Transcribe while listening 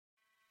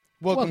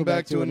Welcome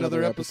back to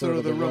another episode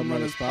of the Rum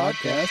Runners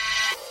Podcast.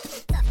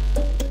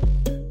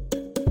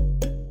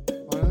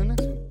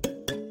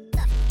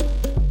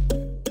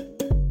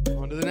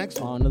 On to the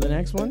next one. On to the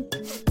next one. On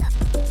to the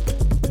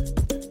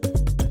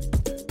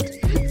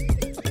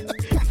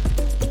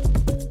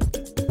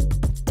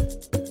next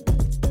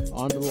one.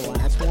 On to the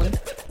last one.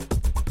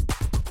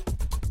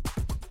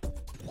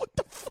 What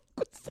the fuck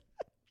was that?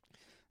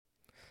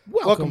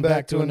 Welcome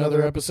back to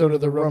another episode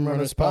of the Rum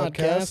Runners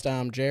Podcast.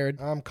 I'm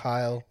Jared. I'm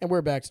Kyle. And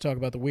we're back to talk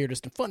about the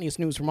weirdest and funniest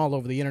news from all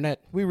over the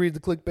internet. We read the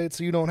clickbait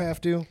so you don't have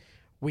to.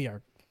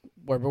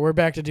 We're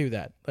back to do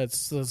that.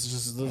 Let's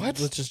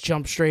just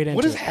jump straight into it.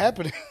 What is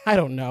happening? I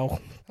don't know.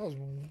 That was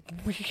weird.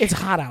 It's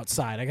hot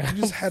outside.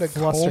 You just had a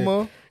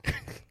coma?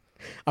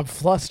 I'm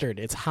flustered.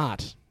 It's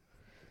hot.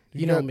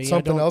 You know got me.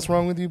 Something else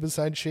wrong with you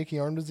besides shaky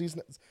arm disease?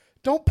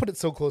 Don't put it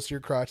so close to your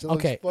crotch. That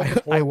Okay,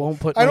 looks I won't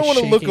put. I don't want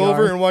to look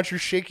over arm. and watch your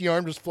shaky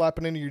arm just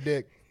flapping into your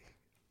dick.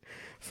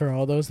 For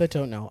all those that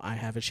don't know, I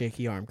have a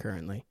shaky arm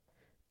currently,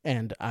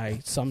 and I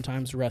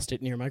sometimes rest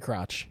it near my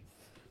crotch,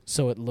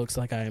 so it looks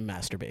like I am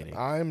masturbating.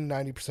 I'm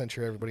 90%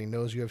 sure everybody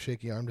knows you have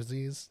shaky arm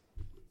disease.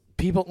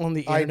 People on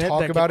the internet I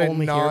talk that about can it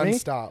only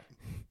nonstop.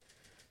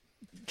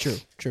 Hear me?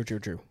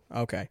 True.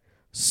 Okay,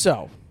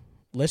 so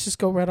let's just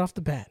go right off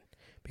the bat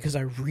because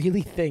I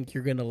really think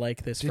you're gonna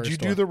like this. Did you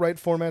do the right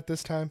format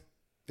this time?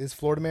 Is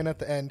Florida Man at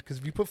the end? Because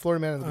if you put Florida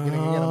Man at the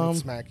beginning again, I'm going to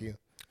smack you.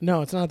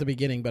 No, it's not at the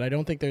beginning, but I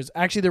don't think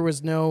there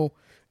was no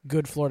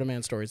good Florida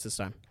Man stories this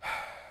time.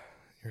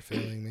 You're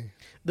failing me.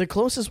 The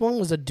closest one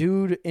was a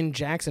dude in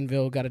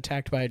Jacksonville got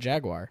attacked by a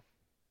jaguar.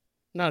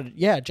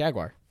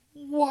 Jaguar.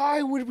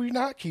 Why would we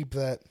not keep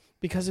that?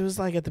 Because it was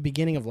like at the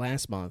beginning of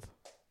last month.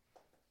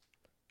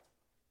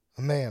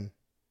 A man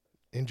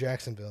in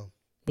Jacksonville.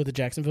 With the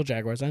Jacksonville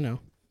Jaguars, I know.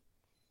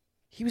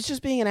 He was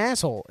just being an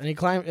asshole, and he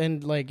climbed,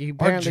 and he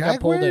apparently got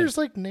pulled in. Are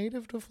Jaguars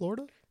native to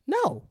Florida?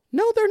 No,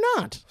 they're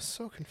not. I'm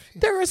so confused.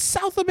 They're a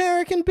South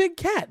American big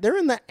cat. They're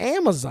in the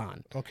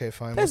Amazon. Okay,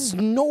 fine. That's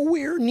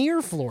nowhere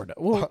near Florida.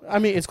 Well, I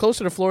mean, it's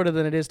closer to Florida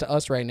than it is to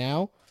us right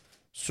now,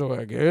 so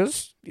I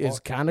guess it's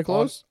kind of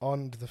close.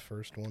 On to the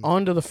first one.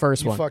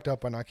 You fucked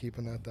up by not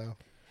keeping that, though.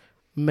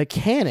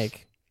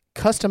 Mechanic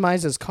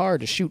customizes car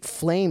to shoot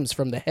flames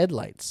from the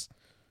headlights.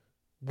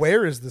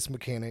 Where is this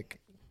mechanic?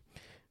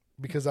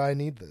 Because I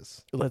need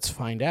this. Let's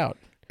find out.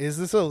 Is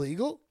this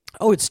illegal?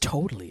 Oh, it's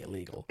totally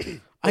illegal.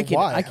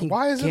 Why?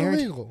 Why is it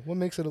illegal? What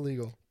makes it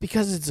illegal?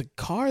 Because it's a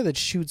car that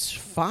shoots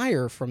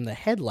fire from the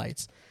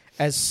headlights.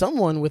 As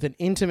someone with an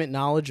intimate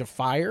knowledge of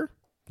fire,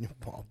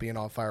 Well, being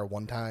on fire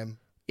one time.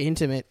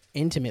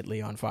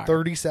 Intimately on fire.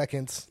 30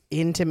 seconds.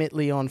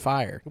 Intimately on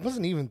fire. It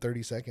wasn't even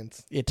 30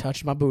 seconds. It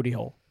touched my booty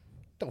hole.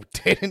 No,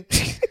 it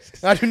didn't.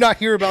 I do not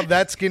hear about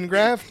that skin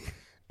graft.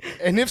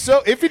 And if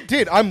it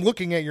did, I'm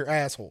looking at your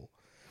asshole.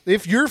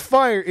 If your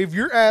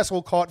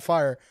asshole caught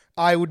fire,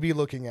 I would be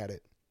looking at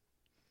it.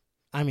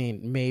 I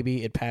mean,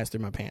 maybe it passed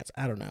through my pants.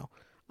 I don't know.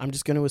 I'm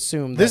just going to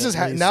assume that this is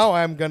now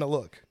I'm going to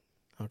look.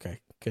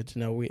 Okay, good to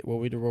know what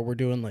we're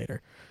doing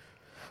later.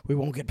 We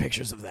won't get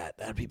pictures of that.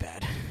 That'd be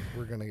bad.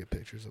 We're going to get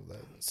pictures of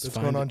that. It's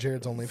going on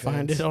Jared's OnlyFans.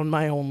 Find it on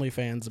my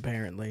OnlyFans,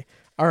 apparently.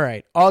 All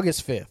right,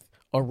 August 5th.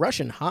 A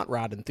Russian hot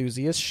rod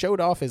enthusiast showed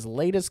off his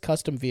latest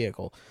custom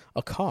vehicle,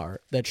 a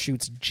car that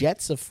shoots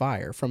jets of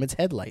fire from its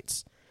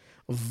headlights.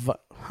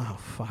 Oh,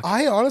 fuck.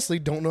 I honestly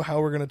don't know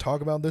how we're going to talk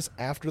about this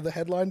after the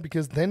headline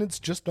because then it's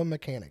just a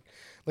mechanic.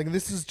 Like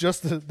this is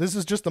just a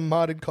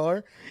modded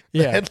car.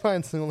 The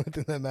headline's the only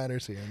thing that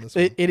matters here in this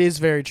one. It is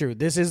very true.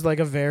 This is like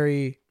a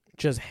very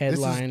just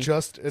headline. This is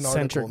just an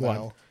article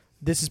now. One.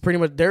 This is pretty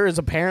much. There is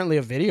apparently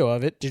a video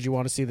of it. Did you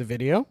want to see the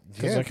video?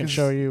 Because I can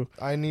show you.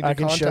 I need to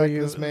contact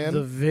this man.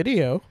 The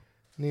video.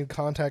 I need to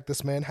contact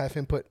this man. Have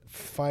him put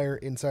fire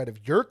inside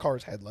of your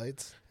car's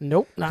headlights.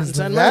 Nope, not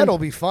inside mine. That'll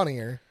be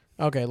funnier.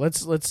 Okay,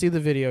 let's see the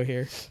video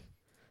here.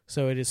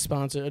 So it is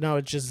sponsored. No,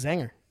 it's just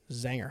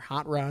Zanger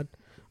hot rod.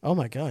 Oh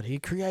my God, he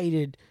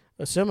created.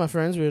 Some of my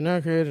friends we have now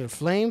created a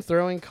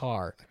flame-throwing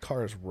car. That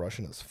car is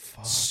Russian as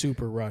fuck.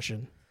 Super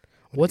Russian.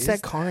 What's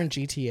that car in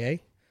GTA?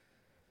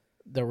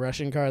 The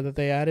Russian car that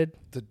they added?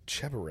 The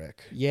Cheburek.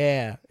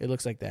 Yeah, it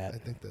looks like that. I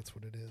think that's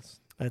what it is.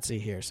 Let's see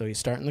here. So he's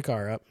starting the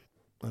car up.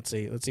 Let's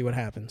see what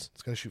happens.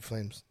 It's gonna shoot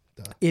flames.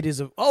 Duh. It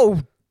is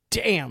oh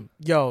damn.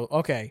 Yo,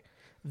 okay.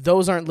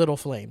 Those aren't little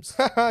flames.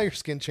 Your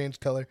skin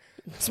changed color.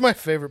 It's my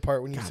favorite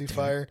part when you see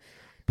fire.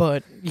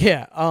 But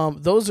yeah,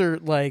 those are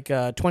like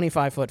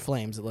 25-foot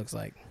flames, it looks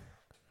like.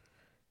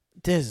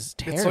 This is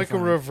terrifying. It's like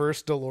a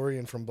reverse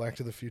DeLorean from Back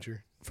to the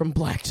Future. From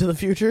Black to the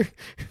Future?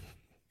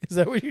 Is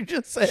that what you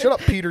just said? Shut up,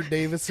 Peter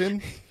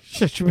Davison.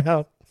 Shut your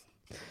mouth.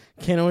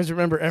 Can't always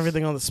remember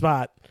everything on the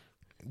spot.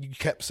 You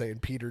kept saying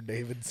Peter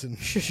Davidson.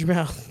 Shut your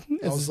mouth.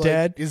 His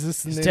dad. Is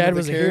this the name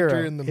of the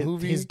character in the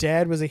movie? His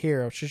dad was a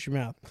hero. Shut your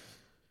mouth.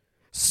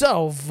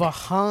 So,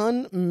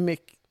 Vahan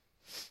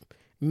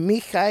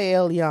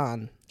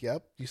Mikhailyan.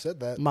 Yep, you said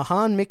that.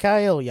 Mahan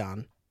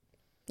Mikhailyan.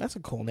 That's a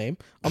cool name.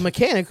 A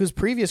mechanic whose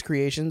previous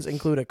creations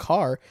include a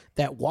car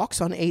that walks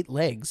on 8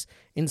 legs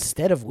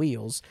instead of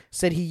wheels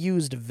said he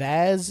used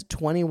Vaz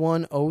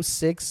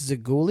 2106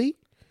 Zaguli.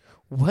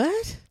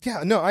 What?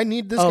 Yeah, no, I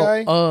need this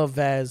guy.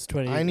 Vaz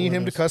 2106. I need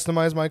him to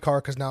customize my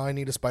car because now I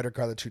need a spider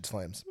car that shoots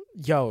flames.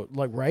 Yo,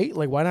 like, right?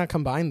 Like, why not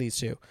combine these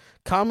two?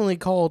 Commonly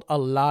called a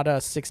Lada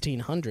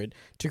 1600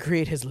 to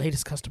create his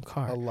latest custom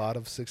car. A lot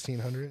of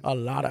 1600? A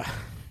Lada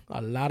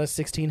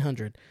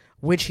 1600,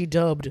 which he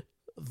dubbed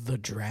the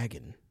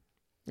Dragon.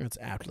 That's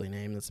aptly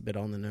named. That's a bit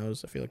on the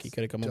nose. I feel like he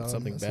could have come up with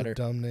something better. That's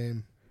a dumb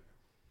name.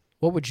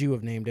 What would you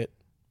have named it?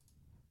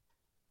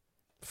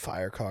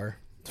 Fire car.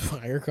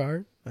 Fire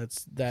car?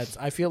 That's.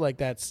 I feel like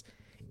that's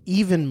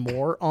even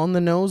more on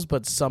the nose,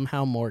 but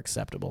somehow more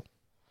acceptable.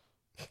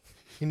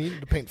 He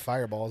needed to paint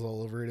fireballs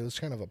all over it. It was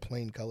kind of a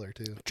plain color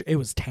too. It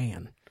was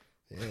tan.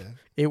 Yeah.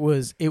 It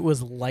was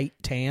light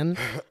tan,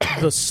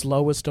 the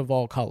slowest of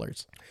all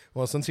colors.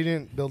 Well, since he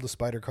didn't build a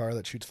spider car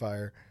that shoots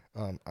fire,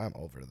 I'm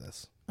over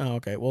this. Oh,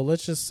 okay. Well,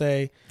 let's just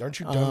say. Aren't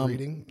you done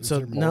reading? Is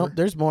there more? No,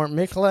 there's more.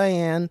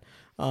 Mikhail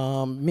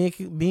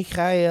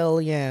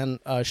Yan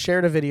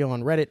shared a video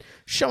on Reddit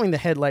showing the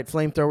headlight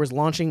flamethrowers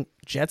launching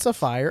jets of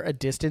fire a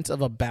distance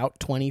of about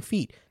 20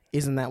 feet.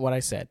 Isn't that what I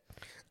said?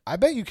 I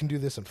bet you can do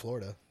this in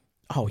Florida.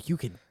 Oh, you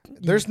could.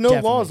 There's no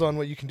laws on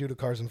what you can do to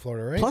cars in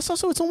Florida, right? Plus,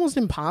 also, it's almost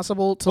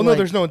impossible to. Well, no,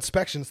 there's no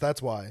inspections.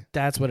 That's why.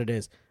 That's what it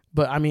is.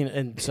 But I mean,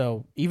 and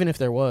so even if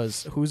there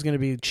was, who's going to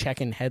be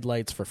checking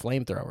headlights for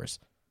flamethrowers?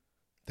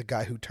 The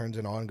guy who turns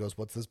it on and goes,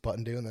 "What's this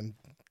button do?" and then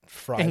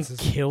fries and his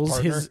kills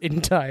partner. his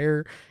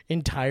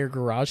entire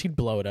garage. He'd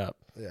blow it up.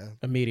 Yeah.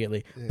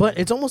 Immediately. Yeah. But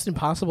it's almost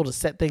impossible to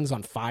set things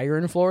on fire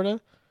in Florida.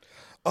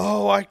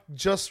 Oh, I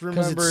just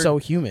remembered. Because it's so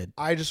humid.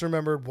 I just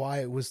remembered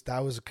why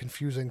that was a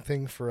confusing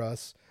thing for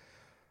us.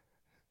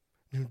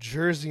 New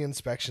Jersey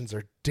inspections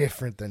are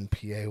different than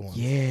PA ones.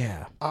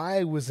 Yeah.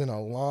 I was in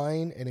a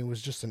line and it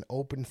was just an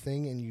open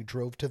thing and you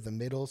drove to the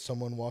middle.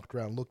 Someone walked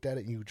around, looked at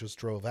it, and you just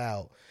drove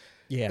out.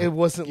 Yeah. It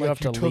wasn't You like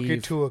have you to took leave.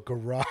 it to a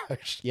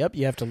garage. Yep,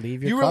 you have to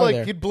leave your You car were like,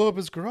 there. you'd blow up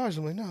his garage.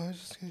 I'm like, no, I was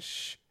just going to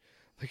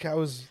Like I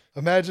was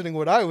imagining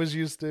what I was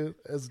used to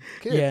as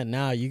a kid. Yeah,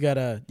 no, you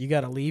gotta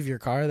leave your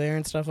car there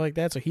and stuff like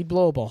that. So he'd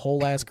blow up a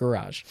whole ass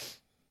garage.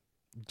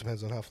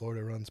 Depends on how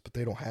Florida runs, but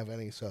they don't have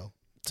any, so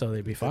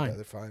they'd be fine.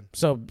 They're fine.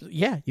 So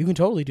yeah, you can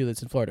totally do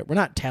this in Florida. We're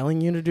not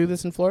telling you to do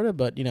this in Florida,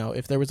 but you know,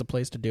 if there was a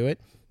place to do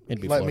it,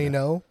 it'd be Let Florida. me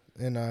know,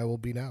 and I will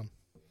be down.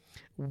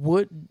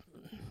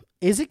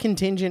 Is it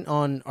contingent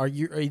on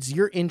is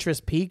your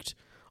interest piqued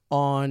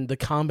on the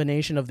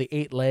combination of the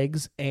 8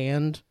 legs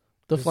and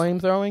the flame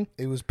throwing?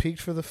 It was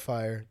peaked for the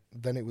fire,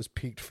 then it was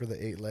peaked for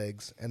the 8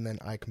 legs, and then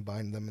I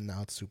combined them, and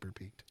now it's super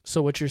peaked.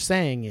 So what you're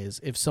saying is,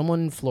 if someone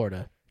in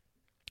Florida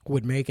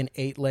would make an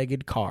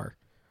 8-legged car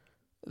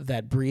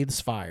that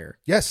breathes fire,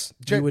 Yes,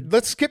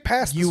 let's skip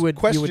past this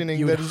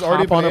questioning that has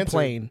already hop been on a answered.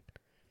 plane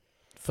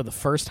for the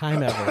first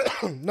time ever.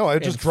 No, I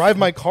just drive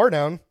my car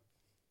down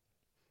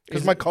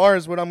because my car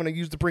is what I'm going to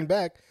use to bring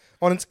back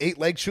on its 8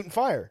 legs shooting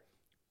fire.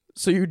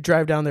 So you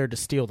drive down there to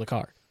steal the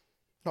car?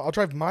 No, I'll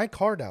drive my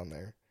car down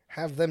there,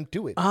 have them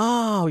do it.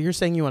 Oh, you're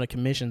saying you want to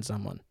commission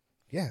someone?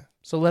 Yeah,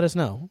 So let us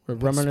know.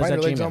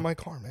 spider legs on my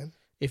car, man.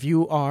 If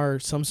you are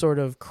some sort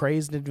of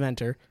crazed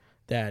inventor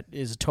that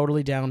is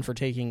totally down for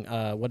taking,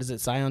 what is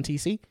it, Scion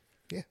TC?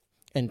 Yeah.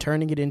 And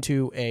turning it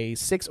into a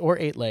 6 or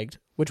 8-legged,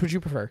 which would you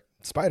prefer?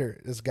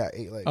 Spider has got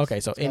 8 legs. Okay,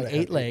 so an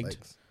 8-legged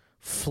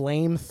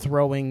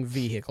flame-throwing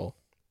vehicle.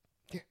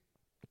 Yeah.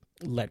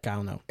 Let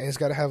Kyle know. And it's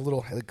got to have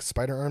little like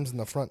spider arms in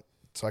the front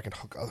so I can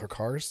hook other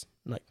cars.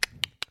 Like,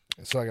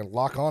 So I can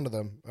lock onto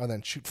them and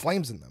then shoot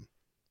flames in them.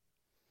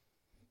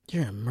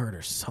 you're going to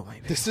murder so many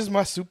people. This is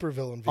my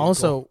supervillain vehicle.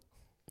 Also,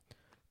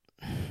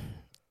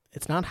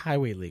 it's not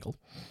highway legal.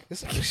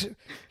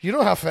 You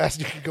know how fast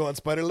you can go on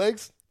spider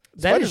legs?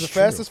 That Spiders is are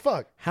fast true. as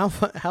fuck.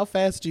 How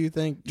fast do you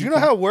think? Do you know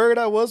how worried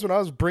I was when I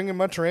was bringing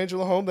my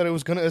tarantula home that it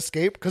was going to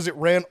escape because it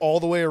ran all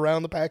the way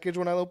around the package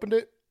when I opened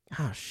it?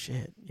 Oh,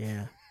 shit.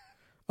 Yeah.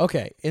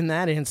 Okay, in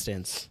that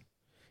instance,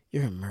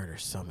 you're going to murder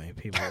so many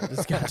people with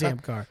this goddamn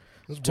car.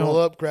 Just roll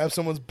up, grab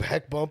someone's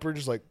back bumper,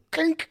 just like,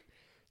 clink.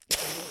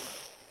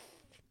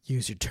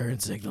 Use your turn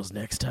signals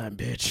next time,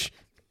 bitch.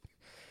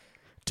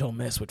 Don't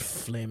mess with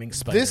flaming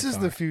spider This is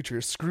car. the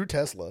future. Screw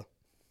Tesla.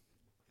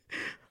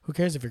 Who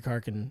cares if your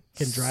car can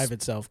drive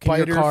itself? Can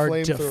Spider your car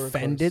flamethrower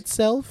defend cars.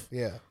 itself?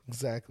 Yeah,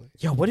 exactly.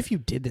 Yo, what if you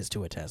did this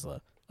to a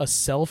Tesla? A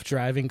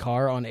self-driving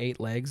car on 8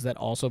 legs that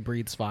also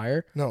breathes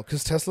fire? No,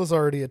 because Teslas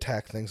already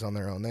attack things on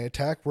their own. They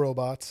attack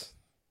robots.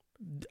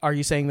 Are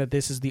you saying that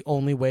this is the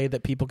only way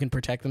that people can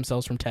protect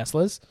themselves from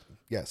Teslas?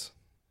 Yes.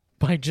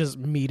 By just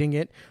meeting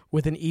it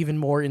with an even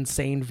more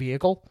insane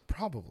vehicle?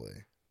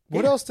 Probably.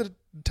 What else did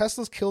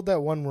Tesla's killed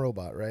that one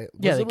robot, right?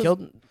 Yeah, they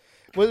killed...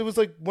 Well, it was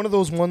like one of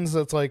those ones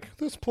that's like,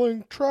 this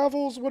plane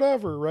travels,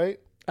 whatever, right?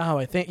 Oh,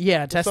 I think...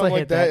 Yeah, Tesla Something hit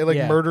like that. It like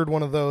yeah. murdered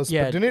one of those.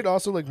 Yeah. But didn't it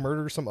also like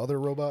murder some other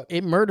robot?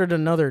 It murdered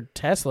another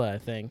Tesla, I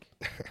think.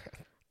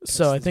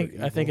 So I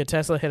Teslas think are a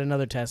Tesla hit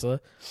another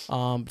Tesla.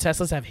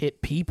 Teslas have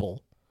hit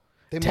people.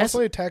 They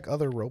mostly attack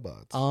other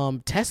robots.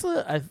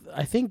 Tesla,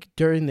 I think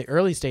during the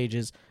early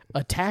stages,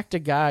 attacked a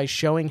guy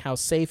showing how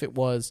safe it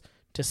was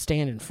to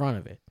stand in front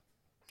of it.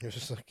 You're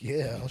just like,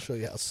 yeah, I'll show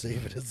you how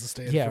safe it is to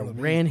stand in front of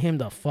me. Ran him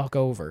the fuck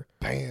over.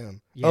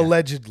 Bam. Yeah.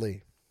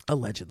 Allegedly.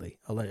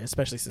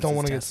 Especially since Don't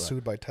want to get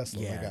sued by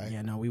Tesla.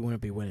 Yeah, no, we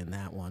wouldn't be winning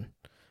that one.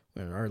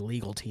 Our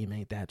legal team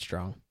ain't that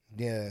strong.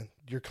 Yeah,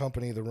 your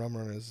company, the Rum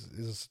Run,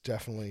 is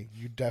definitely,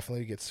 you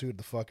definitely get sued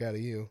the fuck out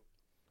of you.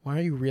 Why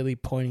are you really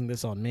pointing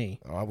this on me?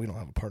 We don't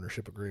have a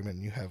partnership agreement,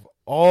 and you have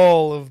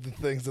all of the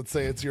things that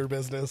say it's your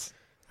business.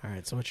 All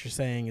right, so what you're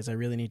saying is I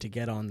really need to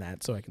get on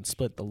that so I can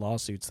split the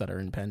lawsuits that are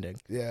impending.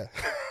 Yeah.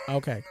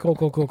 Okay, cool.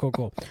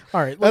 All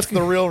right. That's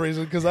the real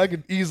reason, because I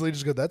could easily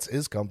just go, that's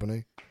his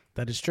company.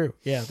 That is true.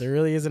 Yeah, there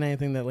really isn't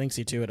anything that links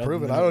you to it.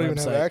 Prove it. I don't even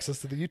have access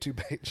to the YouTube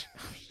page.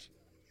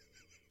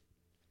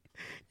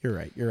 You're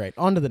right.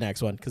 On to the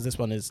next one, because this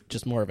one is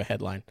just more of a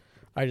headline.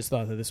 I just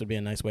thought that this would be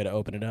a nice way to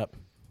open it up.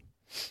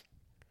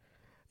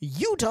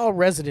 Utah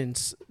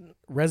resident,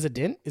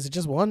 is it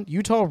just one?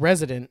 Utah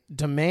resident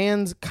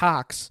demands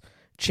Cox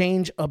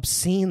change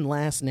obscene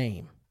last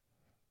name.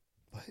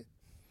 What?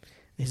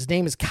 His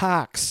name is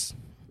Cox.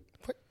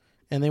 What?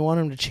 And they want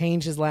him to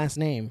change his last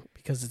name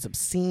because it's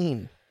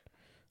obscene.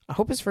 I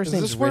hope his first name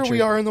is Is this where Richard.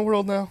 we are in the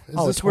world now? Is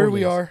this totally where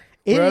we are?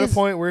 It We're at is, a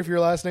point where if your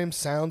last name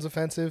sounds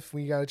offensive,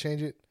 we got to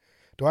change it.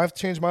 Do I have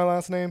to change my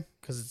last name?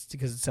 because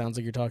it sounds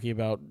like you're talking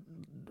about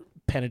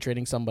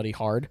penetrating somebody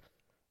hard.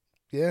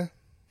 Yeah.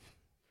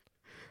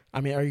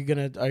 I mean, are you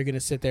gonna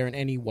sit there and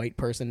any white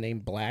person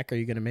named Black? Are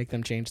you gonna make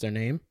them change their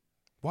name?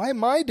 Why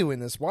am I doing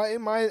this? Why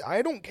am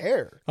I don't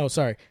care. Oh,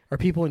 sorry. Are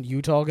people in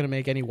Utah gonna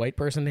make any white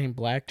person named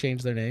Black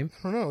change their name?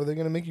 I don't know. Are they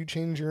going to make you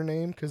change your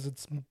name because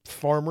it's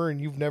farmer and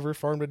you've never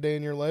farmed a day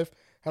in your life?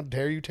 How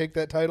dare you take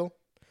that title?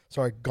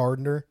 Sorry,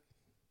 gardener.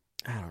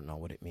 I don't know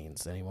what it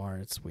means anymore.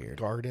 It's weird.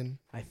 Garden.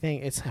 I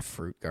think it's a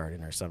fruit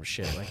garden or some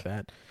shit like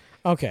that.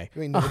 Okay.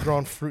 You ain't never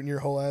grown fruit in your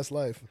whole ass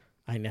life.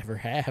 I never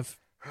have.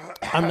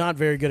 I'm not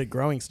very good at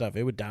growing stuff.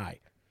 It would die.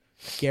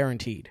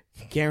 Guaranteed.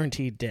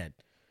 Guaranteed dead.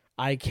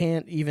 I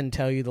can't even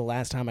tell you the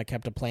last time I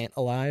kept a plant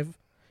alive.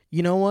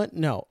 You know what?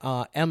 No.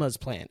 Emma's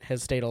plant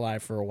has stayed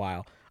alive for a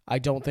while. I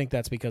don't think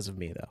that's because of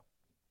me,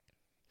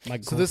 though.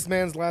 So this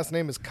man's last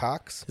name is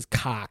Cox? Is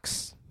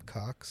Cox.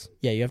 Cox?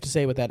 Yeah, you have to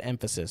say it with that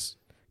emphasis.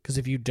 Because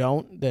if you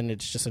don't, then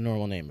it's just a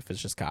normal name if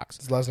it's just Cox.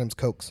 His last name's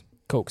Cokes.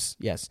 Cokes,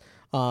 yes.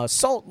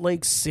 Salt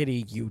Lake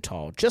City,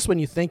 Utah. Just when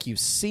you think you've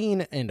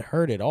seen and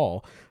heard it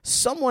all,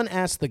 someone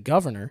asked the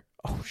governor,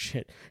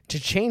 to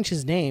change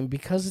his name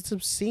because it's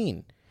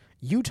obscene.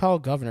 Utah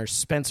Governor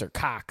Spencer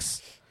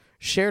Cox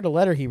shared a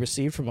letter he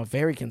received from a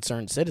very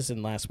concerned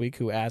citizen last week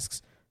who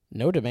asks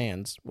no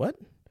demands. What?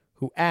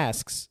 Who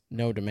asks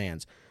no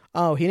demands.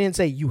 Oh, he didn't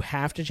say you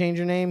have to change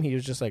your name. He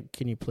was just like,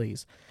 can you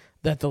please?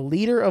 That the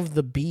leader of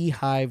the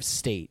Beehive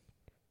State.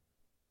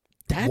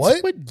 That's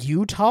what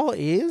Utah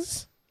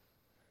is?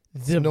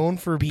 The known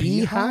for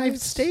Beehive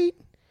beehives? State?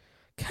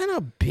 What kind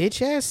of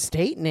bitch-ass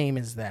state name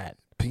is that?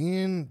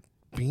 Being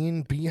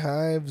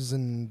beehives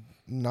and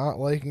not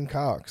liking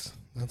cocks.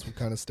 That's what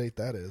kind of state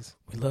that is.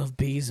 We love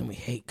bees and we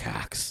hate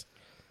cocks.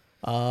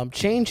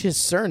 Change his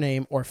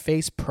surname or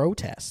face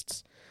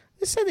protests.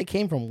 They said they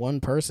came from one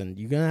person.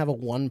 You gonna have a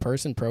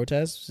one-person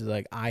protest? It's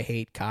like, I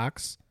hate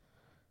cocks.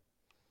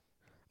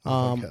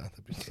 Oh my God,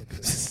 that'd be so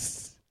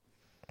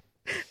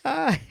good.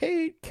 I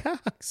hate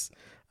cocks.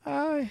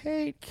 I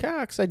hate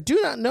cocks. I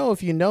do not know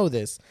if you know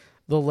this,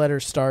 the letter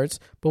starts,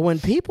 but when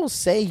people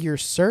say your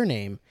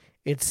surname,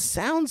 it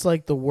sounds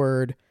like the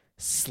word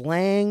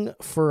slang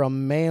for a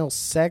male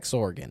sex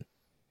organ.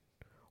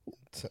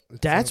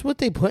 That's what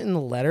they put in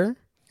the letter?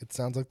 It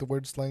sounds like the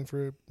word slang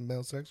for a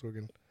male sex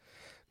organ.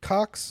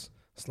 Cocks,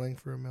 slang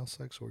for a male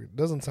sex organ.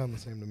 Doesn't sound the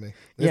same to me.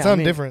 They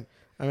sound different.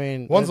 I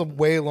mean, one's a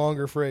way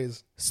longer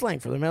phrase. Slang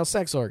for the male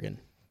sex organ.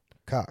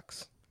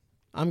 Cocks.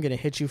 I'm gonna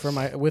hit you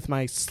with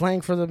my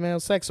slang for the male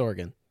sex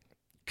organ.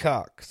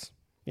 Cocks.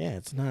 Yeah,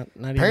 it's not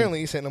Apparently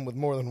he's hitting them with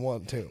more than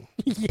one too.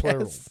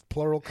 Yes.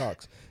 Plural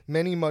cocks.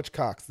 Many much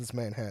cocks this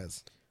man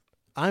has.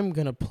 I'm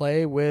gonna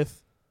play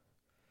with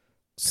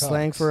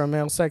slang for a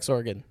male sex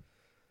organ.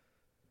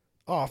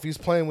 Oh, if he's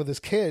playing with his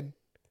kid,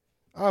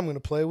 I'm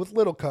gonna play with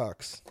little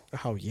cocks.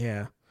 Oh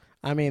yeah,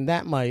 I mean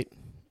that might,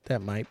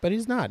 but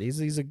he's not.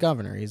 He's a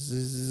governor.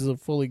 He's a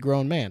fully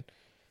grown man.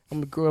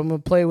 I'm gonna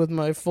play with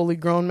my fully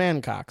grown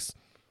man cocks.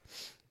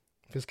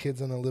 If his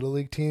kid's on a little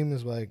league team,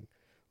 is like,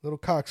 little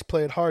cocks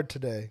played hard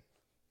today.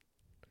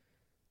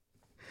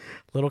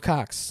 Little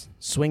cocks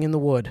swing in the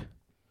wood.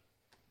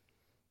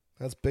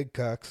 That's big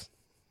cocks.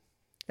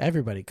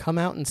 Everybody, come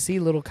out and see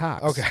little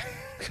cocks. Okay.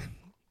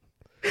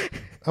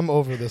 I'm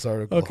over this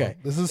article. Okay.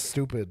 This is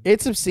stupid.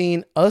 It's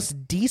obscene. Us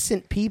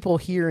decent people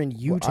here in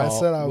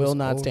Utah will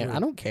not stand. I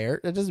don't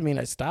care. That doesn't mean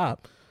I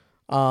stop.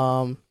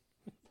 But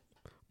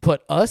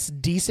us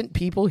decent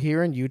people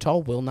here in Utah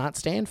will not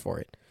stand for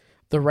it.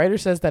 The writer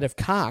says that if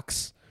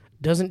Cox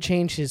doesn't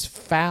change his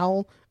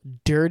foul,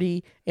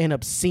 dirty, and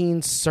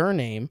obscene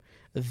surname,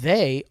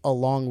 they,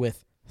 along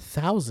with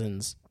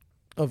thousands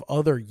of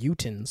other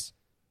Utahns,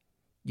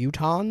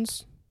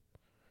 Utahns?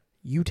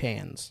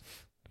 Utahns.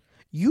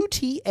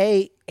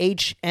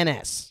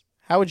 Utahns.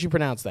 How would you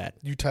pronounce that?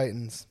 You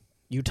Titans.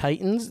 You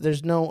Titans?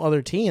 There's no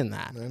other T in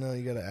that. I know,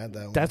 you got to add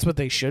that one. That's what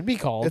they should be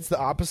called. It's the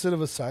opposite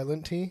of a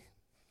silent T.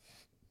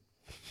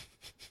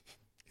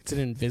 It's an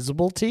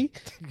invisible T?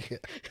 Yeah.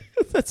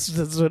 That's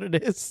what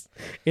it is.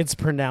 It's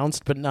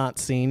pronounced but not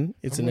seen.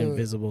 It's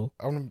invisible.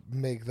 I'm going to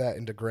make that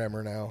into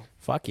grammar now.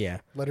 Fuck yeah.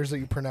 Letters that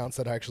you pronounce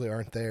that actually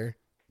aren't there.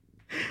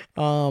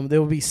 They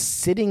will be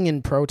sitting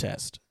in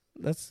protest.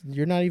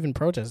 You're not even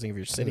protesting if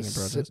you're sitting in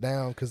protest. Sit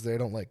down because they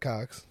don't like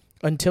cocks.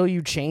 Until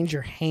you change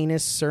your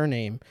heinous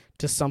surname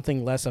to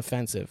something less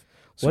offensive.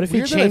 So what if he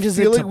weird changes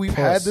that I feel it like to we've puss?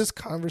 had this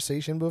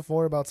conversation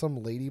before about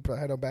some lady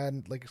had a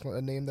bad, like,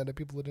 a name that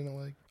people didn't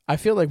like. I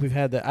feel like we've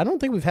had that. I don't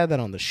think we've had that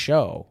on the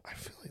show. I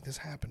feel like this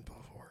happened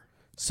before.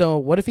 So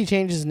what if he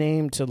changed his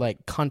name to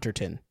like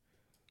Cunterton?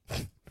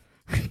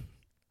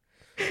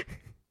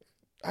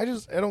 I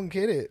don't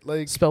get it.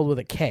 Like, Spelled with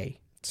a K.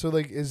 so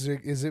like, is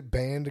it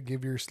banned to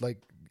give your, like,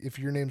 if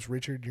your name's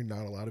Richard, you're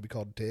not allowed to be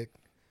called Dick?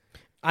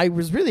 I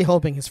was really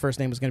hoping his first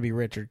name was going to be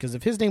Richard, because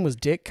if his name was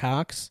Dick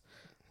Cox,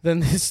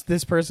 then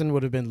this person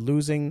would have been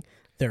losing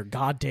their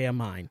goddamn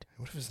mind.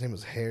 What if his name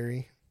was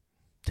Harry?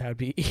 That would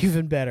be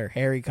even better.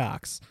 Harry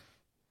Cox.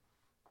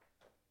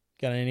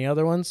 Got any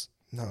other ones?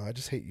 No, I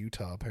just hate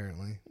Utah,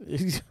 apparently.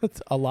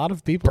 A lot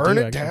of people Burn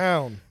do, it actually.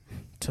 down.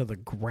 To the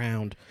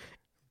ground.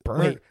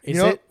 Burn it. Is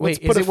You know it? what? Let's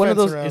Wait, put is a it one of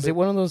fence those? around Is it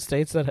one of those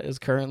states that is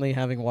currently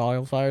having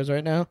wildfires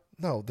right now?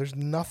 No, there's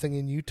nothing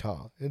in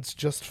Utah. It's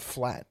just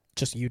flat.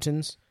 Just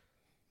Utahns?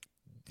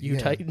 Yeah.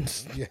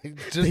 Titans? Yeah,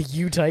 it's The just,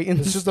 U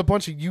Titans? it's just a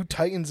bunch of U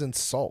Titans and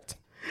salt.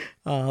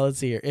 Let's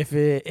see here. If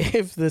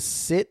the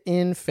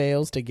sit-in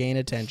fails to gain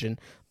attention,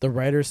 the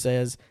writer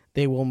says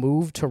they will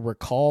move to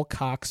recall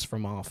Cox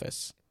from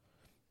office.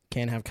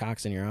 Can't have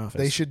Cox in your office.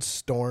 They should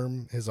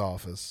storm his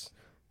office.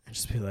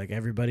 Just be like,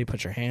 everybody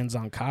put your hands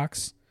on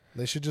Cox.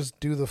 They should just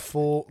do the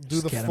full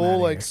Just get 'em outta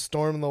like here.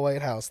 storm the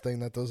White House thing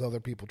that those other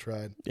people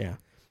tried. Yeah.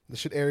 They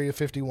should Area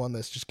 51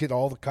 this. Just get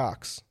all the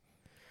cocks.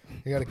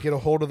 You got to get a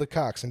hold of the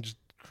cocks and just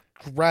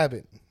grab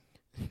it.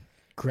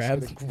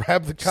 Grab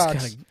the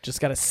cocks. Just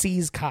gotta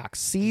seize Cox.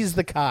 Seize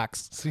the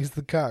Cox. Seize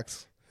the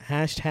cocks.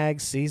 Hashtag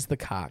seize the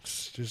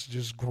Cox.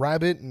 Just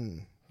grab it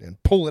and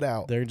pull it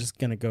out. They're just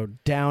gonna go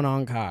down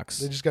on Cox.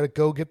 They just got to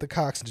go get the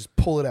cocks and just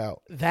pull it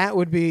out. That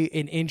would be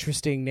an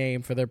interesting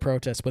name for their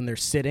protest when they're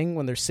sitting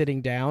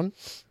down.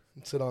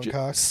 Sit on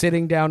cocks.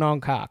 Sitting down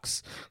on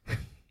Cox.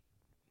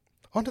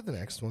 On to the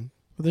next one.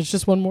 There's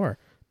just one more.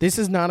 This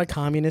is not a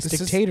communist This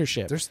is-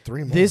 dictatorship. There's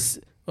three more. This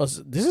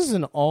is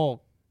in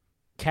all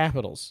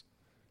capitals.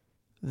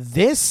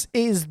 This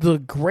is the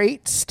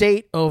great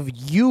state of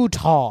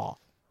Utah,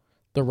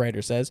 the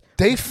writer says.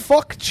 They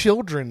fuck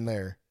children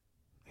there.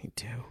 They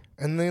do.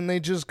 And then they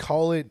just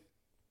call it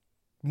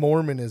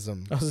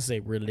Mormonism. I was going to say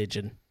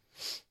religion.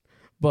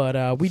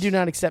 But we do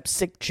not accept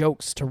sick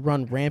jokes to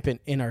run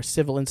rampant in our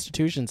civil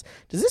institutions.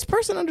 Does this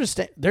person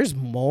understand? There's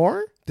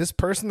more? This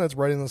person that's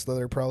writing this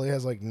letter probably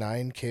has like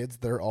 9 kids.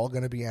 They're all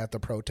going to be at the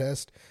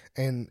protest.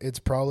 And it's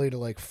probably to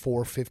like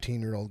 4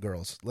 15-year-old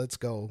girls. Let's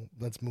go.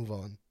 Let's move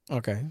on.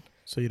 Okay.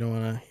 So you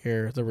don't want to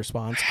hear the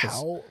response? 'Cause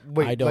How?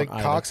 Wait, I don't like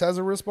either. Cox has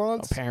a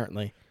response?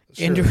 Apparently.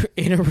 Sure.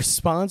 In a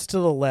response to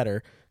the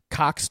letter,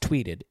 Cox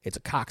tweeted, it's a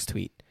Cox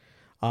tweet,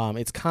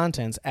 its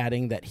contents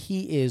adding that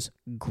he is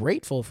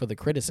grateful for the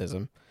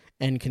criticism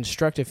and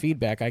constructive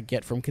feedback I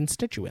get from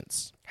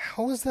constituents.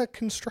 How is that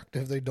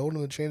constructive? They don't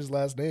want to change his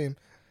last name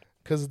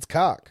because it's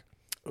Cock.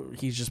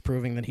 He's just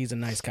proving that he's a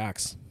nice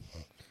Cox.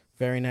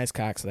 Very nice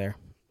Cox there.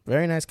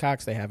 Very nice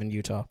Cox they have in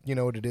Utah. You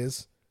know what it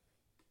is?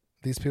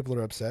 These people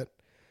are upset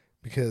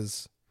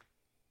because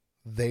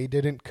they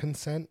didn't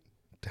consent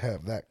to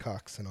have that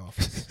Cox in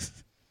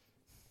office.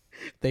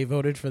 They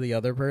voted for the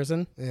other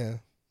person. Yeah.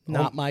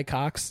 Not my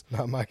Cox.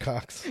 Not my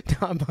Cox.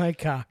 Not my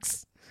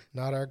Cox.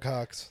 Not our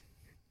Cox.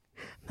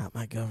 Not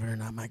my governor,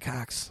 not my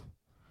Cox.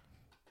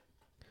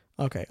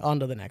 Okay,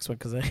 on to the next one,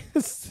 because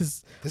This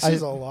is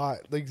a lot.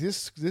 Like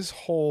this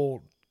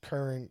whole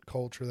current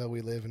culture that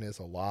we live in is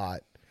a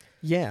lot.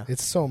 Yeah.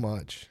 It's so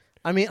much.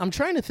 I mean, I'm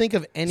trying to think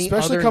of any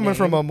Especially other coming name.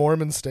 from a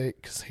Mormon state,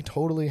 because they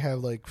totally have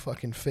like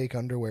fucking fake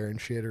underwear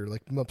and shit, or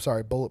like, I'm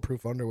sorry,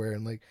 bulletproof underwear,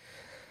 and like,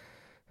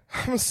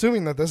 I'm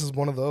assuming that this is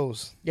one of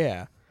those.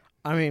 Yeah.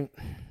 I mean,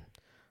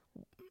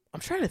 I'm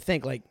trying to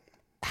think, like,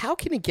 how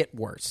can it get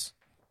worse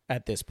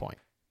at this point?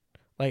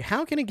 Like,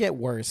 how can it get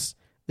worse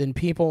than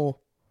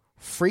people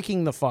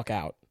freaking the fuck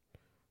out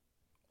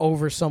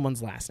over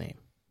someone's last name?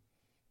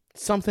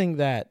 Something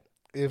that...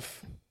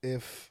 If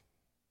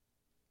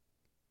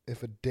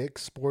a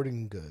Dick's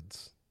Sporting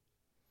Goods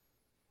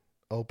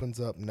opens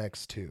up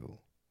next to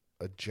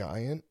a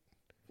Giant...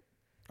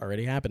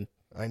 Already happened.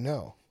 I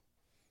know.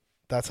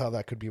 That's how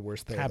that could be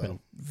worse there, Happened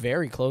though.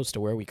 very close to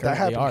where we That currently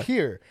happened are.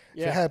 here.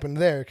 Yeah. If it happened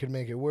there, it could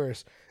make it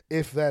worse.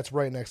 If that's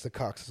right next to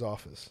Cox's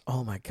office.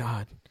 Oh, my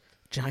God.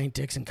 Giant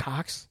Dicks and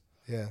Cox?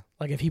 Yeah.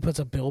 Like, if he puts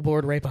a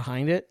billboard right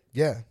behind it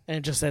Yeah. and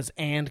it just says,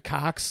 and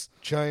Cox?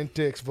 Giant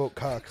dicks, vote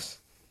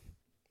Cox.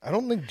 I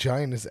don't think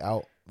Giant is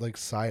out like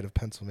side of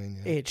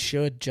Pennsylvania. It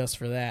should, just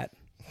for that.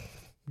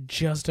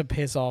 Just to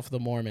piss off the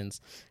Mormons.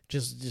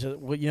 Just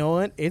well, you know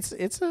what? It's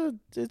what's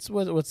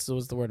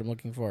the word I'm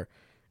looking for?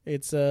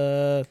 It's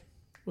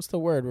what's the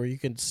word where you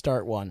can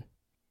start one?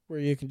 Where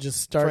you can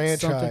just start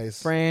something.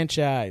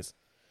 Franchise.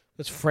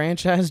 There's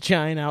franchise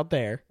giant out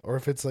there.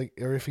 Or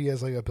if he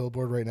has like a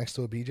billboard right next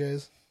to a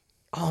BJ's.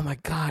 Oh my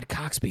God,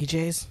 Cox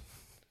BJ's.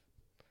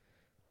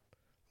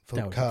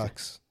 Vote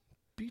Cox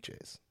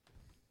BJ's.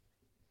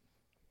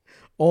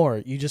 Or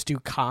you just do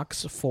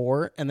Cox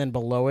 4 and then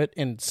below it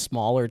in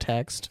smaller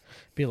text,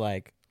 be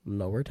like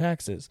lower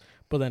taxes.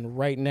 But then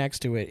right next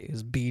to it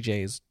is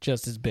BJ's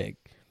just as big.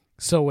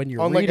 So when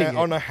you're reading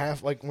on a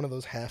half, like one of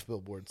those half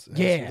billboards.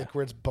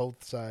 Where it's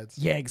both sides.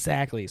 Yeah,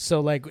 exactly.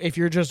 So like if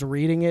you're just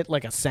reading it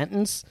like a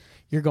sentence,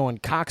 you're going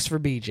Cox for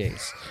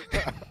BJ's.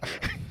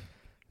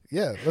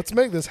 Yeah, let's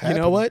make this happen.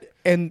 You know what?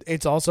 And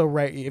it's also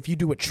right if you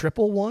do a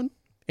triple one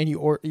and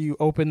you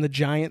open the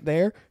giant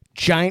there,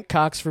 giant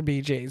Cox for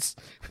BJ's.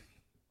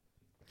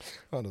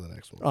 On to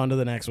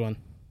the next one.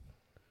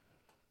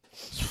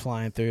 It's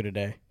flying through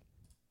today.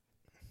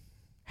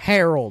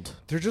 Harold.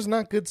 They're just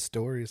not good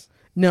stories.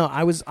 No,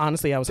 I was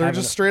They're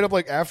just straight up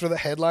like after the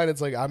headline, it's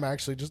like I'm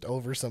actually just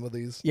over some of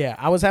these. Yeah,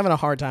 I was having a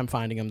hard time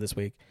finding them this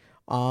week.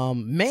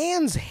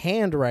 Man's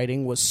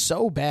handwriting was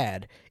so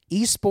bad,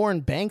 Eastbourne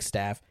bank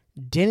staff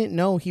didn't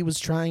know he was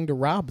trying to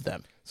rob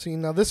them. See,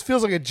 now this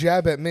feels like a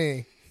jab at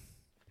me.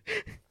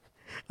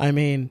 I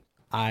mean,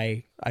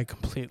 I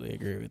completely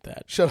agree with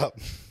that. Shut up.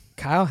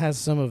 Kyle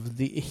has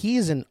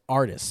he's an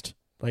artist.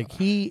 Like,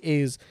 he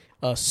is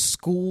a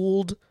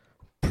schooled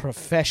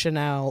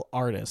professional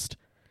artist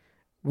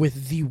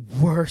with the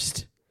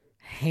worst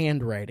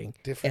handwriting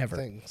ever.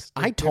 Things.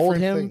 I told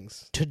him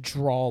to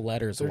draw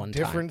letters one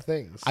time. Different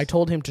things. I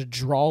told him to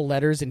draw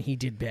letters and he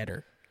did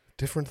better.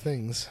 Different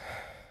things.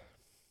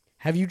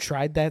 Have you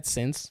tried that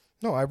since?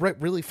 No, I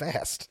write really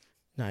fast.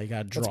 No, you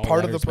gotta draw. That's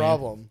part letters, of the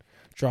problem. Man.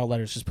 Draw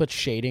letters. Just put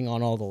shading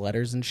on all the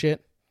letters and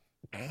shit.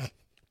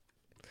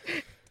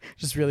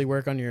 Just really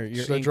work on your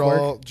ink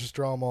work. Just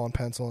draw them all in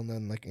pencil and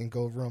then like ink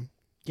over them.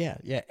 Yeah.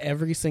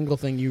 Every single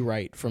thing you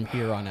write from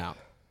here on out.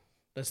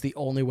 That's the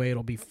only way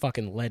it'll be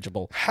fucking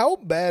legible. How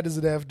bad does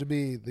it have to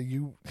be that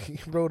you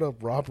wrote a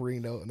robbery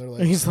note and they're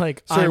like, he's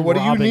like, sir, what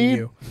do you need?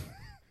 You.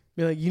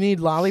 Be like, you need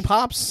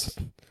lollipops?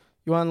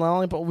 You want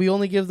lollipop? We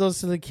only give those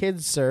to the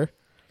kids, sir.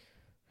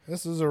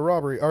 This is a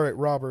robbery. All right,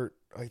 Robert.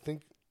 I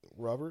think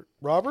Robert?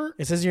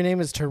 It says your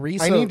name is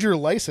Teresa. I need your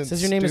license. It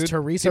says your name is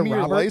Teresa Give me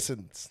Robert. your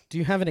license. Do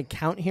you have an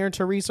account here,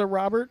 Teresa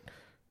Robert?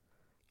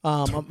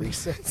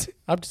 Teresa.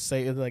 I'm just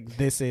saying, like,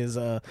 this is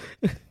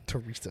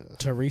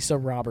Teresa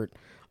Robert.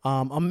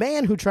 A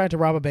man who tried to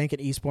rob a bank at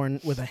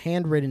Eastbourne with a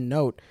handwritten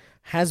note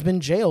has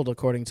been jailed,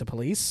 according to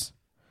police.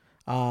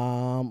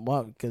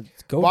 Well,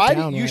 go Why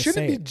down. You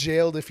shouldn't be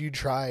jailed if you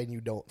try and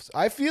you don't.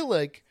 I feel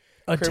like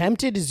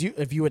attempted is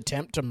if you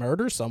attempt to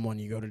murder someone,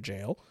 you go to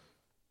jail.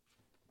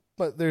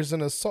 But there's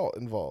an assault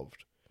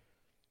involved.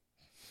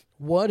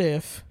 What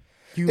if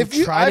you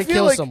try to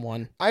kill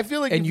someone? I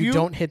feel like and you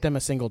don't hit them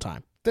a single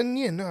time. Then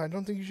no, I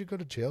don't think you should go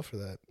to jail for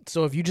that.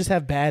 So if you just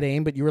have bad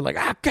aim, but you were like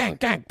bang,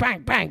 bang,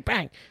 bang, bang,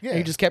 bang, and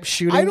you just kept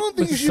shooting. I don't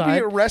think you should be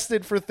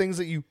arrested for things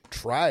that you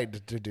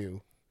tried to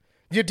do.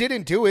 You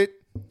didn't do it.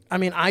 I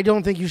mean, I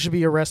don't think you should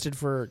be arrested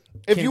for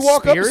if you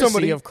walk up to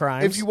somebody of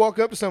crimes. If you walk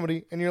up to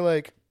somebody and you're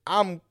like,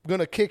 "I'm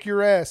gonna kick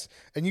your ass,"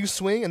 and you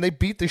swing and they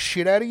beat the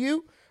shit out of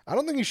you, I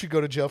don't think you should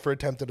go to jail for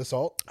attempted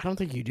assault. I don't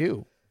think you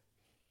do.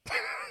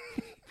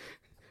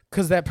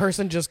 Because that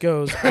person just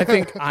goes, I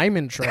think I'm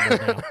in trouble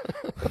now.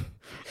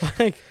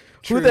 Like,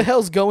 True. Who the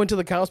hell's going to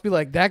the cops be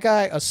like, that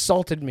guy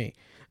assaulted me.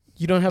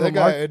 You don't have that a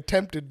mark. That guy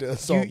attempted to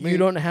assault me. You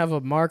don't have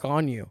a mark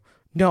on you.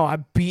 No, I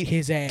beat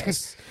his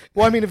ass.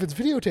 Well, I mean, if it's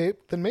videotaped,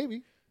 then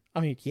maybe. I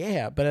mean,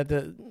 yeah, but at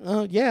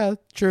the yeah,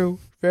 true,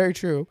 very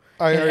true.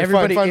 All right,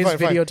 everybody fine, is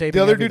videotaping.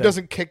 The other dude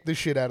doesn't kick the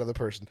shit out of the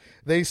person.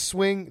 They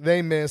swing,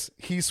 they miss.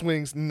 He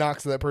swings,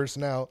 knocks that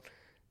person out.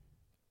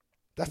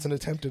 That's an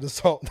attempted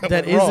assault.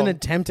 That is an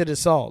attempted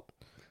assault.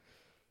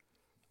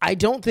 I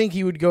don't think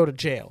he would go to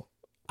jail.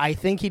 I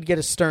think he'd get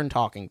a stern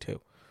talking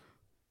to,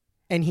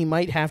 and he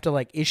might have to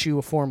like issue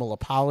a formal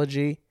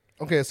apology.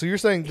 Okay, so you're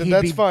saying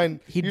that's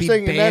fine. He'd you're be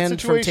saying banned in that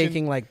situation, from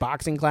taking like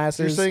boxing classes.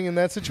 You're saying in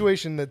that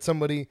situation that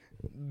somebody,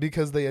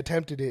 because they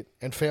attempted it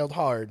and failed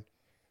hard,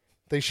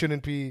 they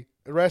shouldn't be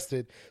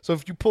arrested. So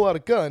if you pull out a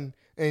gun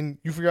and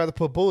you forgot to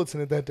put bullets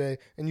in it that day,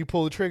 and you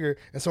pull the trigger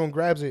and someone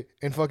grabs it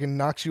and fucking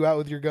knocks you out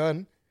with your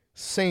gun,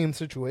 same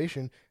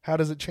situation. How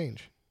does it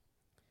change?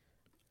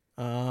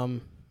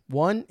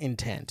 One,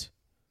 intent.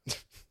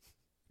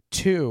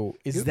 Two,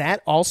 is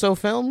that also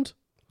filmed?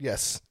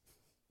 Yes.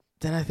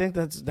 Then I think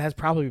that's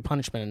probably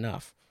punishment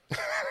enough.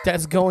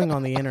 That's going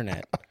on the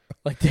internet.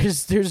 Like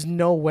there's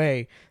no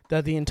way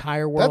that the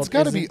entire world that's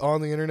got to be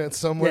on the internet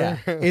somewhere.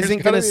 Yeah,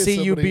 isn't going to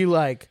see you be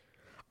like,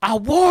 I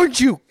warned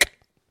you.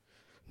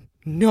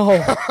 No.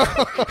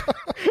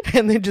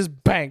 And then just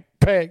bang,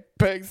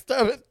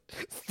 stop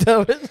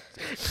it.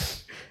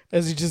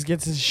 As he just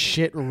gets his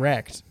shit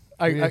wrecked.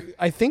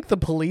 I think the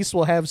police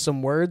will have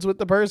some words with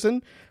the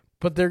person,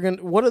 but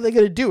what are they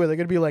gonna do? Are they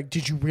gonna be like,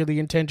 did you really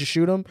intend to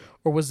shoot him,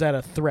 or was that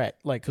a threat?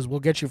 Like, because we'll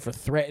get you for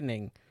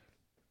threatening.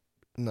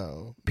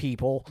 No.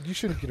 People. You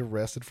shouldn't get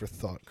arrested for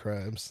thought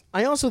crimes.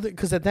 I also think,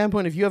 because at that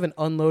point, if you have an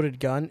unloaded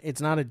gun,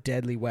 it's not a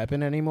deadly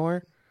weapon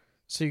anymore.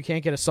 So you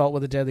can't get assault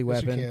with a deadly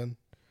weapon. Yes, you can.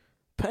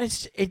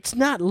 But it's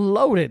not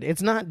loaded.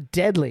 It's not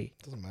deadly.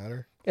 Doesn't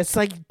matter. That's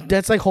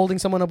like holding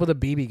someone up with a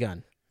BB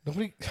gun.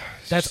 Nobody.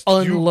 That's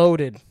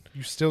unloaded.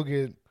 You still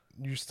get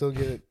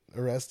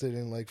arrested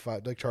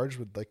and charged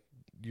with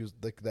use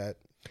like that.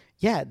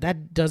 Yeah,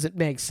 that doesn't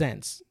make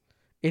sense.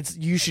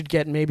 You should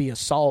get maybe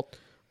assault.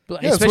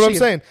 Yeah, that's what I'm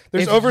saying.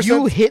 If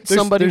you hit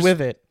somebody with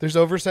it. There's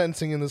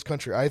over-sentencing in this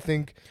country. I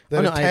think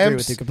that I agree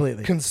with you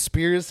completely.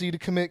 Conspiracy to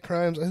commit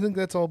crimes, I think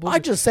that's all bullshit. I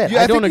just said,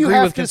 I don't agree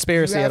with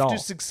conspiracy at all. You have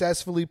to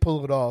successfully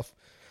pull it off.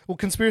 Well,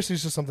 conspiracy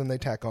is just something they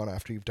tack on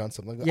after you've done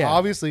something. Like, yeah.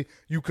 Obviously,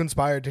 you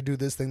conspired to do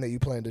this thing that you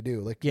plan to do.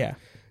 Like, yeah.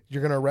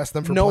 You're going to arrest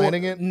them for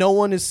planning it? No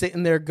one is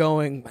sitting there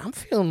going, I'm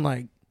feeling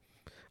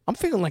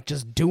like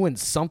just doing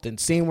something,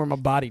 seeing where my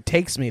body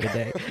takes me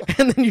today.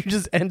 And then you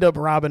just end up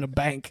robbing a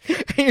bank.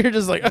 And you're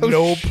just like, oh,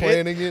 no shit.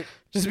 Planning it.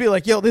 Just be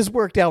like, yo, this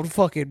worked out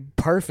fucking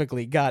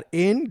perfectly. Got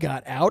in,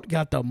 got out,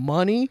 got the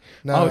money.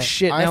 No, oh,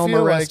 shit, now I'm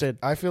arrested.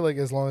 I feel like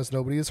as long as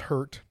nobody is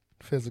hurt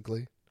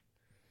physically,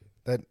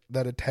 that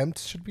attempt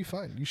should be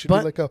fine. You should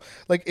be like,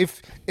 like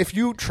if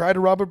you try to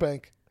rob a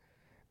bank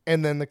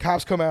and then the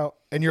cops come out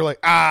and you're like,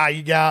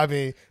 you got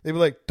me. They'd be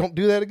like, don't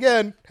do that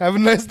again. Have a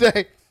nice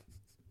day.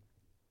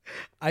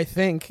 I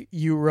think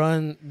you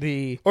run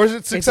the... Or is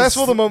it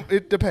successful the moment...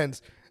 It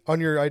depends on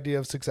your idea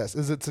of success.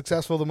 Is it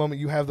successful the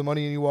moment you have the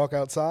money and you walk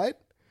outside?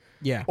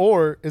 Yeah.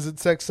 Or is it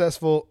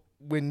successful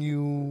when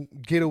you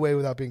get away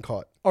without being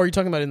caught? Or are you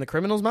talking about in the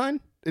criminal's mind?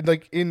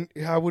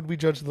 How would we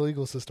judge the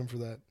legal system for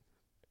that?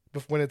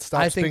 When it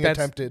stops being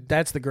attempted?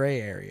 That's the gray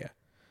area.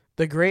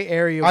 The gray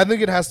area... I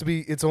think it has to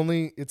be... It's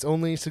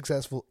only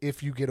successful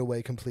if you get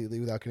away completely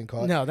without getting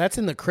caught. No, that's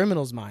in the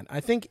criminal's mind. I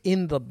think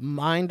in the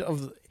mind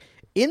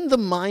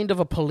of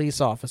a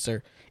police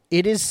officer,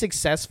 it is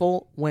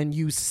successful when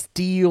you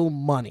steal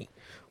money.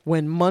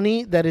 When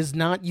money that is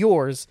not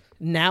yours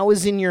now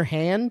is in your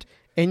hand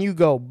and you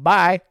go,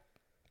 bye,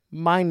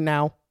 mine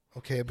now.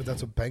 Okay, but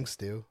that's what banks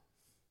do.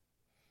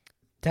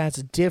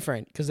 That's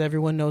different because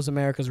everyone knows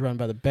America's run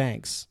by the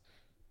banks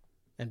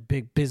and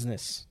big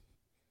business.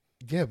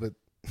 Yeah, but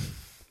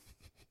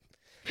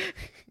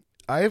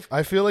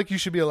I feel like you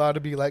should be allowed to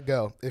be let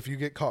go if you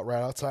get caught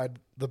right outside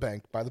the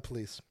bank by the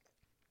police.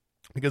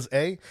 Because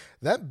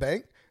that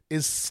bank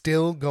is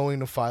still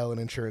going to file an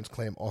insurance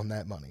claim on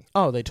that money.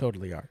 Oh, they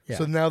totally are. Yeah.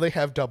 So now they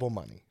have double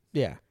money.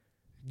 Yeah.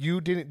 You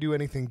didn't do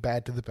anything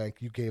bad to the bank.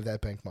 You gave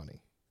that bank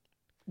money.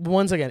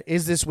 Once again,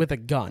 is this with a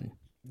gun?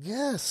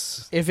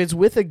 Yes. If it's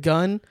with a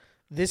gun,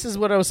 this is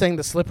what I was saying,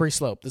 the slippery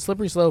slope. The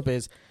slippery slope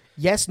is,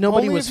 yes,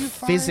 nobody was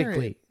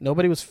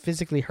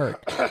physically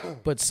hurt,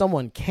 but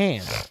someone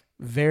can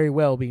very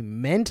well be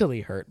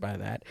mentally hurt by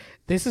that.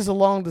 This is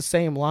along the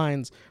same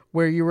lines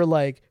where you were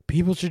like,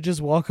 people should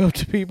just walk up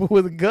to people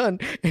with a gun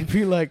and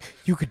be like,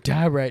 you could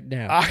die right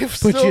now,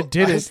 you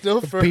didn't.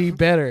 Be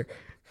better.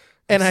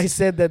 And I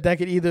said that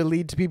could either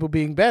lead to people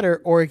being better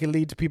or it could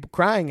lead to people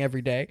crying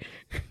every day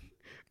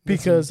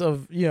because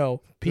of,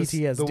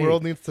 PTSD. The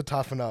world needs to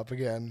toughen up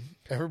again.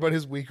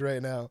 Everybody's weak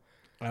right now.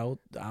 I'll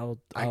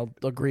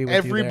agree with you.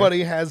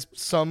 Everybody has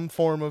some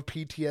form of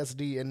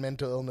PTSD and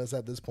mental illness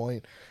at this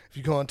point. If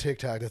you go on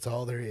TikTok, that's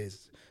all there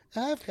is.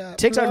 I've got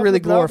TikTok really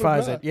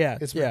glorifies it. Yeah,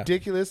 it's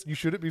ridiculous. You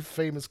shouldn't be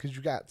famous because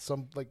you got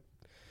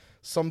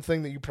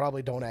something that you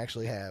probably don't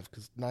actually have.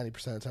 Because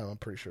 90% of the time, I'm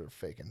pretty sure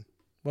faking.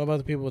 What about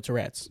the people with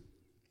Tourette's?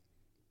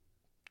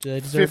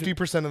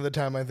 50% of the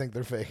time, I think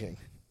they're faking.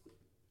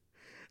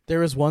 There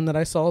was one that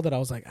I saw that I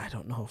was like, I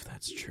don't know if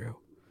that's true.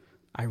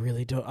 I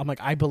really don't. I'm like,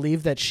 I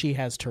believe that she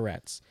has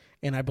Tourette's,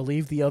 and I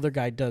believe the other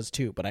guy does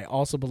too. But I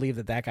also believe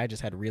that guy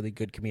just had really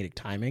good comedic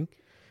timing,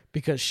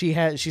 because she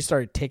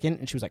started ticking,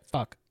 and she was like,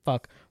 fuck,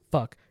 fuck,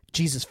 fuck,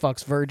 Jesus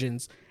fucks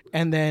virgins,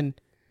 and then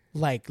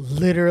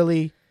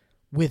literally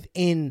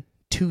within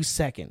 2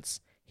 seconds,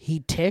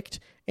 he ticked,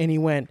 and he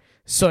went,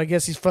 so I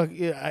guess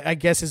I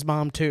guess his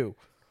mom too.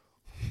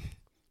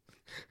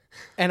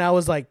 And I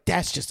was like,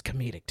 that's just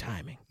comedic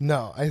timing.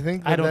 No, I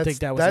think I don't think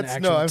that was an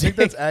actual I think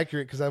that's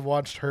accurate because I've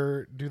watched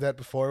her do that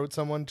before with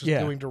someone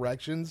doing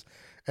directions,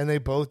 and they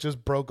both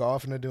just broke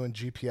off into doing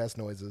GPS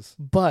noises.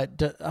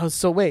 But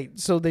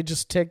so they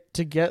just ticked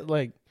to get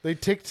they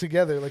ticked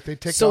together, they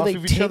ticked so off they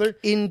of each other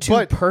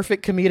into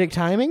perfect comedic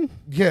timing.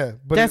 Yeah,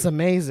 but that's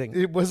amazing.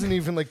 It wasn't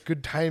even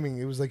good timing.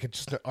 It was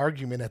just an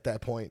argument at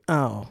that point.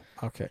 Oh,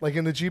 okay.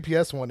 In the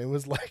GPS one, it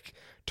was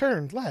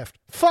turn left,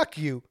 fuck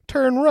you,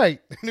 turn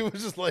right, and it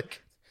was just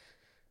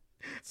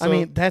So, I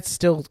mean, that's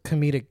still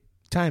comedic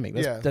timing.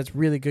 That's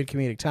really good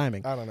comedic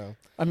timing. I don't know.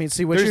 I mean,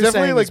 see, what you're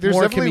saying is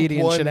more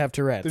comedians should have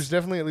Tourette's. There's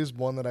definitely at least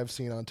one that I've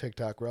seen on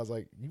TikTok where I was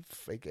like, you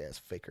fake ass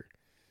faker.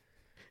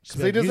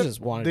 They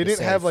didn't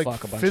have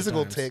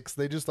physical tics.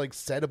 They just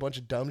said a bunch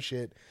of dumb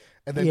shit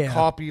and then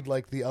copied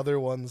the other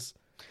ones.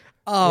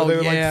 Oh, where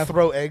they would yeah. like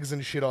throw eggs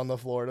and shit on the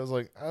floor. And I was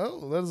like,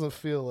 oh, that doesn't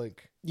feel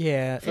like.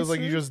 Yeah. It feels like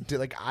you just did.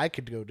 Like I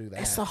could go do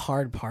that. It's the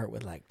hard part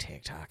with like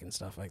TikTok and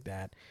stuff like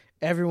that.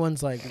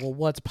 Everyone's like, well,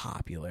 what's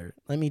popular?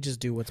 Let me just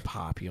do what's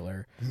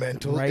popular.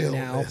 Mental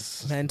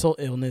illness. Now, mental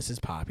illness is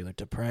popular.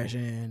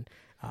 Depression,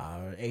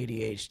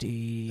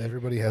 ADHD.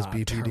 Everybody has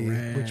BPD.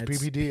 Tourette's, Which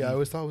BPD I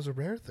always thought was a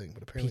rare thing,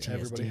 but apparently PTSD,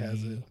 everybody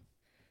has it.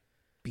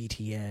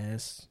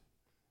 BTS.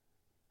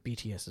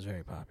 BTS is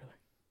very popular.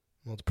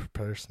 Multiple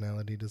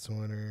personality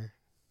disorder.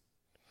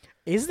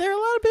 Is there a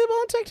lot of people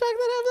on TikTok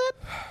that have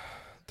that?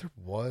 There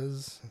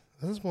was.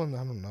 This is one I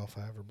don't know if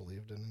I ever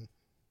believed in.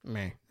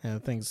 Meh.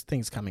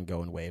 Things come and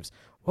go in waves.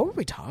 What were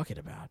we talking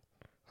about?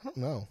 I don't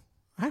know.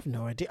 I have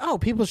no idea. Oh,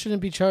 people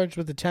shouldn't be charged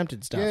with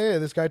attempted stuff. Yeah,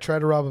 this guy tried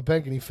to rob a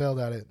bank and he failed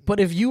at it. But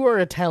if you are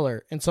a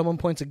teller and someone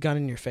points a gun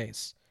in your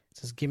face,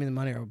 says, give me the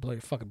money or I'll blow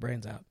your fucking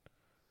brains out,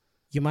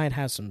 you might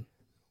have some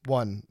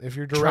One, if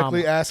you're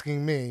directly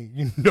asking me,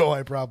 you know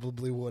I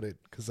probably wouldn't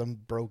because I'm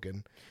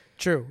broken.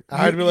 True.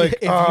 I'd be like,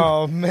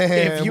 oh,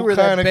 man, what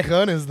kind of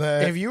gun is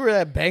that? If you were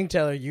that bank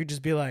teller, you'd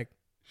just be like,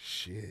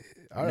 shit.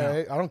 All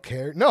right, I don't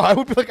care. No, I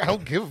would be like, I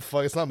don't give a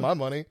fuck. It's not my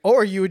money.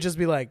 Or you would just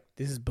be like,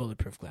 this is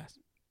bulletproof glass.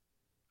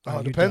 Oh,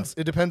 it depends.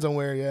 It depends on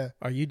where, yeah.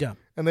 Are you dumb?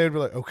 And they would be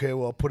like, okay,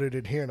 well, I'll put it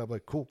in here. And I'm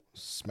like, cool.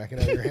 Smack it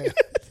out of your hand.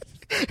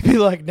 Be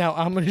like, now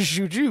I'm going to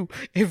shoot you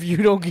if you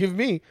don't give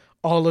me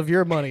all of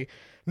your money.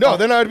 No,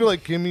 then I'd be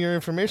like, give me your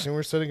information.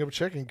 We're setting up a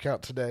checking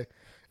account today.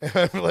 And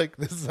I'd be like,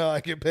 this is how I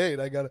get paid.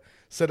 I got to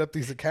set up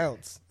these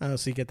accounts. Oh,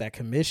 so you get that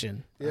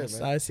commission. Yeah, man.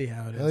 man. I see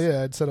how it is. Hell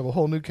yeah, I'd set up a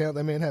whole new account.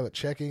 That man have a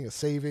checking, a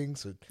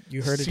savings, a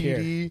You heard CD.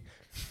 it here.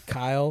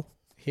 Kyle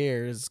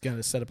here is going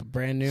to set up a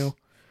brand new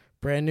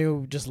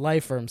just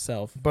life for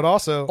himself. But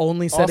also,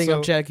 Only setting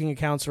up checking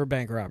accounts for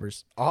bank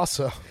robbers.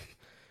 Also,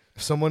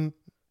 if someone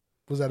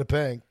was at a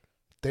bank,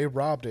 they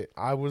robbed it.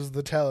 I was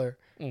the teller,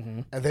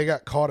 and they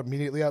got caught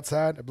immediately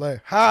outside. I'd be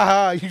like, ha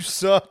ha, you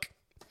suck.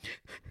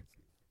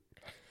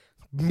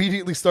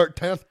 Immediately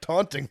start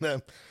taunting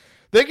them.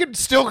 They could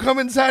still come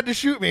inside to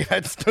shoot me.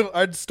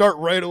 I'd start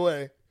right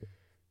away.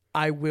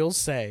 I will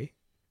say,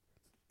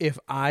 if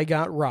I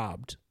got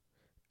robbed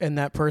and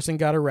that person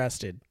got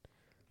arrested,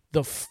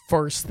 the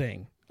first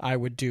thing I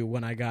would do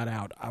when I got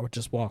out, I would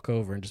just walk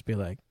over and just be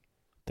like,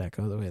 "That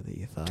go the way that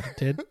you thought it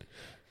did?"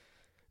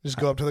 Just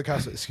go up to the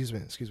cops. Excuse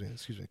me.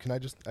 Can I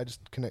just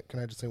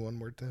say one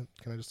word to him?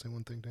 Can I just say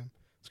one thing to him?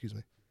 Excuse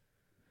me.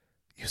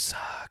 You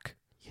suck.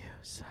 You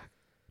suck.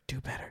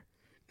 Do better.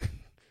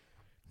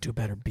 Do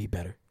better. Be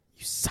better.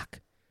 You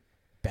suck.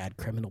 Bad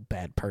criminal,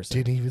 bad person.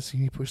 Didn't even see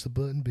you push the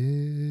button,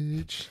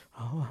 bitch.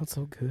 Oh, I'm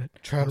so good.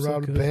 Trying to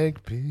rob a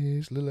bank,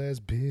 bitch. Little ass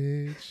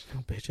bitch.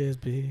 Little bitch ass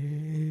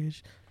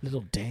bitch.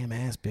 Little damn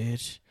ass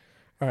bitch.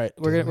 All right,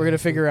 we're gonna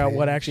figure out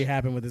what actually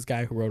happened with this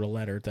guy who wrote a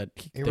letter that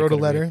he wrote a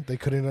letter. They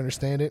couldn't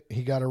understand it.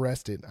 He got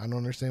arrested. I don't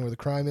understand where the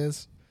crime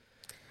is.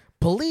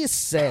 Police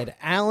said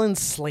Alan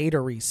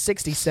Slatery,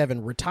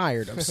 67,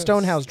 retired of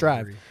Stonehouse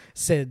Drive,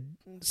 said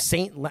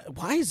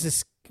why is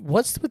this?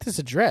 What's with this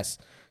address?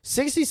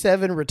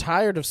 67,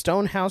 retired of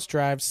Stonehouse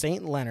Drive,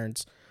 St.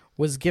 Leonard's,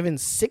 was given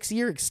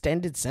 6-year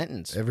extended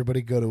sentence.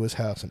 Everybody go to his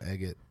house and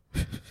egg it.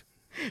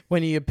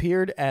 When he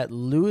appeared at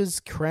Lewis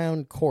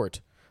Crown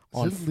Court.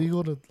 Is it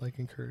legal to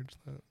encourage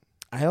that?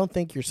 I don't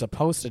think you're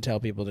supposed to tell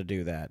people to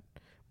do that,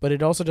 but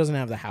it also doesn't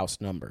have the house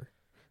number.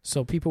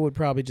 So people would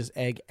probably just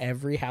egg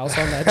every house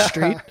on that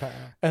street,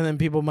 and then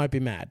people might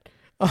be mad.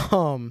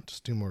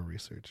 Just do more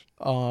research.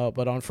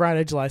 But on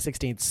Friday, July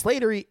 16th,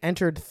 Slatery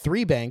entered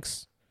 3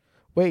 banks.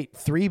 Wait,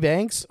 3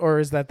 banks? Or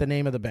is that the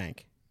name of the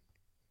bank?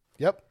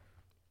 Yep.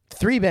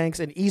 3 banks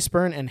in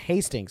Eastburn and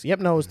Hastings. Yep,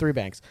 no, it was 3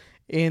 banks.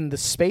 In the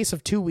space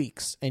of 2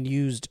 weeks and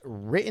used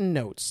written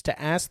notes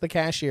to ask the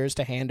cashiers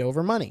to hand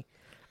over money,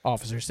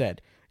 officer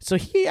said. So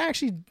he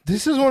actually...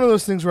 This is one of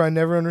those things where I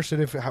never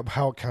understood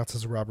how it counts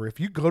as a robbery. If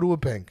you go to a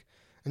bank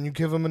and you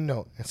give them a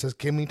note and it says,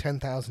 give me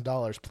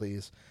 $10,000,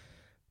 please.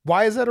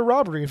 Why is that a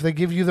robbery if they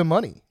give you the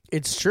money?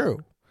 It's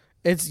true.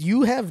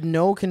 You have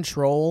no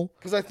control.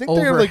 Because I think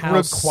they're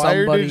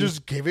required to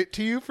just give it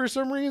to you for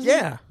some reason.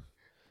 Yeah.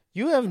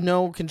 You have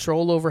no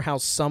control over how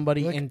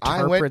somebody interprets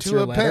your letter. I went to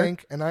a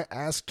bank and I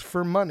asked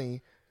for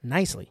money.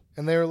 Nicely.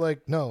 And they were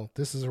like, no,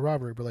 this is a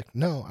robbery. But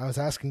no, I was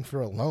asking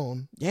for a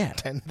loan. Yeah.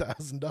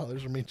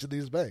 $10,000 from each of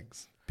these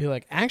banks. Be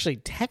like, actually,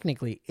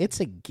 technically, it's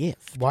a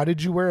gift. Why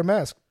did you wear a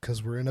mask?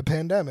 Because we're in a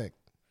pandemic.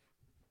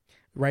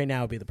 Right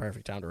now would be the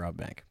perfect time to rob a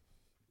bank.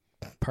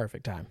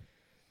 Perfect time.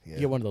 Yeah. You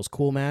get one of those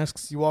cool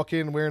masks. You walk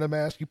in wearing a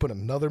mask, you put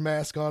another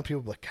mask on,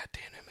 people be like, God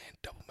damn it, man,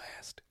 double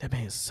masked. That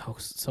man is so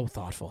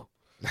thoughtful.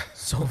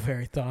 So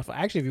very thoughtful.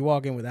 Actually, if you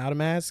walk in without a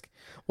mask,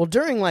 well,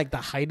 during the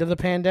height of the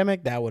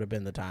pandemic, that would have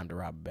been the time to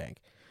rob a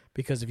bank.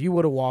 Because if you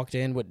would have walked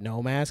in with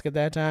no mask at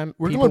that time,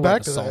 we're people going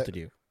back would have assaulted to that.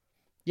 you.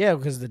 Yeah,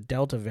 because the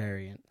Delta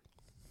variant.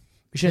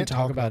 We shouldn't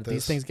talk about it. this.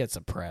 These things get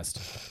suppressed.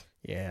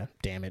 Yeah,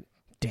 damn it.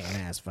 Damn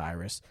ass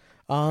virus.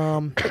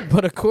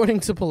 But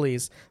according to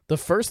police, the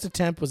first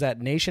attempt was at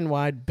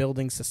Nationwide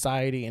Building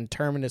Society in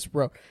Terminus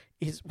Road.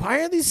 Why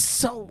are these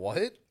so...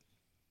 What?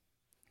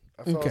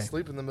 I fell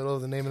asleep in the middle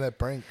of the name of that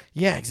prank.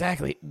 Yeah,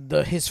 exactly.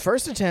 His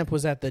first attempt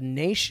was at the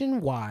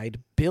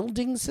Nationwide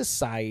Building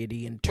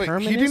Society in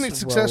Terminus He didn't Road.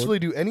 successfully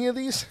do any of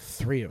these?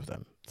 3 of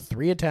them.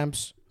 3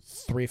 attempts,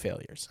 3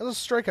 failures. That's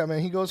a strikeout,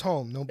 man. He goes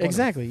home. No.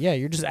 Exactly. Yeah,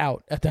 you're just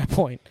out at that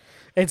point.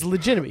 It's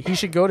legitimate. He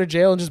should go to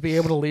jail and just be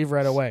able to leave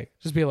right away.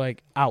 Just be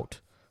like,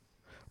 out.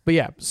 But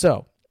yeah,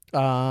 so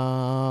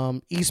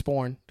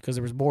Eastbourne, because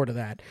there was more to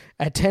that,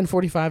 at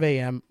 10:45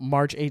 a.m.,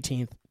 March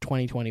 18th,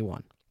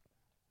 2021.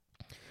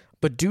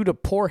 But due to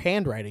poor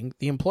handwriting,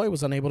 the employee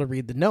was unable to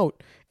read the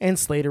note, and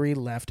Slattery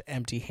left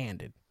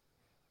empty-handed.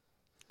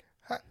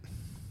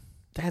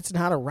 That's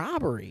not a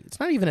robbery. It's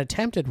not even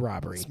attempted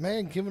robbery. This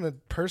man giving a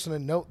person a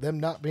note, them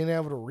not being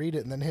able to read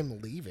it, and then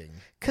him leaving.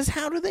 Because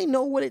how do they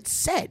know what it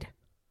said?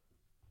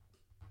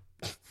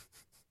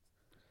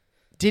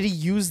 Did he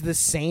use the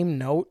same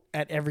note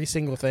at every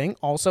single thing?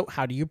 Also,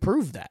 how do you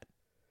prove that?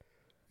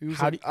 He was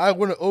I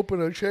want to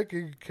open a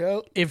checking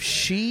account. If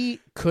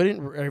she couldn't,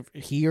 or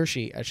he or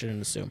she, I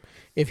shouldn't assume.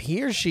 If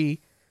he or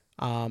she,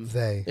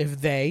 if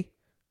they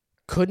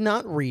could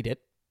not read it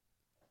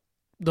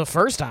the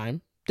first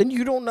time, then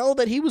you don't know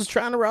that he was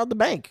trying to rob the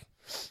bank.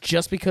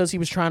 Just because he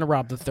was trying to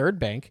rob the third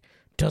bank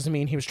doesn't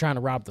mean he was trying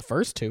to rob the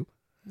first 2.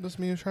 Doesn't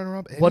mean he was trying to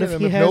rob any what of if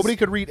them. He if nobody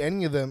could read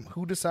any of them,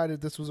 who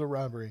decided this was a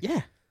robbery?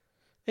 Yeah.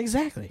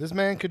 Exactly. This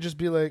man could just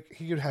be like,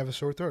 he could have a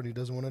sore throat and he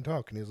doesn't want to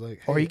talk. And he's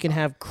like, hey, or he can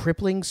have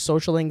crippling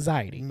social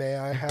anxiety.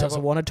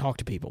 Doesn't want to talk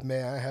to people.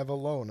 May I have a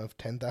loan of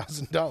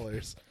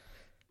 $10,000?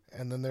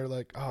 And then they're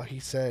like, oh, he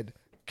said,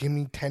 give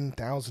me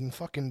 $10,000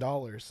 fucking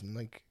dollars. And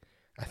like,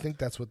 I think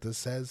that's what this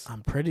says.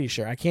 I'm pretty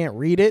sure. I can't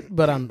read it,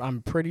 but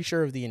I'm pretty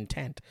sure of the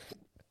intent.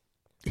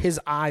 His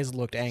eyes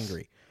looked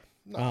angry.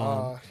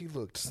 He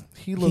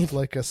looked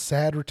like a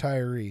sad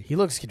retiree. He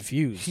looks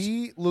confused.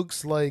 He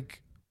looks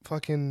like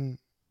fucking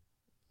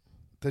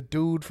the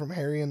dude from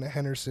Harry and the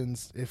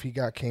Hendersons if he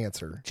got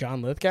cancer.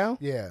 John Lithgow?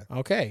 Yeah.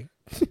 Okay.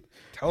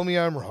 Tell me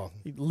I'm wrong.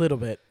 Little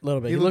bit.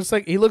 He looks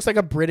like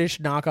a British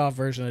knockoff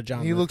version of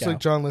John Lithgow. He looks like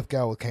John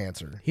Lithgow with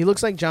cancer. He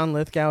looks like John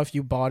Lithgow if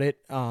you bought it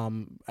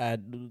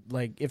at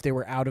like if they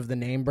were out of the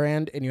name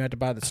brand and you had to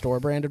buy the store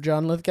brand of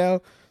John Lithgow,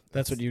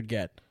 that's what you'd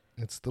get.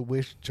 It's the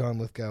wish John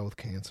Lithgow with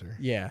cancer.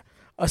 Yeah.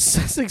 A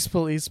Sussex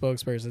police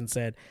spokesperson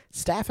said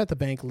staff at the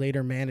bank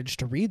later managed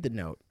to read the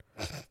note.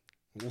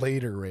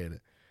 Later read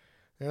it.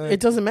 Like, it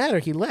doesn't matter.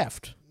 He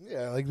left.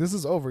 Yeah, like this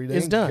is over.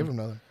 It's done. Give him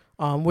another.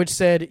 Which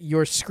said,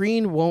 your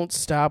screen won't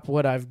stop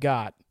what I've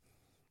got.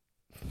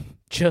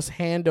 Just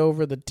hand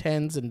over the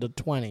 10s and the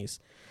 20s.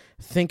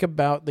 Think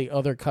about the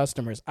other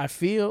customers. I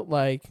feel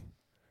like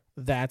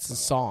that's a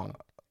song.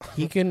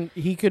 He could.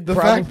 The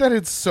fact that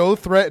it's so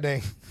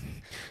threatening.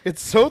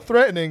 It's so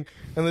threatening,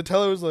 and the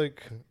teller was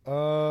like,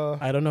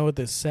 I don't know what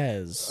this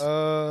says.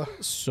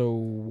 So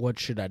what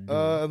should I do?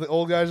 The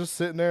old guy's just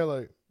sitting there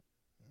like,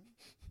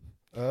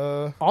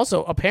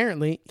 Also,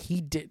 apparently,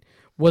 he did.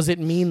 Was it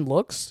mean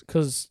looks?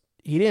 Because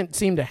he didn't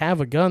seem to have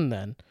a gun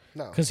then.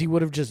 No. Because he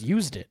would have just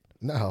used it.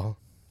 No.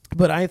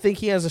 But I think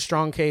he has a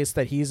strong case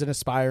that he's an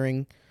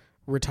aspiring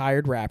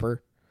retired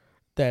rapper.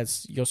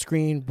 That's your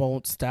screen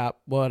won't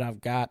stop what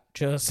I've got.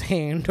 Just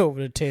hand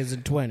over the 10s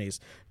and 20s.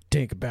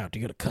 Think about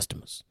the other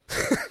customers.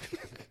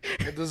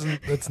 It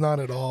doesn't. That's not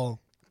at all.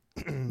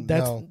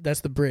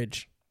 That's the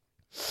bridge.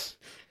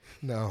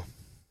 No.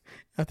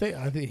 I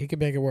think he could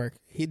make it work.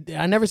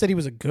 I never said he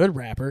was a good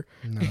rapper.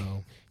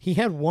 No. He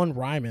had one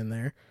rhyme in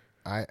there.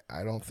 I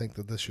don't think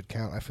that this should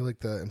count. I feel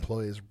like the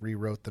employees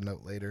rewrote the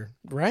note later.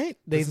 Right?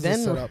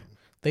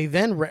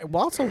 Well,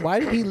 also, why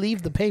did he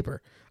leave the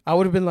paper? I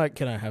would have been like,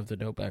 can I have the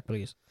note back,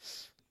 please?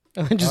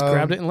 And then just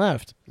grabbed it and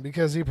left.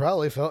 Because he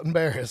probably felt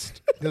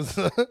embarrassed. Because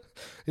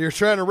you're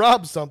trying to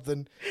rob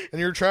something, and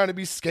you're trying to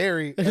be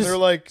scary. And they're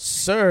like,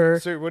 Sir,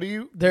 what do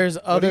you... There's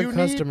other you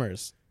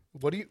customers.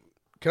 Need? What do you...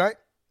 Can I...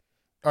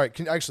 All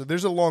right, actually,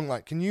 there's a long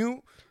line. Can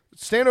you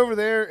stand over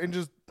there and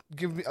just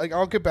give me...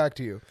 I'll get back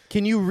to you.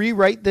 Can you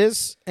rewrite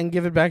this and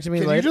give it back to me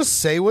later? Can you just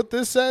say what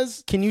this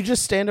says? Can you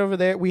just stand over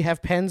there? We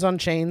have pens on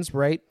chains.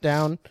 Write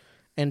down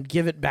and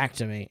give it back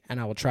to me, and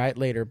I will try it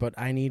later, but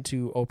I need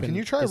to open... Can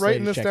you try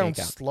writing this down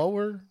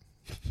slower?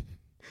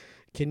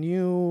 Can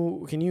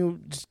you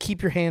just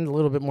keep your hand a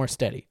little bit more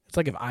steady? It's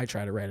like if I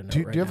try to write a note. Do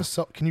you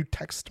have can you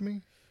text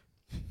me?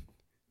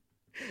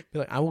 Be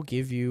like, I will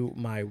give you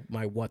my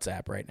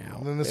WhatsApp right now.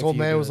 And then this old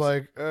man was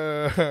like,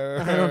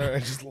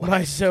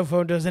 my cell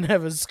phone doesn't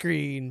have a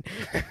screen.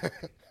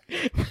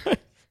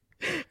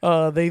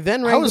 They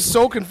then I was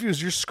so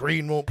confused. Your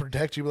screen won't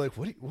protect you. Like,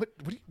 what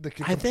the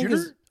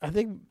computer? I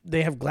think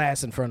they have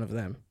glass in front of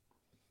them.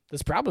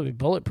 It's probably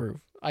bulletproof.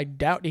 I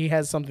doubt he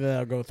has something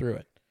that'll go through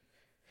it.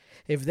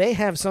 If they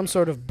have some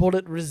sort of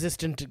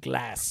bullet-resistant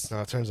glass. No,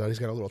 it turns out he's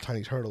got a little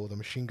tiny turtle with a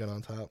machine gun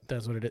on top.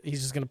 That's what it is.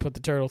 He's just going to put the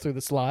turtle through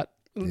the slot.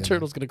 The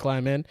turtle's going to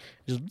climb in,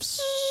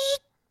 just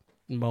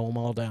mow them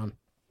all down.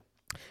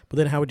 But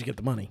then how would you get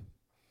the money?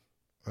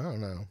 I don't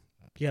know.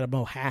 You got to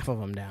mow half of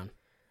them down.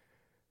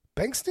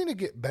 Banks need to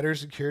get better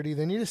security.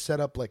 They need to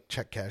set up like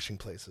check cashing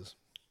places.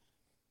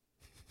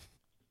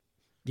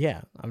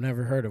 Yeah, I've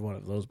never heard of one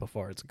of those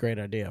before. It's a great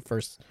idea.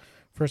 First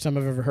First time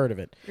I've ever heard of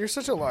it. You're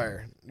such a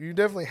liar. You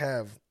definitely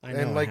have. I know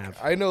and like I have.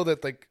 I know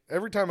that like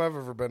every time I've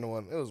ever been to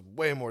one, it was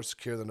way more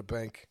secure than a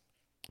bank.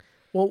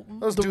 Well,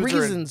 Those the dudes are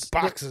in reasons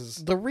boxes.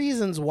 the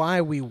reasons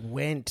why we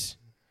went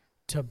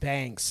to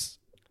banks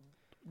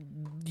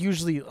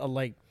usually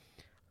like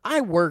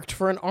I worked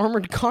for an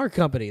armored car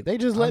company. They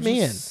just let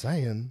me in.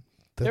 Saying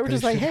that They were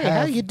just like, "Hey,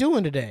 how you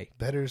doing today?"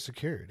 Better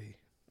security.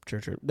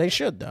 True. They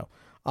should though.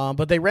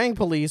 But they rang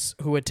police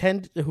who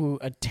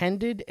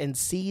attended and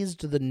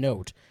seized the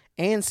note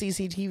and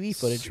CCTV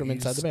footage from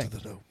inside the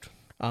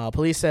bank.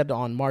 Police said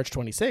on March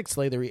 26th,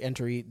 Slattery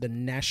entered the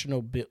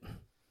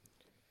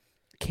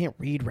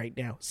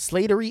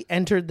Slattery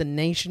entered the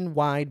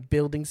Nationwide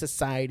Building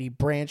Society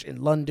branch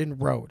in London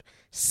Road,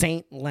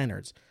 St.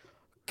 Leonard's.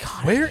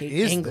 God, Where I hate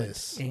is England.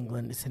 this?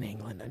 England. It's in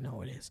England. I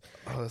know it is.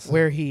 Oh,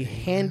 Where he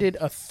handed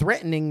a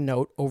threatening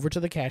note over to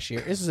the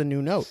cashier. This is a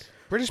new note.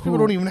 British people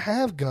don't even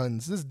have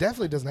guns. This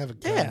definitely doesn't have a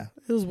gun. Yeah.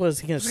 Was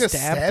he going to Is he gonna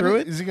stab through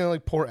it? Is he going to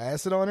like pour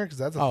acid on her? Because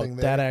that's a thing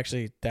there. That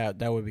actually, that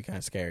would be kind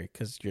of scary.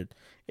 Because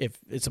if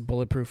it's a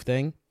bulletproof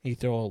thing, you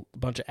throw a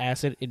bunch of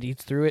acid, it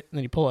eats through it, and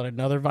then you pull out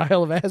another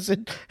vial of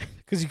acid.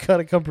 Because you got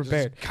to come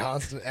prepared. Just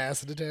constant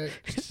acid attack.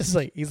 It's just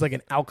like, he's like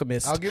an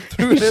alchemist. I'll get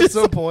through it at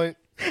some point.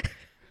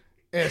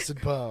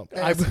 Acid bomb.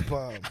 Acid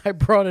bomb. I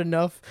brought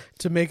enough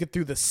to make it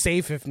through the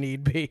safe if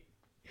need be.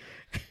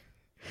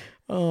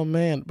 Oh,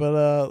 man.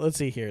 But let's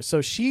see here.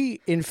 So she,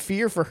 in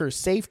fear for her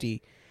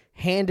safety,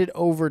 handed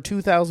over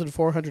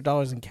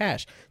 $2,400 in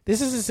cash.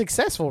 This is a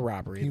successful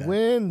robbery. He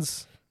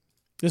wins.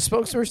 The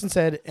spokesperson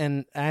said,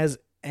 and as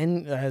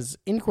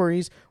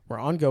inquiries were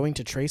ongoing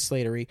to trace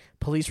Slattery,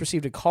 police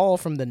received a call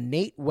from the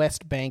Nate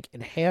West Bank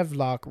in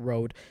Havelock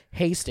Road,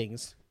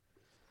 Hastings.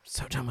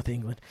 So done with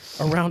England.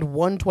 Around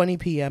 1:20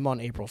 p.m.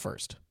 on April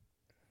 1st.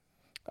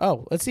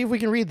 Oh, let's see if we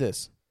can read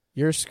this.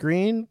 Your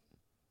screen.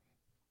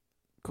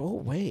 Go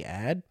away,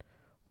 ad.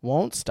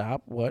 Won't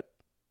stop. What?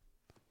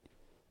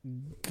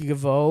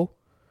 Givo.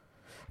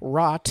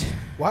 Rot.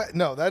 What?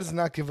 No, that is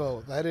not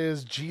Givo. That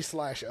is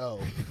G/O.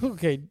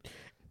 Okay.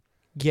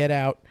 Get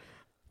out.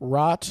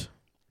 Rot.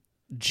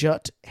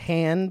 Jut.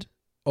 Hand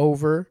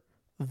over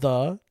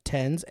the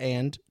 10s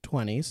and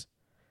 20s.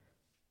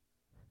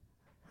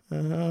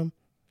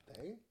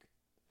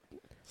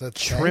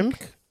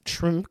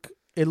 Trimk.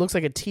 It looks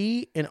like a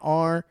T, an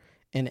R,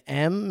 an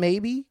M,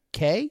 maybe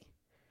K.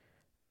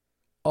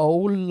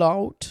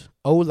 Olaut.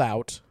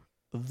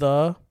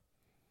 The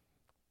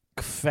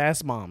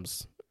Kvass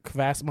Moms.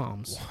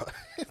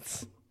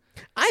 What?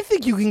 I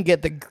think you can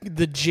get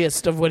the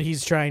gist of what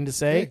he's trying to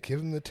say. Yeah, give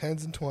him the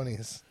 10s and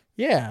 20s.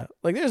 Yeah,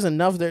 like there's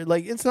enough there.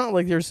 Like it's not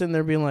like they're sitting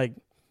there being like,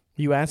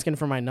 "You asking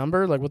for my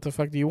number? Like what the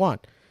fuck do you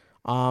want?"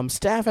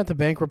 Staff at the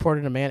bank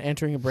reported a man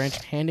entering a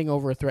branch handing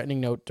over a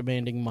threatening note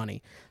demanding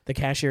money. The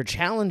cashier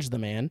challenged the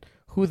man,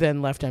 who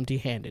then left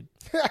empty-handed.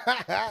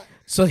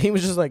 So he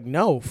was just like,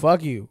 "No,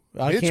 fuck you.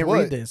 I can't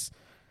read this."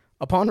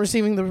 Upon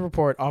receiving the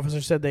report,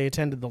 officers said they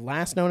attended the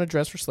last known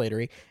address for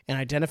Slattery and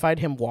identified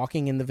him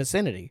walking in the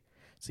vicinity.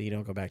 So you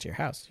don't go back to your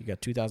house. You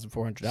got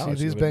 $2,400.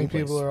 See, these bank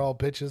people are all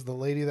bitches. The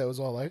lady that was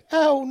all like,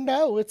 "Oh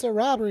no, it's a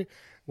robbery,"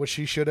 what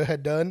she should have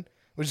had done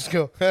was just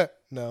go,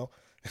 "No,"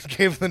 and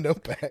gave the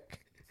note back.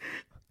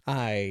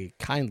 I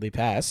kindly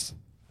pass.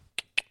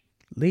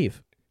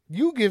 Leave.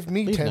 You give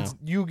me Leave 10s. now.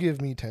 You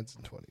give me 10s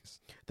and 20s.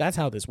 That's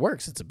how this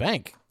works. It's a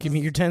bank. Give me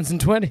your 10s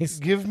and 20s.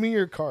 Give me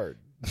your card.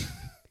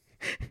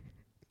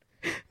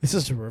 This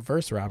is a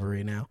reverse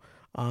robbery now.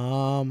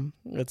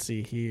 Let's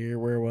see here.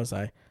 Where was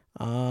I?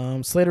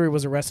 Slattery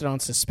was arrested on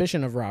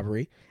suspicion of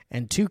robbery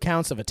and 2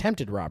 counts of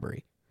attempted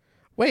robbery.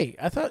 Wait,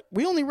 I thought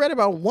we only read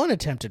about 1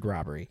 attempted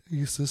robbery.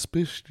 You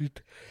suspicious?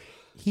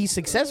 He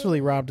successfully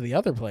robbed the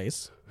other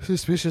place.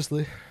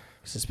 Suspiciously.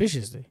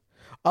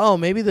 Oh,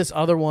 maybe this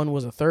other one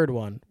was a third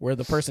one where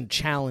the person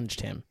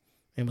challenged him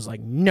and was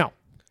like, no,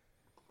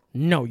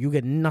 you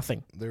get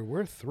nothing. There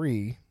were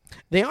 3.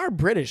 They are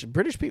British.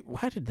 British people,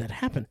 why did that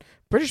happen?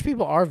 British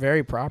people are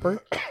very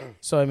proper.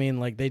 So, I mean,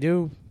 like, they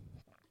do.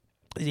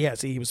 Yeah,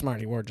 see, he was smart.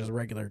 He wore just a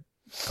regular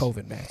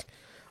COVID mask.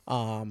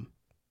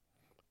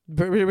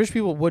 British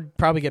people would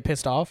probably get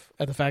pissed off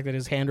at the fact that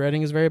his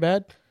handwriting is very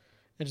bad.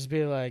 And just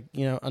be like,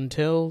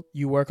 until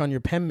you work on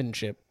your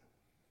penmanship,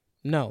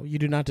 no, you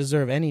do not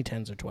deserve any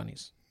 10s or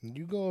 20s.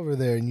 You go over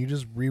there and you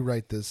just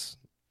rewrite this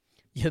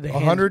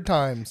 100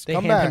 times. They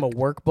Come hand back. him a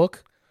workbook.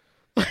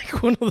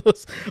 Like one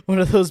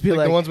of those be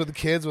like the ones with the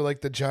kids with like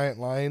the giant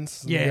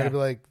lines. Yeah. You gotta be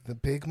like, the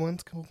big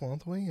ones go all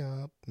the way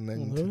up and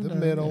then to the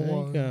middle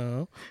one.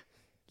 Go.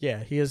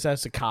 Yeah, he just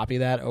has to copy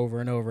that over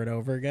and over and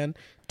over again.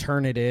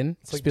 Turn it in.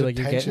 It's Just like be like,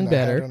 you're getting I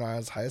better. had when I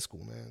was high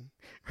school, man.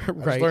 I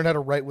just Right. learned how to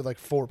write with like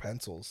 4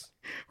 pencils.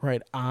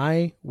 Right.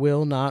 I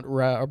will not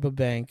rob a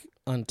bank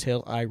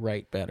until I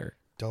write better.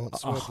 Don't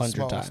sweat the 100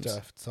 small times.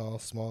 stuff. It's all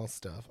small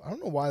stuff. I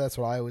don't know why that's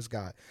what I always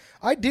got.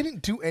 I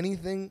didn't do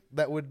anything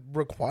that would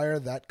require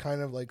that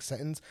kind of like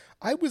sentence.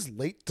 I was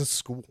late to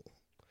school.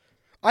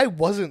 I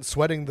wasn't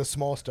sweating the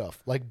small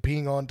stuff, like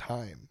being on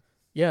time.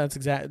 Yeah,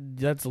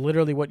 that's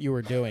literally what you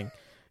were doing.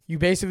 You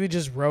basically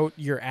just wrote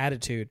your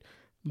attitude.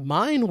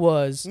 Mine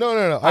was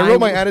No. I wrote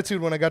my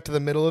attitude when I got to the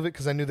middle of it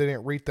because I knew they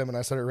didn't read them, and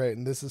I said it right.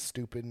 And this is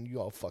stupid, and you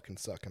all fucking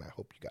suck, and I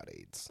hope you got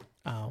AIDS.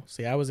 Oh,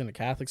 see, I was in a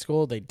Catholic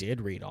school. They did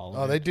read all of it.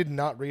 Oh, they did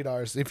not read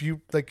ours. If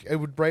you it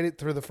would write it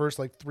through the first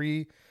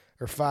 3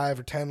 or 5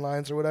 or 10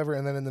 lines or whatever,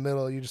 and then in the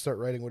middle you just start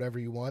writing whatever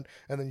you want,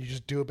 and then you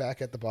just do it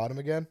back at the bottom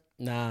again.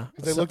 Nah,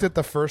 They looked at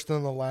the first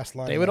and the last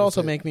line. They would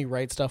also make me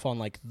write stuff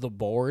on the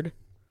board,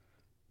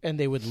 and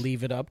they would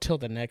leave it up till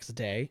the next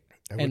day.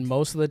 And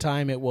most of the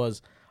time it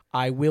was,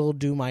 I will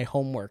do my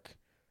homework.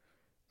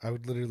 I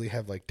would literally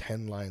have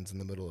 10 lines in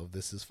the middle of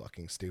this is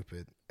fucking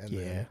stupid. And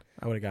yeah,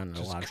 I would have gotten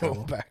in a lot of go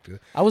trouble. Back to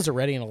it. I was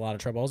already in a lot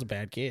of trouble. I was a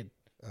bad kid.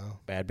 Oh.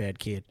 Bad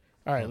kid.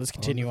 All right, let's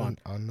continue on.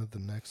 On to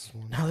the next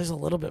one. Now there's a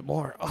little bit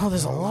more. Oh,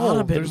 there's a lot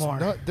of bit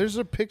more. There's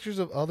pictures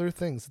of other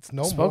things. It's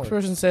no more.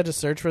 Spokesperson said to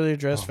search for the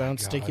address, Oh found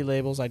sticky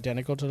labels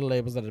identical to the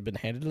labels that had been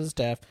handed to the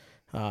staff.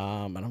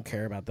 I don't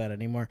care about that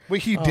anymore.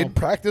 Wait, he did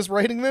practice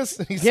writing this,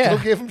 and he still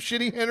gave him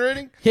shitty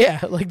handwriting? Yeah,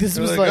 this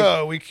was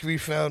oh, we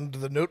found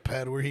the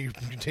notepad where he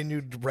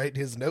continued to write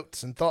his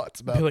notes and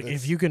thoughts about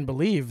this. If you can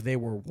believe, they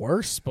were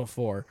worse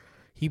before.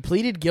 He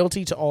pleaded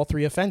guilty to all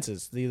 3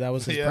 offenses. That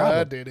was his problem. Yeah,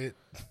 I did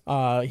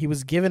it. He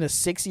was given a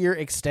 6-year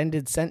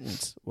extended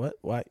sentence.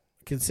 What?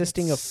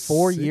 Consisting of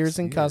 4 years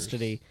in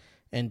custody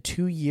and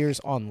 2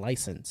 years on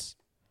license.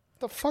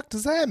 The fuck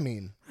does that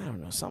mean? I don't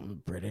know,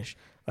 something British.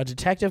 A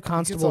detective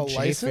constable,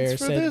 Jay Fair,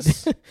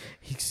 said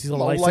he's a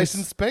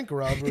licensed bank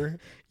robber.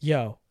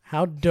 Yo,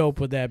 how dope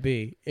would that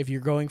be if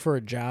you're going for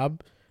a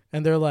job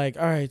and they're like,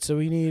 all right, so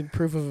we need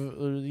proof of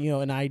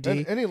an ID.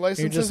 And any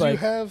licenses you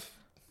have?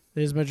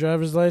 Here's my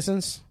driver's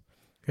license.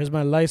 Here's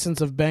my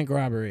license of bank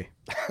robbery.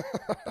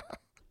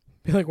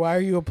 Be like, why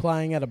are you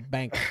applying at a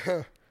bank?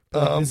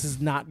 This is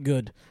not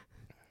good.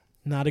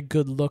 Not a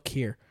good look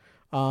here.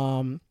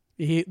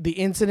 The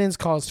incidents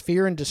caused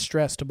fear and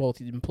distress to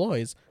both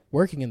employees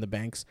working in the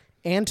banks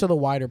and to the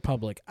wider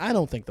public. I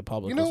don't think the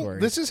public was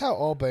worried. This is how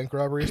all bank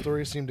robbery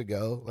stories seem to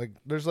go.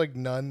 There's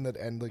none that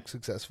end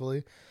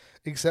successfully,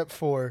 except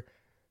for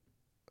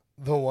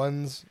the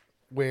ones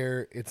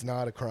where it's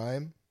not a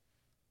crime.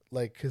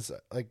 Because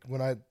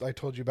when I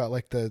told you about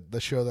the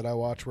show that I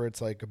watch where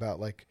it's about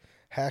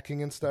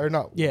hacking and stuff, or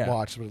not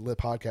watch, but a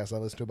podcast I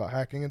listen to about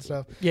hacking and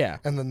stuff. Yeah.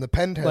 And then the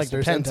pen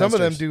testers, and some of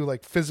them do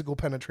physical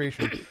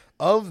penetration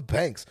of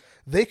banks.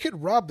 They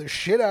could rob the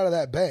shit out of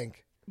that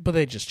bank. But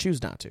they just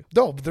choose not to.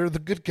 No, but they're the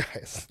good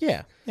guys.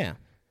 Yeah.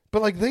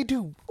 But they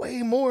do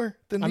way more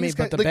than these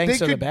guys. But the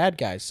banks are the bad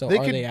guys, so are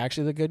they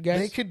actually the good guys?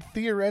 They could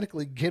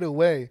theoretically get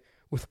away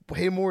with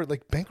way more.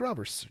 Bank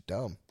robbers are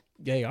dumb.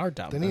 They are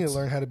dumb. They need to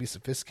learn how to be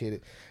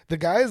sophisticated. The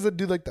guys that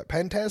do the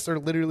pen tests are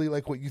literally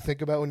what you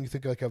think about when you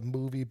think of a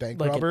movie bank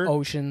robber. An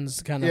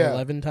Ocean's kind of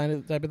 11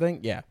 type of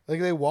thing. Yeah.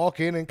 They walk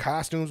in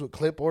costumes with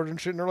clipboards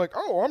and shit, and they're like,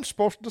 "Oh, I'm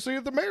supposed to see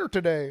the mayor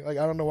today." I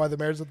don't know why the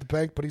mayor's at the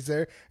bank, but he's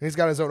there, and he's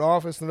got his own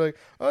office. And they're like,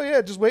 "Oh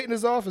yeah, just wait in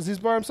his office. He's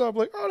by himself."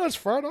 Like, "Oh, that's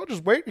fine. I'll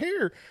just wait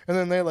here." And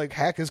then they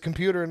hack his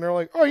computer, and they're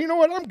like, "Oh, you know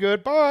what? I'm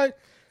good. Bye."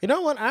 You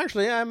know what?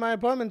 Actually, I have my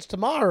appointments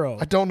tomorrow.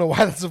 I don't know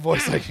why that's the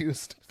voice I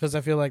used. Because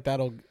I feel like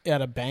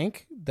at a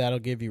bank, that'll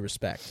give you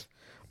respect.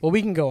 Well,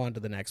 we can go on to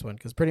the next one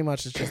because pretty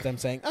much it's just them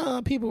saying,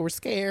 "Oh, people were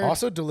scared."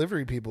 Also,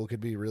 delivery people could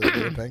be really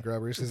good at bank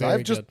robberies because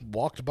I've just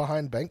walked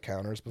behind bank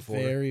counters before.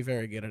 Very,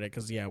 very good at it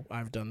because,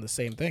 I've done the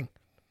same thing.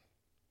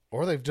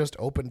 Or they've just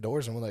opened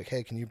doors and were like,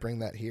 "Hey, can you bring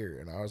that here?"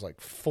 And I was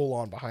full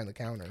on behind the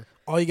counter.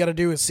 All you got to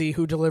do is see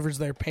who delivers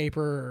their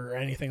paper or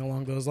anything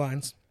along those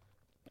lines.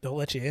 They'll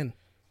let you in.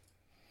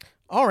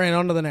 All right,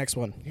 on to the next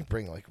one. You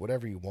bring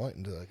whatever you want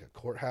into a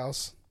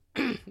courthouse.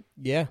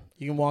 Yeah,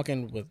 you can walk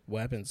in with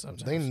weapons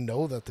sometimes. They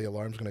know that the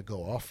alarm's going to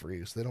go off for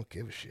you, so they don't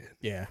give a shit.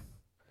 Yeah.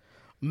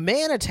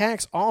 Man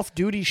attacks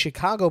off-duty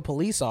Chicago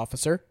police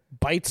officer,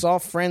 bites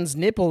off friend's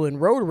nipple in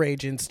road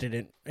rage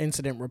incident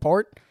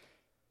report.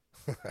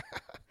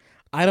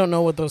 I don't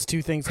know what those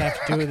two things have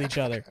to do with each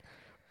other,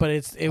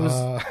 but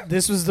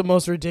this was the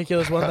most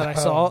ridiculous one that I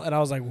saw, and I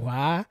was like,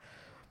 why?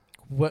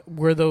 What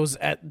were those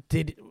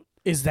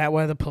is that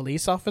why the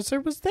police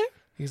officer was there?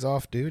 He's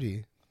off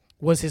duty.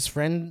 Was his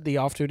friend the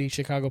off-duty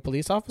Chicago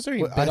police officer?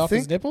 He bit off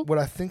his nipple? What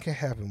I think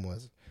happened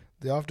was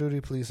the off-duty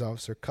police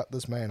officer cut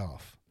this man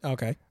off.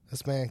 Okay.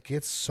 This man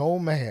gets so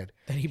mad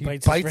that he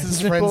bites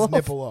his friend's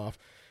nipple off.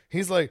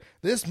 He's like,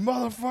 "This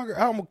motherfucker,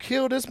 I'm going to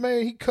kill this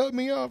man. He cut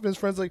me off." And his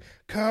friend's like,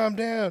 "Calm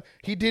down.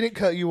 He didn't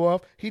cut you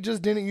off. He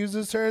just didn't use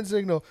his turn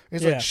signal."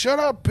 And he's like, "Shut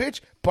up, bitch."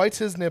 Bites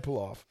his nipple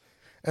off.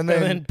 And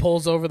then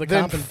pulls over the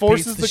cop and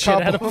forces beats the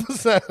cop off the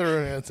side of the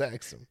road and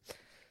attacks him.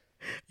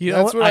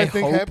 That's what I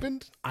think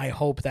happened? I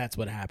hope that's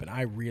what happened.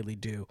 I really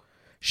do.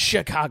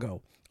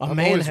 Chicago. A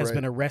man has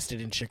been arrested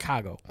in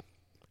Chicago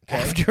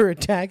after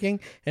attacking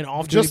an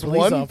off-duty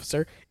police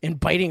officer and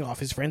biting off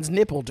his friend's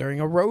nipple during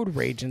a road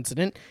rage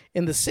incident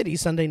in the city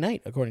Sunday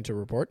night, according to a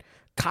report.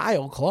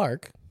 Kyle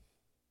Clark.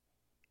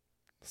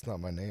 That's not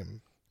my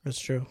name. That's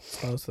true. It's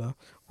close, though.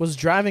 Was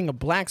driving a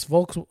black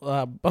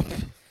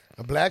Volkswagen.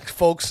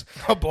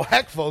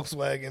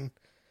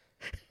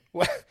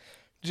 What?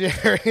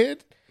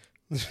 Jared,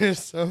 there's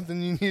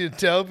something you need to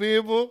tell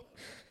people.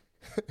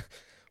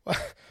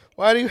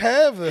 Why do you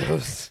have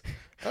those?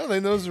 I don't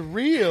think those are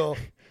real.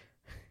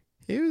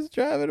 He was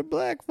driving a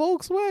black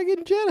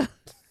Volkswagen Jetta.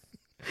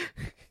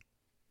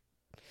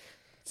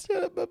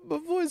 Shut up, my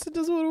voice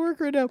doesn't want to work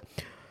right now.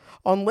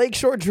 On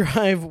Lakeshore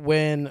Drive,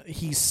 when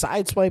he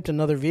sideswiped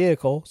another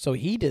vehicle, so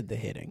he did the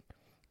hitting,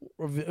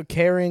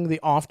 carrying the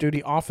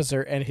off-duty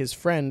officer and his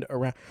friend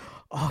around.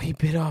 Oh, he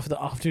bit off the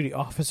off-duty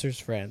officer's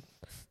friend.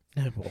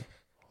 Nipple.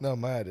 No,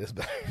 mine is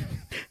better.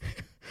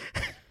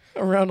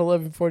 Around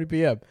 11:40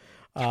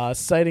 p.m.,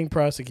 citing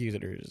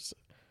prosecutors.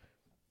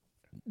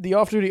 The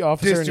off-duty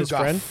officer and his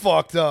friend,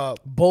 fucked up.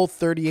 both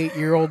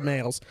 38-year-old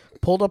males,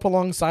 pulled up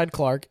alongside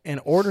Clark and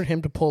ordered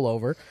him to pull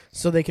over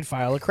so they could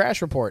file a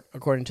crash report,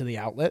 according to the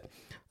outlet.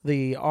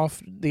 The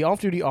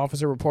off-duty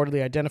officer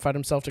reportedly identified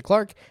himself to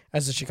Clark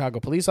as a Chicago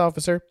police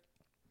officer.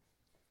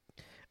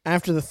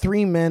 After the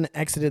three men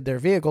exited their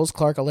vehicles,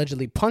 Clark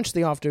allegedly punched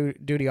the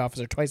off-duty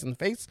officer twice in the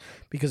face,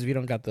 because if you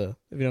don't got the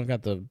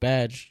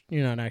badge,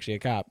 you're not actually a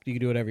cop. You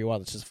can do whatever you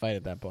want. It's just a fight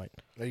at that point.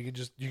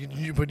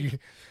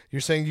 You're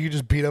saying you can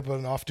just beat up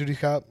an off-duty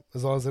cop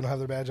as long as they don't have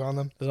their badge on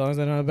them? As long as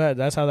they don't have a badge,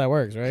 that's how that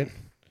works, right?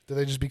 Do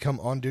they just become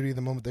on duty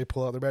the moment they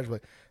pull out their badge?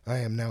 Like, I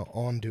am now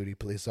on duty,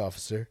 police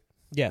officer.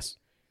 Yes.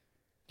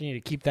 You need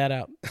to keep that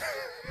out.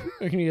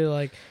 Or you need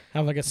to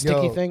have a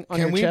sticky thing on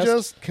your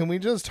chest. Can we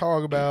just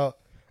talk about?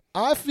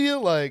 I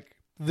feel like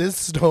this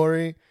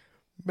story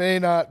may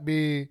not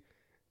be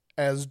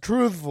as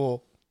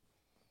truthful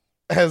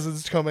as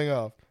it's coming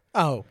off.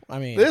 Oh, I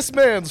mean, this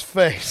man's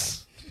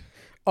face.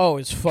 Oh,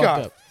 it's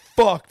fucked up.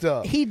 Fucked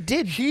up. He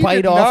did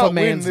bite off a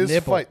man's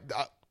nipple. Fight.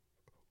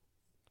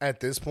 At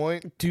this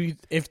point, dude,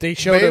 if they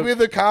showed maybe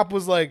the cop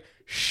was like,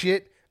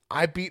 "Shit,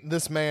 I beat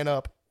this man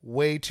up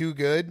way too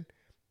good.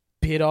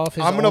 Bit off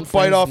his. I'm gonna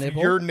bite off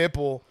nipple? your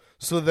nipple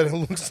so that it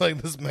looks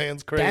like this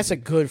man's crazy." That's a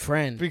good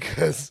friend,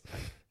 because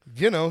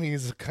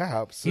he's a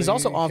cop. So he's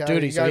also off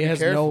duty, so he has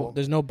careful.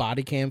 there's no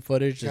body cam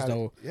footage. There's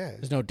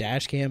no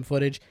dash cam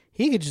footage.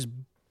 He could just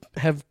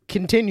have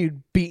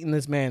continued beating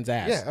this man's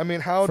ass. Yeah, I mean,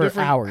 how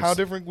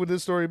different would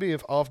this story be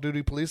if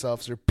off-duty police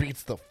officer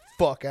beats the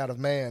fuck out of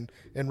man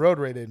in road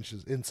rage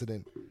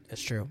incident?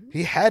 That's true.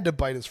 He had to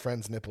bite his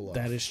friend's nipple off.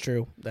 That is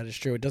true.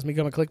 It doesn't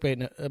become a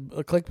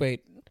clickbait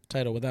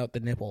title without the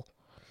nipple.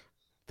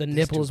 The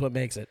nipple is what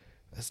makes it.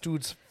 This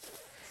dude's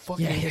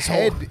fucking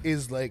head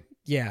is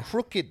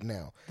crooked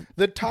now.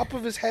 The top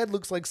of his head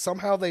looks like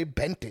somehow they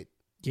bent it.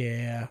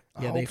 Yeah,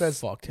 they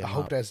fucked him up. I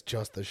hope that's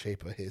just the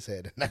shape of his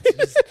head. And that's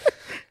just,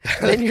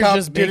 then you're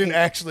just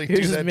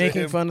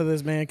making fun of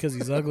this man because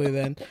he's ugly.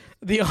 Then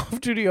the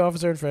off-duty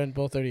officer and friend,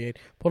 both 38,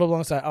 pulled up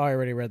alongside. Oh, I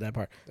already read that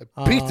part.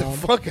 Beat the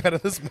fuck out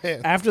of this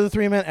man. After the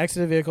three men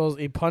exited vehicles,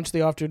 he punched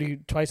the off-duty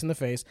twice in the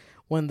face.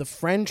 When the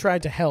friend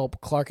tried to help,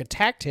 Clark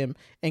attacked him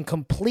and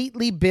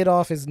completely bit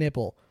off his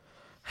nipple.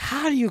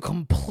 How do you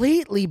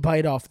completely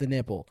bite off the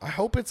nipple? I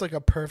hope it's like a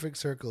perfect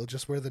circle,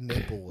 just where the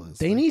nipple was.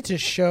 They need to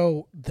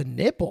show the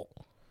nipple.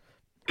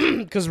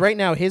 Because right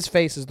now, his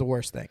face is the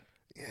worst thing.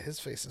 Yeah, his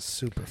face is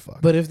super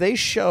fucked. But if they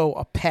show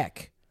a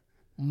peck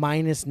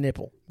minus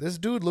nipple. This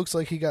dude looks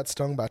like he got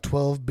stung by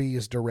 12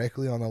 bees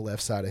directly on the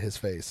left side of his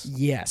face.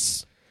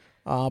 Yes.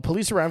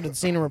 Police arrived at the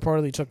scene and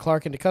reportedly took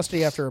Clark into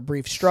custody after a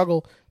brief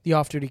struggle. The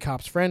off-duty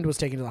cop's friend was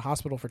taken to the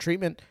hospital for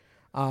treatment.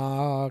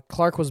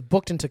 Clark was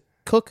booked into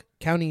Cook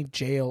County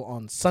Jail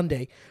on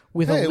Sunday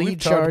with a lead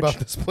charge. About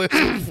this place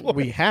before.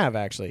 We have,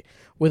 actually.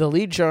 With a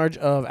lead charge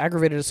of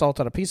aggravated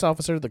assault on a peace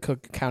officer, the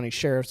Cook County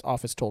Sheriff's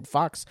Office told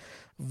Fox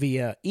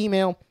via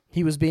email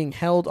he was being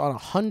held on a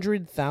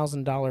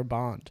 $100,000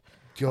 bond.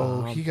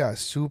 Yo, he got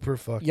super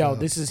fucked up.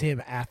 This is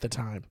him at the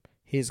time.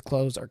 His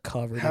clothes are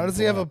covered. How does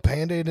he have a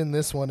Band-Aid in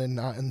this one and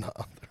not in the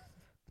other?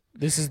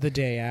 This is the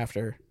day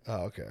after.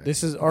 Oh, okay.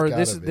 This is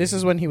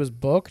when he was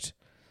booked.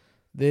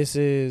 This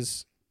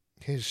is...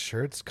 His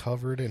shirt's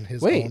covered in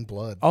his own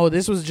blood. Oh,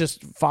 this was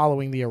just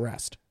following the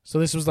arrest. So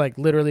this was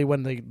literally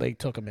when they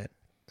took him in.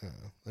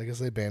 I guess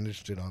they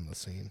bandaged it on the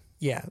scene.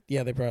 Yeah.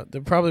 They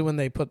probably when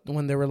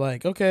they were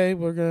like, okay,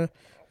 we're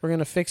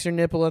gonna fix your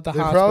nipple at the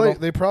hospital.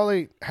 They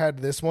probably had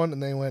this one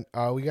and they went,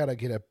 oh, we gotta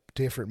get a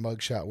different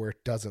mugshot where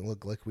it doesn't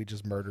look like we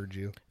just murdered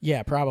you.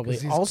 Yeah, probably.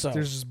 Also,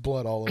 there's just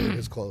blood all over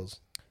his clothes.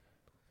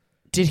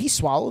 Did he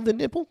swallow the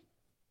nipple?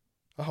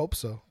 I hope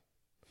so.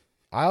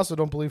 I also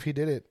don't believe he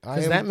did it.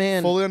 I am that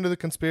man fully under the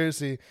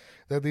conspiracy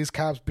that these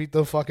cops beat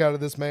the fuck out of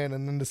this man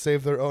and then to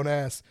save their own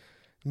ass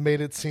made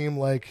it seem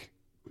like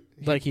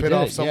he bit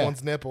off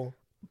someone's nipple.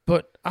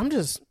 But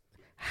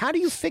how do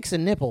you fix a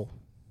nipple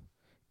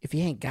if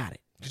you ain't got it?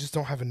 You just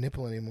don't have a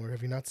nipple anymore.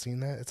 Have you not seen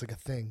that? It's like a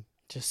thing.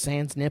 Just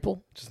sans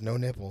nipple? Just no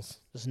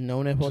nipples. Just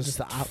no nipple? Just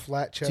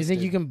flat chested. Do you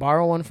think you can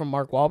borrow one from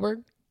Mark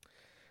Wahlberg?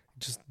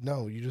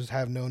 No, you just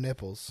have no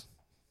nipples.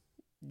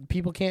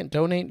 People can't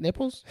donate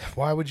nipples?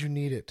 Why would you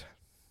need it?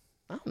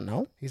 I don't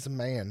know. He's a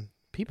man.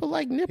 People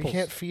like nipples. You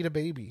can't feed a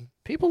baby.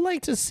 People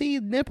like to see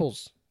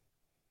nipples.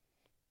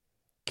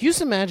 Can you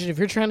just imagine if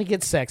you're trying to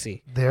get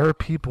sexy? There are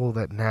people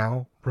that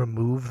now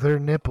remove their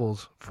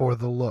nipples for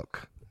the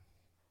look.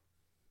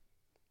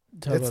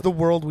 It's the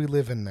world we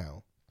live in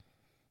now.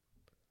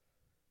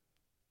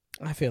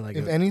 I feel like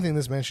If anything,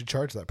 this man should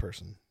charge that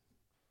person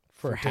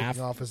for taking half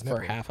off his nipple.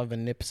 for half of a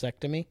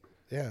nipsectomy.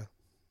 Yeah.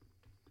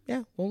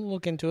 Yeah, we'll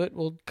look into it.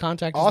 We'll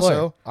contact his Also,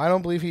 lawyer. I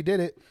don't believe he did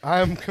it.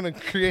 I'm going to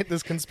create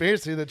this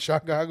conspiracy that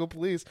Chicago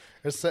police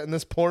are setting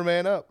this poor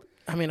man up.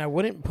 I mean, I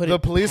wouldn't put The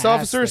it police past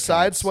officer the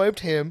cops. sideswiped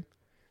him.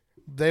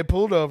 They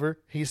pulled over.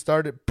 He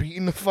started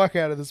beating the fuck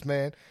out of this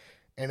man.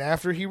 And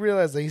after he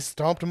realized that he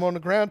stomped him on the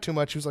ground too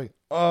much, he was like,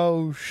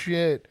 oh,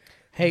 shit.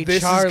 Hey,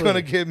 this Charlie, is going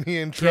to get me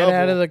in trouble. get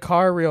out of the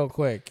car real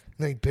quick.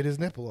 And then he bit his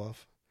nipple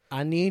off.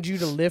 I need you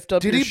to lift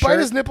up Did your he shirt. bite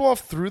his nipple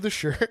off through the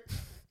shirt?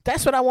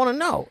 That's what I want to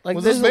know. Like,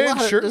 Was there's this a man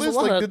lot of- shirtless? there's a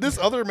lot Like, of- did this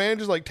other man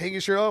just like take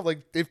his shirt off?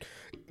 Like,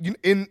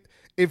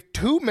 if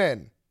two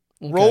men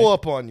roll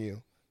up on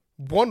you,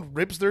 one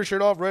rips their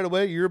shirt off right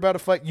away, you're about to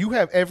fight. You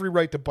have every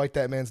right to bite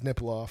that man's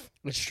nipple off.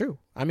 It's true.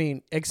 I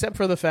mean, except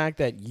for the fact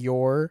that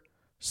your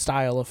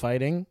style of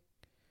fighting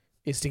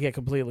is to get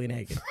completely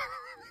naked.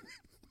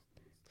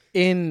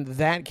 In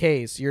that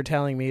case, you're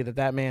telling me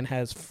that man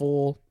has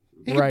full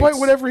He can rights bite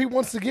whatever he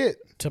wants to get.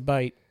 to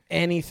bite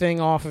anything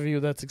off of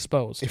you that's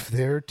exposed. If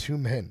there are two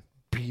men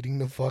beating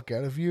the fuck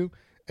out of you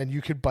and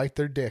you could bite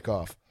their dick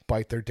off,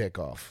 bite their dick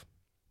off.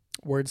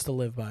 Words to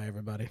live by,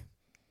 everybody.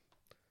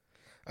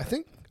 I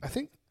think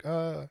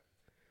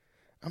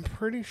I'm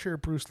pretty sure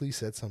Bruce Lee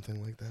said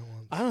something like that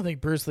once. I don't think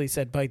Bruce Lee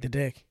said bite the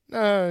dick.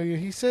 No,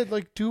 he said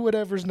like do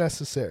whatever's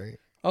necessary.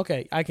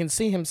 Okay, I can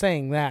see him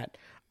saying that.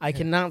 I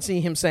cannot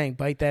see him saying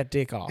bite that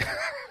dick off.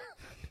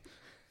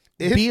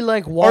 Be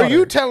like water. Are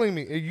you telling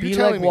me? Be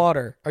like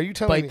water. Are you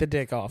telling me? Bite the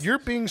dick off. You're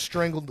being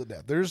strangled to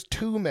death. There's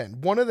two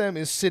men. One of them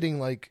is sitting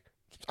like,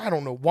 I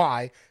don't know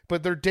why,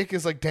 but their dick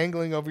is like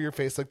dangling over your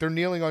face, like they're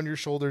kneeling on your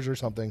shoulders or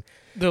something.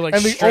 They're like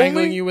And the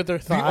strangling only- you with their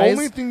The thighs.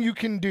 only thing you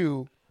can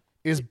do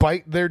is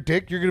bite their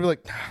dick. You're gonna be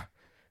like,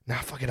 nah,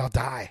 fuck it, I'll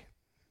die.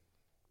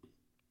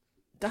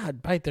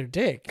 God, bite their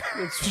dick.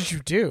 That's what you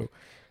do.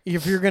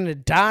 If you're going to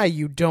die,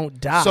 you don't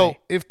die. So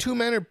if two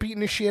men are beating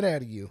the shit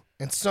out of you,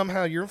 and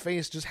somehow your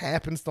face just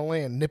happens to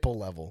land nipple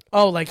level,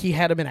 oh, like he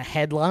had him in a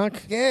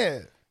headlock? yeah,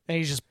 And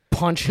he's just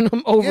punching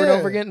him over and Yeah.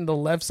 over again in the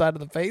left side of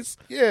the face?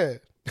 yeah,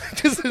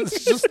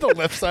 it's just the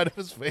left side of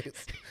his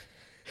face.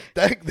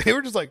 They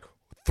were just like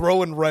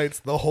throwing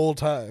rights the whole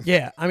time.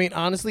 Yeah. I mean,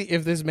 honestly,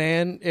 if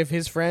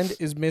his friend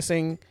is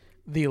missing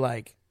the,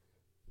 like,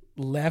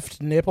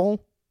 left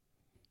nipple,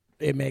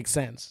 it makes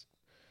sense.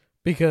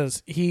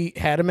 Because he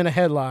had him in a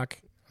headlock.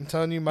 I'm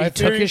telling you, He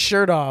took his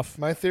shirt off.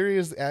 My theory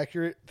is the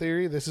accurate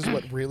theory. This is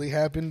what really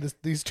happened.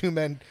 These two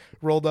men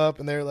rolled up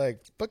and they're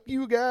like, fuck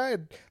you, guy.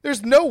 And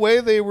there's no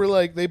way they were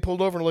like, they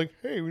pulled over and like,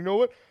 hey, you know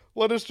what?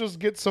 Let us just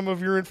get some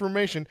of your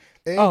information.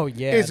 And Oh,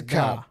 yeah, It's a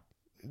cop.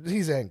 nah.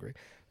 He's angry.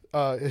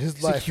 His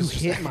He's life like, you is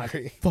just hit my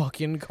angry.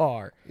 fucking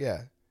car.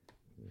 Yeah.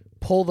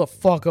 Pull the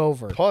fuck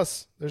over.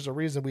 Plus, there's a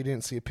reason we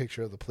didn't see a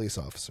picture of the police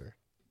officer.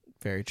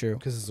 Very true.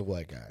 Because it's a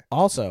white guy.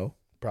 Also,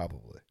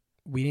 Probably.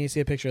 we need to see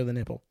a picture of the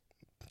nipple.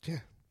 Yeah.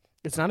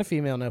 It's not a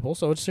female nipple,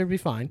 so it should be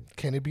fine.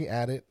 Can it be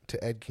added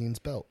to Ed Keen's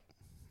belt?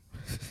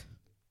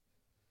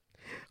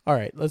 All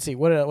right, let's see.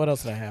 What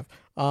else did I have?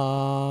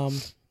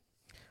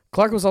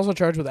 Clark was also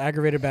charged with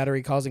aggravated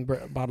battery causing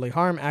bodily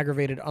harm,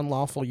 aggravated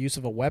unlawful use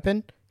of a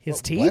weapon, his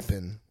What teeth.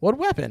 weapon? What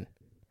weapon?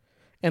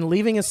 And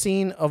leaving a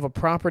scene of a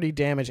property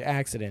damage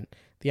accident,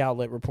 the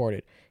outlet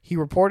reported. He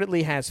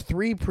reportedly has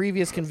 3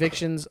 previous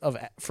convictions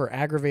for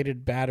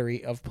aggravated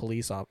battery of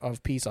peace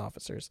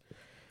officers.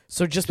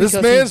 So just because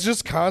This man's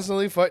just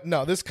constantly fighting.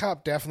 No, this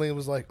cop definitely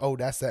was like, oh,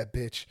 that's that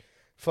bitch.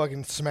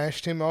 Fucking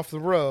smashed him off the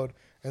road,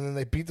 and then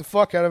they beat the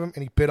fuck out of him,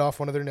 and he bit off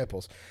one of their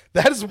nipples.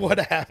 That is what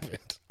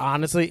happened.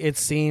 honestly, it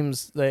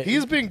seems that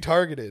He's being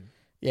targeted.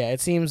 yeah, it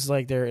seems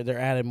like they're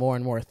adding more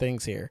and more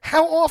things here.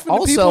 How often do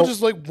Also- people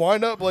just like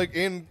wind up like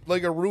in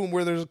like a room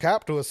where there's a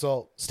cop to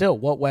assault? Still,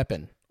 what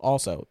weapon?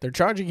 Also, they're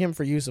charging him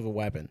for use of a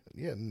weapon.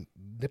 Yeah,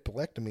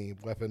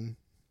 nippelectomy weapon.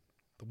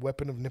 The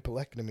weapon of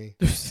nippelectomy.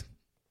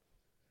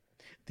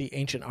 The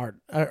ancient art.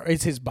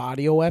 Is his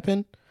body a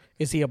weapon?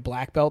 Is he a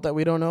black belt that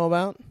we don't know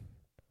about?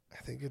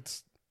 I think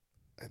it's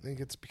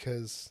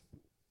because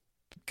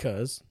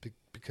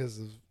Because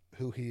of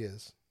who he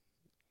is.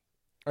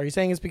 are you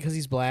saying it's because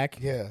he's black?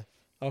 Yeah.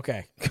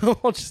 Okay. I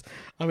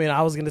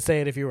was going to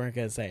say it if you weren't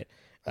going to say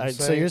it.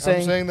 So you're I'm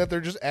saying saying that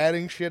they're just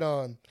adding shit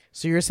on.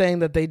 so you're saying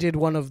that they did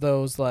one of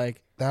those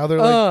like Now they're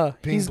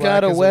like being he's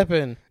black got a is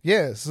weapon.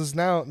 Yes, this is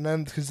now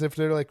because if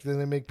they're like then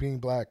they make being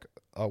black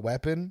a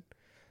weapon,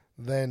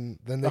 then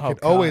they Oh,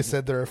 could God. always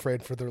said they're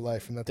afraid for their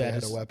life and that they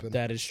had a weapon.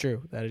 That is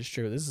true. That is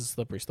true. This is a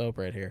slippery slope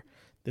right here.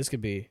 This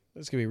could be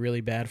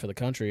really bad for the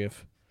country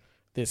if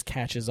this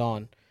catches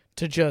on.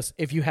 To just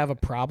if you have a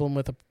problem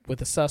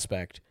with a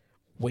suspect,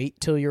 wait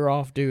till you're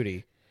off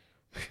duty.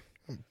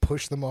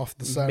 Push them off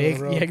the side of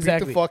the road. Yeah,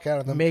 exactly. Beat the fuck out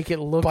of them. Make it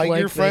look Bite like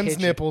your they friend's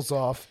hit you. nipples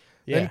off.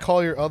 Yeah. Then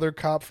call your other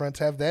cop friends.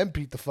 Have them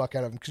beat the fuck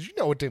out of him because you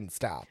know it didn't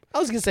stop. I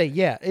was gonna say,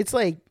 yeah, it's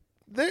like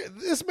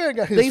This man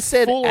got his they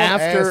said full-on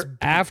ass beat.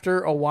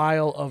 after a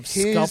while of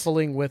His-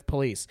 scuffling with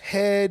police.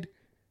 Head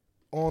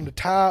on the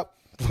top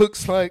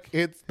looks like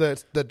it's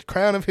the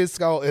crown of his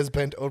skull is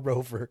bent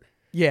over.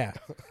 Yeah.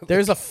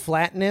 There's a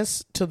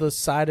flatness to the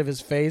side of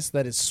his face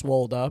that is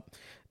swolled up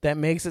that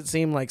makes it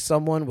seem like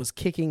someone was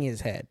kicking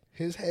his head.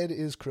 His head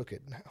is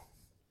crooked now.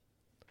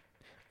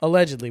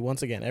 Allegedly,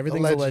 once again,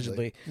 everything's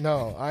allegedly.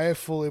 No, I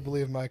fully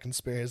believe my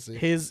conspiracy.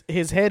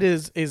 His head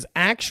is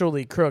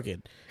actually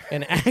crooked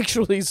and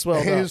actually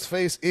swelled up. His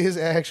face is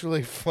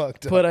actually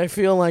fucked up. But I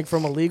feel like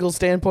from a legal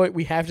standpoint,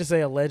 we have to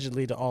say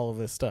allegedly to all of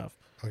this stuff.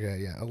 Okay,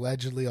 yeah.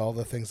 Allegedly, all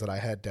the things that I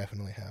had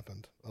definitely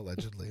happened.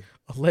 Allegedly.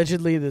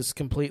 Allegedly, this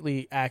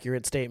completely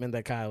accurate statement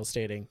that Kyle's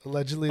stating.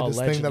 Allegedly, this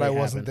thing that I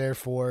wasn't there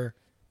for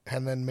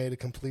and then made a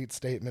complete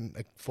statement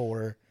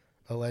for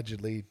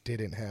allegedly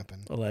didn't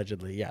happen.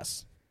 Allegedly,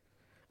 yes.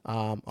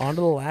 On to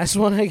the last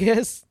one, I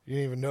guess. You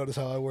didn't even notice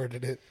how I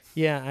worded it.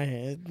 Yeah,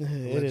 it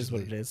is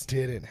what it is.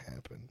 Didn't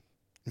happen.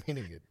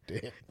 Meaning it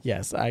did.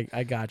 Yes,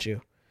 I got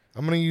you.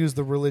 I'm going to use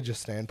the religious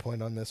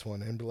standpoint on this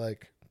one and be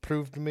like,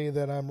 prove to me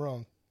that I'm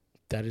wrong.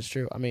 That is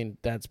true. I mean,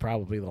 that's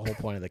probably the whole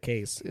point of the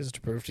case, is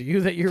to prove to you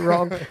that you're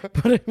wrong.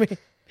 But I mean,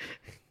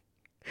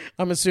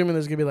 I'm assuming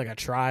there's going to be like a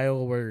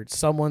trial where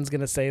someone's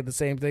going to say the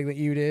same thing that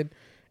you did,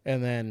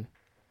 and then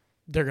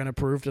they're going to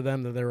prove to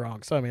them that they're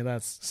wrong. So, I mean,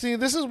 that's... See,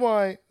 this is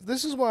why,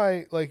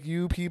 like,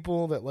 you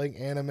people that like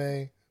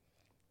anime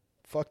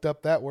fucked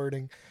up that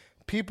wording.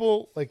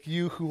 People like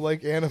you who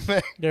like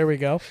anime. There we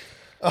go.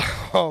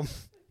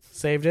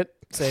 Saved it.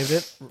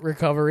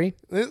 Recovery.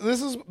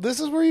 This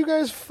is where you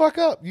guys fuck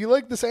up. You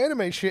like this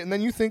anime shit, and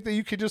then you think that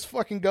you could just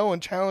fucking go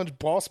and challenge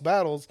boss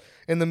battles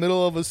in the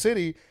middle of a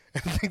city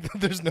and think that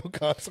there's no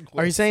consequence.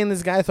 Are you saying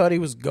this guy thought he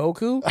was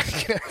Goku? I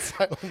guess.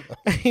 I don't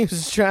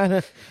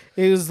know.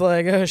 He was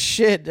like, oh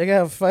shit, I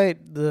gotta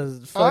fight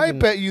the fucking... I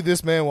bet you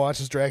this man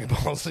watches Dragon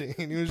Ball Z.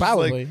 And he was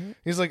Probably.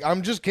 He's like,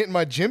 I'm just getting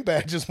my gym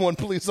badges one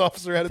police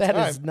officer at a time.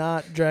 That is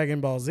not Dragon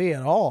Ball Z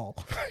at all.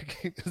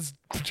 It's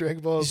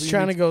Dragon Ball Z. He's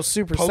trying to go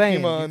Super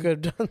Saiyan. You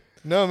could have done...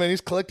 No, man,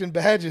 he's collecting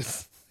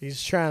badges.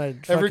 He's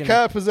trying to every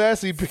cop his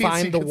ass he beats,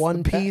 find he the gets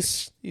One the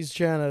Piece. badge. He's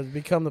trying to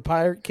become the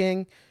Pirate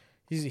King.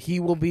 He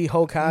will be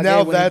Hokage.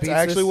 Now when that's he beats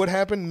actually this. what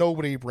happened.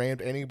 Nobody rammed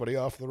anybody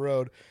off the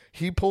road.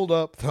 He pulled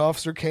up. The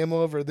officer came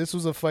over. This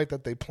was a fight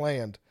that they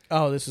planned.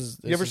 Oh, this is...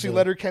 You ever see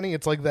Letterkenny?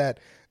 It's like that.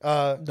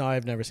 No,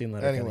 I've never seen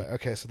Letterkenny. Anyway,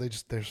 okay, so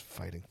there's a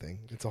fighting thing.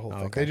 It's a whole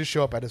thing. Okay. They just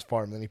show up at his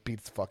farm, and then he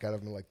beats the fuck out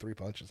of him in like 3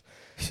 punches.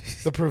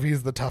 To prove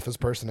he's the toughest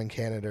person in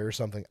Canada or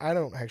something. I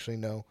don't actually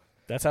know.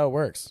 That's how it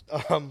works.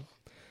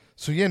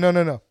 So yeah,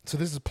 no. So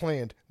this is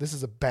planned. This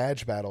is a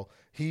badge battle.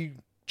 He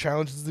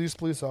challenges these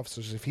police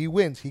officers. If he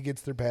wins, he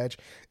gets their badge.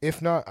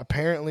 If not,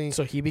 apparently...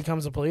 So he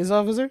becomes a police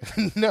officer?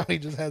 No, he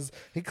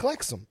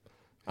collects them.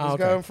 He's okay.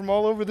 got them from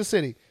all over the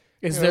city.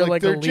 Is there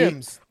like their a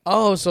gyms?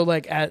 Oh, so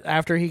like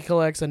after he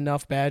collects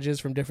enough badges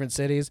from different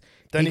cities,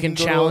 Then he he can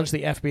can go challenge to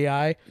the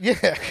FBI? Yeah,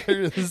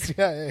 the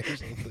CIA or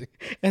something.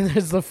 And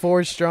there's the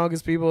 4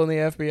 strongest people in the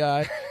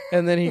FBI,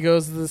 and then he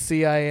goes to the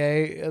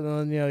CIA,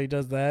 and then, he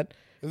does that.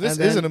 If this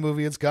And then- isn't a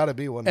movie, it's got to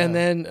be one. And now.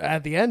 then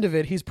at the end of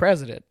it, he's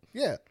president.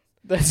 Yeah.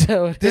 That's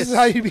how it This is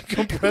how you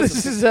become president.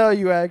 This is how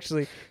you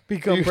actually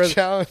become You president.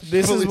 challenge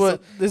This is police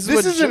what This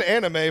what is an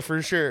anime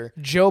for sure.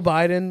 Joe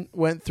Biden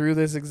went through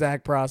this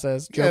exact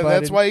process. Joe Yeah, Biden,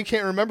 that's why he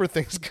can't remember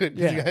things good.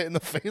 'Cause Yeah. he got hit in the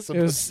face a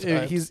bunch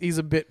of times. he's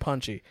a bit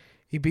punchy.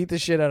 He beat the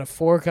shit out of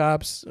 4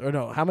 cops. Or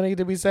no, how many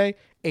did we say?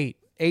 8.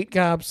 8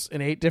 cops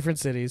in 8 different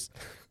cities.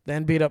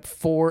 Then beat up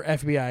 4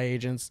 FBI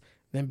agents.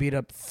 Then beat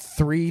up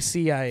 3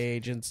 CIA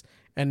agents.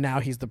 And now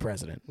he's the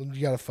president. Well,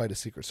 you got to fight a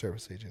Secret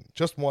Service agent.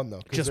 Just one though,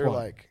 because Just they're one.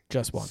 like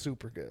Just one.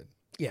 super good.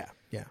 Yeah.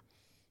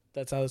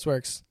 That's how this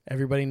works.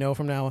 Everybody know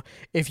from now on.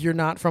 If you're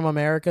not from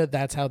America,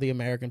 that's how the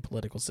American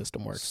political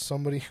system works.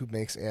 Somebody who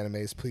makes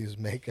animes, please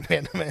make an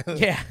anime.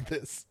 Yeah.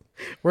 This.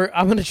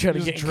 I'm going to try to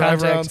Just get in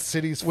drive around contact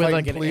cities with fighting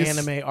like an police.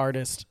 anime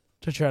artist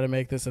to try to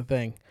make this a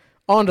thing.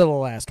 On to the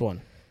last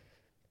one.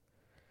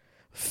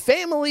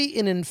 Family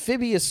in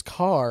amphibious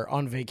car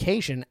on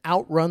vacation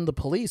outrun the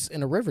police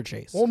in a river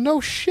chase. Well, no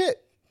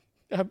shit.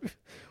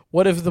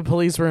 What if the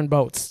police were in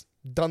boats?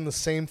 Done the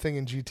same thing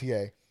in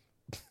GTA.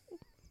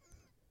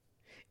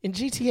 In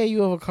GTA,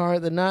 you have a car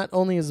that not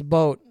only is a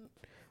boat,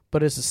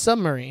 but it's a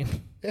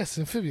submarine. Yes,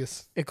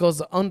 amphibious. It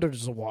goes under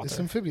the water. It's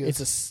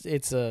amphibious.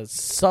 It's a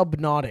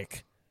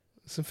subnautic.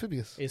 It's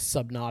amphibious. It's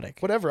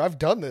subnautic. Whatever. I've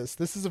done this.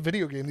 This is a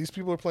video game. These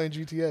people are playing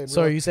GTA.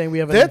 So are you saying we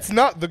have That's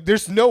not.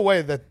 There's no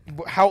way that.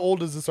 How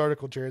old is this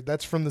article, Jared?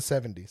 That's from the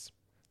 70s.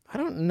 I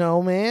don't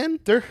know, man.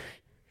 They're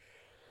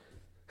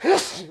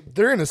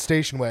in a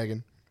station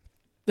wagon.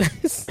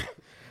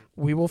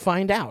 We will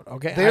find out.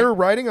 Okay. They're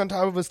riding on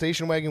top of a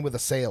station wagon with a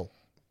sail.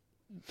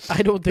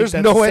 I don't think There's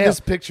that's no a way sail. this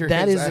picture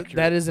That is is accurate.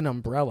 that is an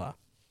umbrella.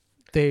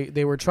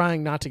 They were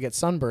trying not to get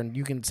sunburned.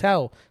 You can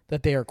tell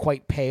that they are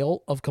quite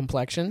pale of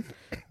complexion.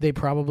 They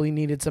probably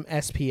needed some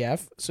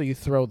SPF, so you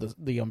throw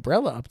the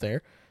umbrella up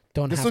there.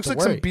 Don't This have looks to like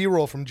worry. some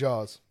B-roll from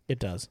Jaws. It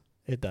does.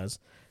 It does.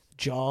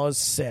 Jaws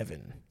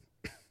 7.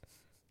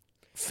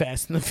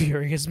 Fast and the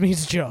Furious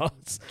meets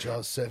Jaws.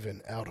 Jaws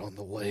 7 out on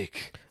the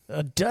lake.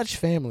 A Dutch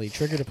family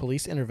triggered a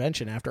police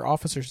intervention after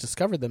officers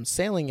discovered them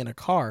sailing in a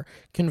car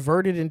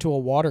converted into a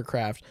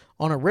watercraft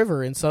on a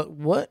river in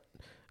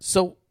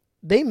So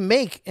They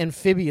make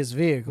amphibious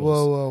vehicles.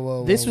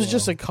 Whoa. This was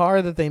just a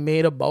car that they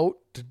made a boat.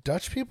 Did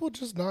Dutch people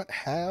just not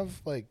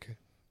have, like...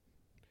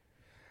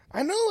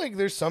 I know, like,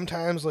 there's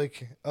sometimes,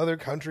 like, other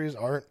countries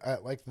aren't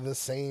at, like, the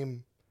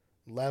same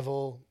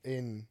level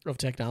in... Of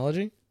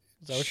technology?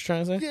 Is that what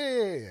you're trying to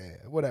say?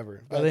 Yeah.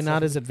 Whatever. Are they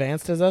not as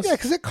advanced as us? Yeah,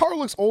 because that car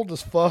looks old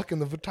as fuck,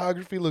 and the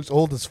photography looks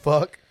old as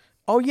fuck.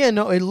 Oh, yeah,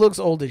 no, it looks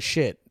old as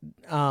shit.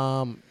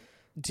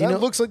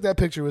 Looks like that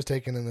picture was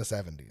taken in the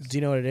 70s. Do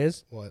you know what it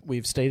is? What?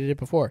 We've stated it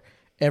before.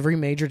 Every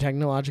major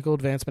technological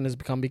advancement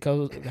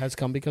has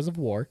come because of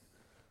war.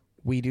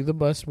 We do the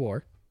best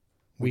war.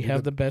 We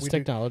have the best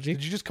technology.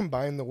 Did you just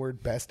combine the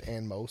word best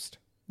and most?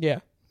 Yeah.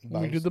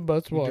 We do the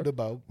best war. We do the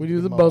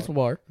best best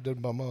war. We do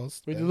the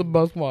most. We do the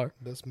best war.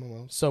 Best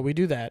most. So we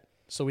do that.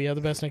 So we have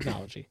the best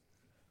technology.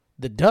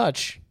 The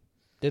Dutch,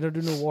 they don't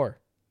do no war.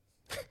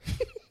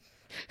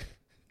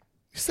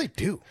 Yes, they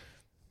do.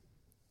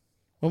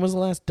 When was the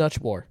last Dutch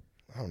war?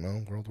 I don't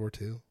know. World War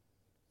II.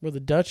 Were the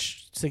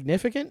Dutch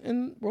significant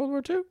in World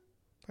War II?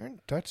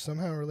 Aren't Dutch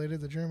somehow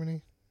related to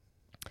Germany?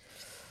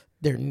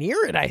 They're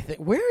near it, I think.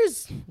 Where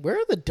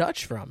are the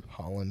Dutch from?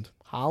 Holland.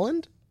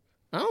 Holland?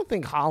 I don't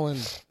think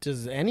Holland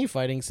does any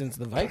fighting since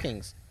the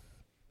Vikings.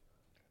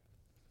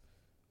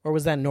 Or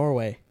was that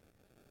Norway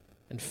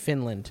and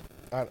Finland?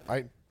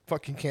 I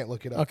fucking can't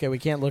look it up. Okay, we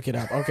can't look it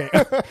up. Okay.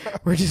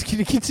 We're just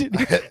going to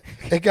continue.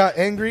 It got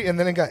angry, and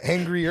then it got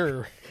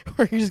angrier.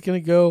 We're just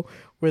going to go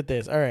with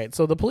this. All right,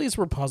 so the police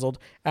were puzzled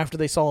after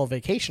they saw a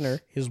vacationer,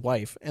 his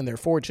wife, and their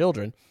 4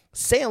 children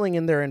sailing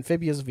in their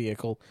amphibious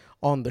vehicle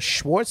on the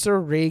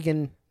Schwarzer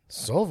Regen.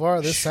 So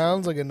far, this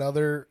sounds like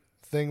another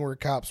thing where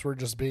cops were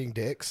just being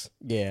dicks.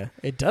 Yeah,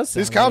 it does.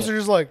 These cops are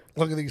just like,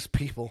 look at these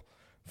people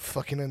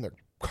fucking in their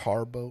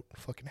car boat,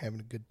 fucking having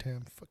a good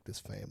time. Fuck this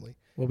family.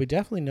 Well, we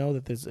definitely know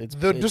that it's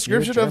the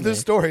description of this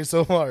story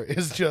so far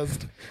is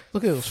just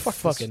look at those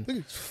look at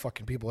these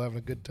fucking people having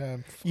a good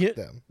time. Fuck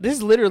them.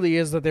 This literally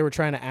is that they were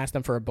trying to ask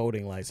them for a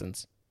boating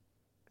license.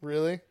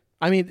 Really?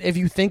 I mean, if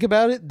you think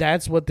about it,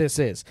 that's what this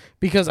is.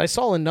 Because I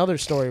saw another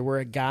story where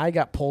a guy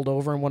got pulled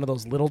over in one of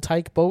those little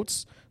tyke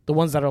boats, the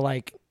ones that are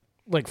like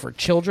for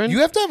children. You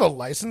have to have a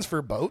license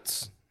for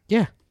boats?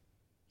 Yeah.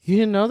 You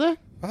didn't know that?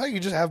 I thought you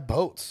just have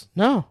boats.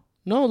 No,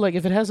 like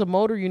if it has a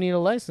motor, you need a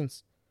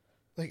license.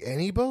 Like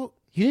any boat?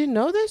 You didn't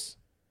know this?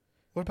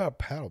 What about a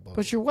paddle boat?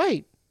 But you're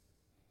white.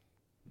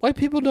 White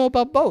people know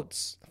about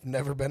boats. I've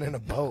never been in a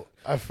boat.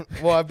 I've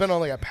been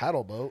on like a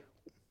paddle boat.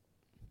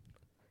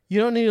 You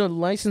don't need a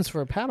license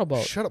for a paddle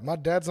boat. Shut up. My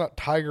dad's not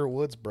Tiger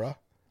Woods, bruh.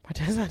 My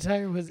dad's not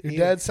Tiger Woods Your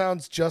either. dad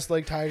sounds just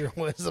like Tiger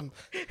Woods.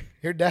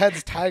 Your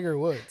dad's Tiger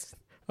Woods.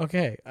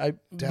 Okay.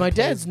 My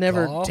dad's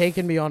never golf?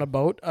 taken me on a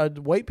boat.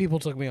 White people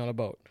took me on a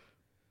boat.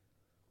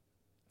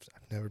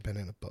 I've never been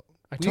in a boat.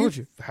 Told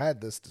you. Had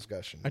this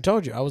discussion. I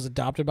told you. I was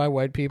adopted by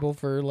white people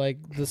for like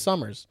the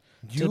summers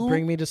to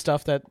bring me to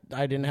stuff that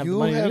I didn't have the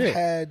money to do. You have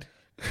had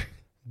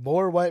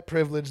more white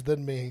privilege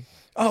than me.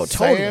 Oh,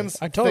 totally. Sans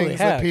I totally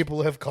things have. that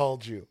people have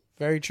called you.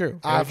 Very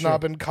true. I've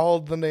not been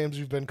called the names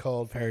you've been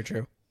called. Very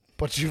true.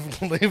 But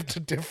you've lived a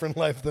different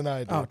life than I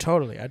did. Oh,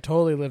 totally. I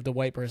totally lived a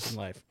white person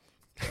life.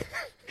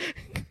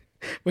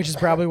 Which is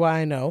probably why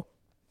I know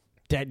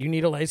that you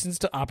need a license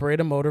to operate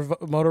a motorized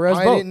boat.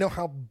 I didn't know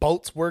how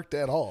boats worked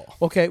at all.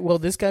 Okay, well,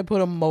 this guy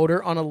put a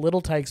motor on a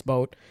Little Tykes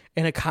boat,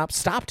 and a cop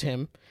stopped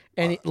him.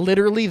 And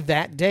literally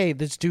that day,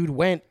 this dude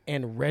went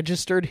and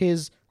registered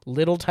his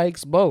Little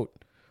Tykes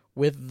boat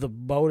with the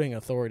boating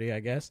authority,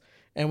 I guess,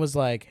 and was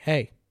like,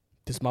 "Hey,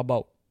 this is my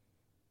boat."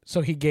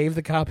 So he gave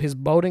the cop his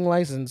boating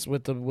license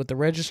with the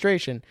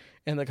registration,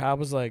 and the cop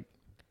was like,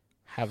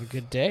 "Have a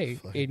good day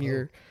in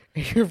your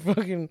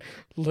fucking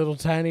little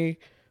tiny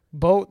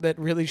boat that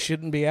really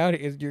shouldn't be out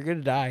here. You're gonna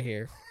die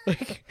here."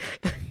 Like,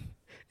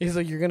 he's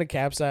like, "You're gonna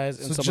capsize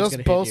and so someone's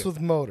gonna just boats hit you." with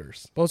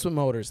motors. Boats with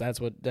motors. That's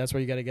where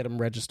you got to get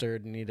them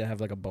registered. You need to have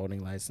like a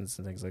boating license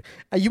and things like.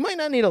 You might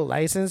not need a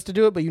license to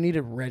do it, but you need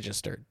it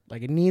registered.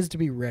 Like, it needs to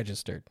be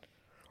registered.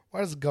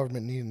 Why does the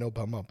government need to know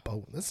about my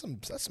boat? That's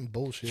some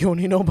bullshit. You don't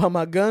need to know about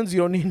my guns.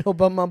 You don't need to know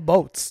about my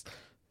boats.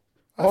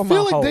 I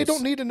feel like they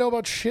don't need to know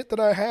about shit that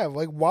I have.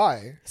 Like,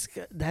 why?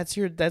 That's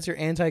your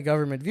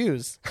anti-government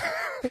views.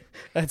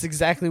 That's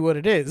exactly what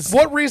it is.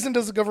 What reason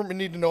does the government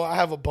need to know I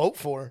have a boat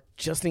for?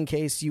 Just in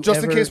case you.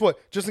 Just in case what?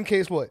 Just in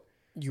case what?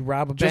 You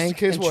rob a Just in bank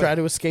case and what? try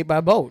to escape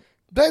by boat.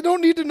 They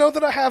don't need to know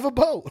that I have a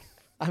boat.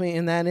 I mean,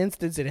 in that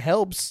instance, it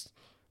helps.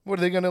 What,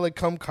 are they going to like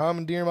come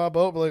commandeer my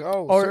boat? Be like,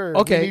 oh, sir,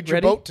 okay, we need your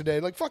ready? boat today.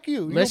 Like, fuck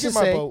you. You don't get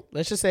my boat.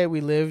 Let's just say we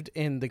lived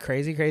in the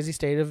crazy, crazy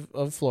state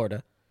of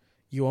Florida.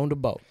 You owned a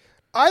boat.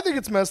 I think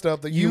it's messed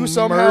up that you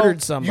somehow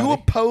murdered somebody. You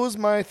oppose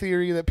my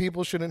theory that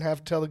people shouldn't have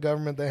to tell the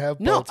government they have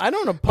boats. No, I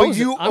don't oppose but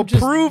you it. I'm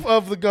approve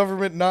of the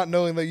government not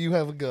knowing that you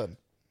have a gun.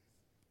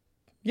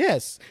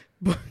 Yes.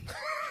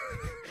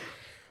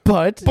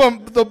 But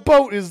the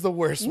boat is the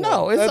worst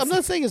no, one. I'm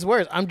not saying it's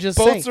worse. I'm just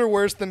saying. Boats are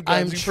worse than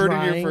guns. You've heard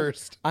it here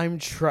first.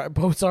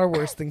 Boats are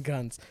worse than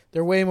guns.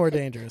 They're way more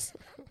dangerous.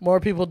 More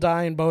people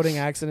die in boating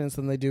accidents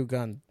than they do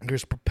gun.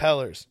 There's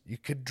propellers. You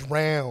could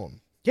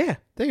drown. Yeah,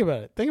 think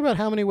about it. Think about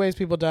how many ways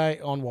people die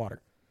on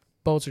water.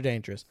 boats are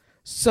dangerous.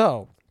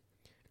 So,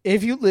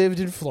 if you lived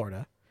in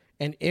Florida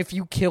and if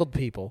you killed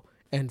people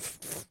and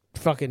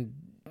fucking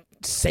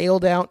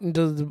sailed out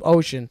into the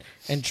ocean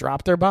and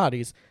dropped their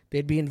bodies,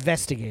 they'd be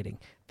investigating.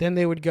 Then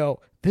they would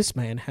go, this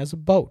man has a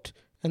boat.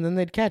 And then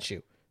they'd catch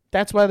you.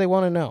 That's why they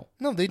want to know.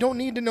 No, they don't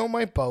need to know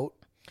my boat.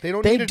 They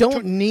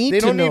don't need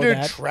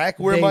to track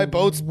where my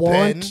boat's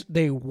been.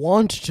 They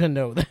want to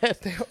know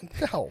that.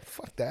 No,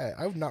 fuck that.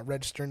 I would not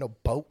register no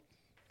boat.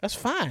 That's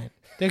fine.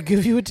 They'll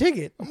give you a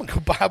ticket. I'm gonna go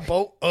buy a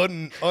boat,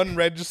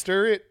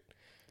 unregister it.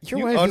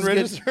 Your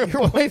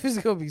wife is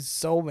gonna be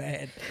so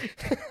mad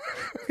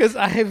because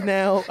I have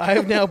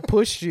now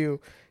pushed you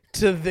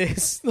to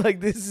this. Like,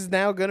 this is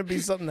now gonna be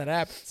something that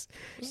happens.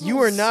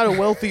 You are not a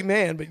wealthy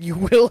man, but you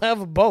will have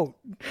a boat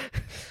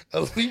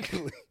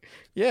illegally.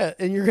 Yeah,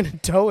 and you're gonna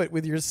tow it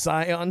with your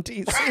Scion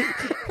TC.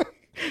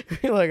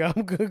 You're like,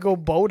 I'm gonna go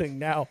boating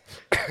now.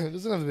 It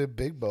doesn't have to be a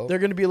big boat. They're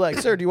gonna be like,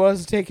 sir, do you want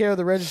us to take care of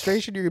the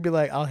registration? You're gonna be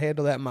like, I'll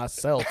handle that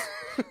myself.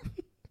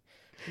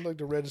 I'd like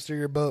to register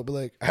your boat, but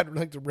like, I'd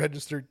like to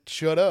register.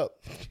 Shut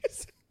up.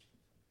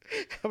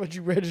 How about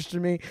you register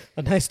me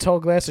a nice tall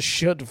glass of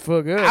shut the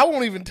fuck up? I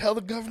won't even tell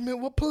the government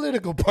what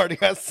political party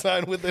I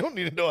signed with. They don't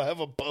need to know I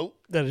have a boat.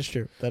 That is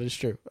true.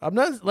 I'm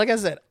not, like I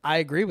said, I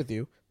agree with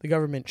you. The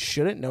government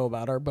shouldn't know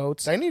about our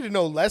boats. I need to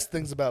know less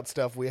things about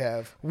stuff we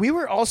have. We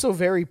were also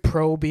very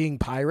pro being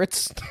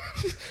pirates.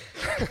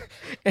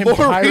 And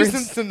more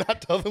reasons to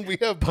not tell them we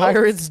have boats.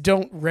 Pirates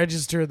don't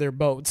register their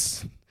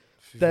boats.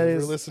 If you've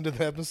ever listened to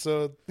the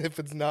episode, if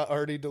it's not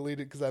already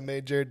deleted, because I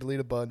made Jared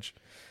delete a bunch,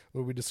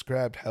 where we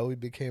described how we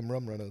became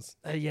rum runners.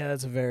 Yeah,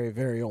 that's a very,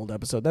 very old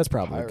episode. That's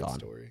probably Pirate gone.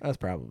 Story. That's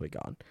probably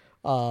gone.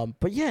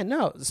 But yeah,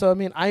 no. So, I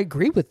mean, I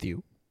agree with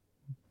you,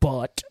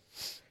 but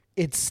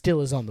it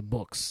still is on the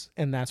books,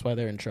 and that's why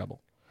they're in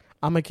trouble.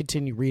 I'm going to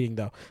continue reading,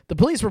 though. The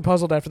police were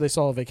puzzled after they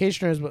saw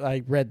vacationers, but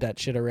I read that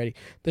shit already.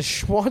 The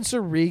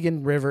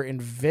Schwarzer-Regen River in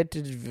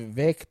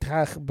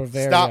Wechtach,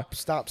 Bavaria.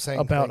 Stop saying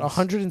about things.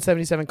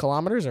 177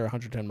 kilometers or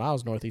 110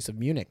 miles northeast of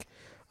Munich.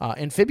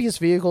 Amphibious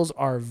vehicles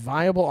are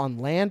viable on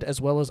land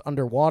as well as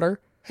underwater.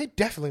 They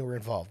definitely were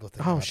involved with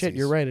it. Oh, shit,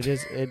 you're right. It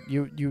is.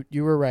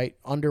 You were right.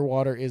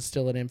 Underwater is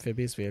still an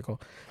amphibious vehicle.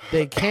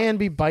 They can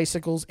be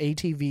bicycles,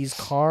 ATVs,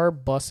 car,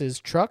 buses,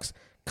 trucks,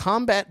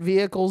 combat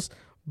vehicles,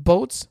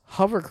 boats,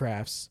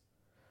 hovercrafts.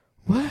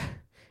 What?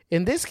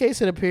 In this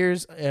case, it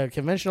appears a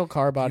conventional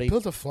car body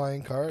built a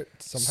flying cart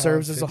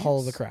serves as the hull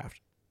of the craft,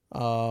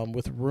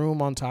 with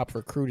room on top for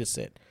a crew to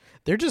sit.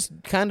 They're just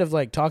kind of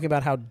like talking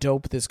about how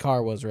dope this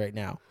car was right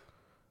now.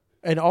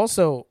 And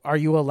also, are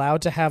you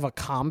allowed to have a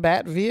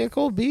combat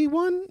vehicle be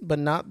one, but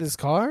not this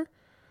car?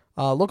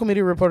 Local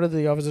media reported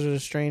the officers of a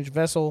strange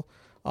vessel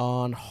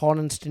on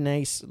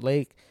Hohenstein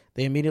Lake.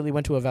 They immediately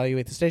went to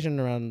evaluate the station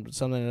around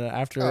something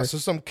after. Oh, so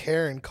some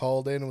Karen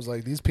called in and was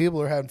like, these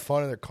people are having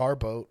fun in their car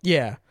boat.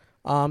 Yeah.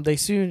 They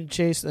soon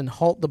chased and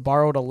halt the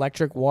borrowed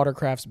electric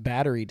watercraft's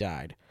battery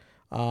died.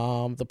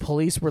 The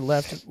police were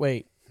left.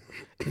 Wait.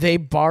 They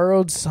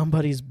borrowed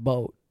somebody's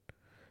boat,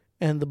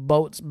 and the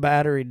boat's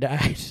battery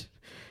died.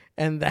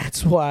 And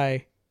that's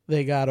why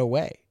they got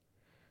away.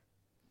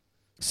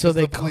 So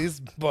the police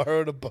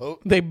borrowed a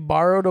boat? They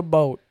borrowed a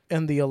boat,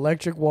 and the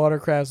electric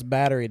watercraft's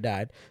battery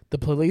died. The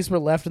police were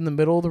left in the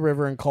middle of the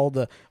river and called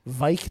the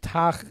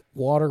Weichtach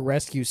Water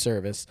Rescue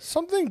Service.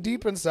 Something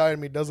deep inside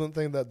me doesn't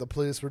think that the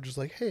police were just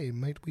like, hey,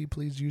 might we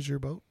please use your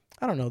boat?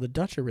 I don't know. The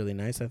Dutch are really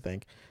nice, I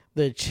think.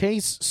 The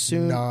chase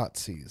soon...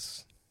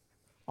 Nazis.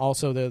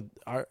 Also,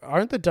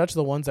 aren't the Dutch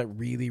the ones that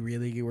really,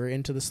 really were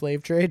into the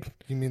slave trade?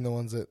 You mean the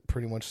ones that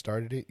pretty much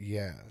started it?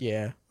 Yeah.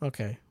 Yeah,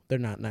 okay. They're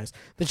not nice.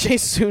 The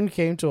chase soon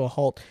came to a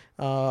halt.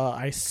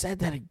 I said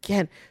that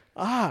again.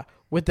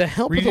 With the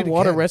help of the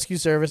Water Rescue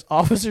Service,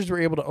 officers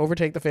were able to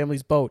overtake the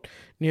family's boat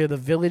near the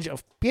village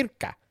of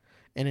Pirka.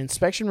 An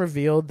inspection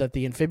revealed that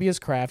the amphibious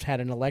craft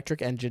had an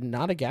electric engine,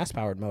 not a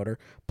gas-powered motor.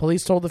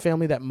 Police told the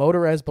family that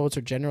motorized boats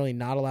are generally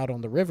not allowed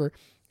on the river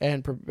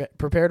and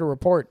prepared a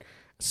report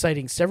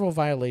citing several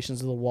violations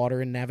of the water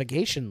and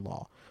navigation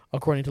law.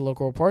 According to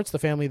local reports, the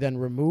family then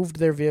removed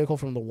their vehicle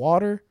from the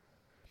water.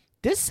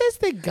 This says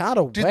they got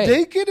away. Did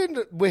they get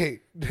into...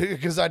 Wait,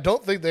 because I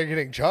don't think they're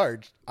getting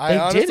charged. I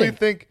honestly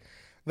think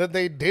that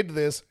they did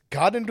this,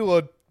 got into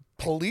a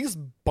police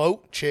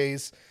boat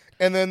chase,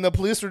 and then the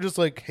police were just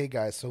like, hey,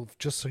 guys, so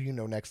just so you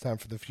know, next time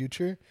for the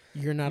future,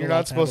 you're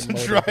not supposed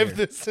to drive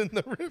this in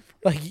the river.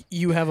 Like,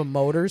 you have a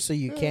motor, so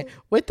you can't...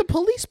 Wait, the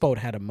police boat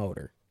had a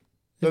motor.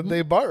 That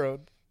they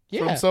borrowed.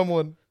 Yeah, from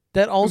someone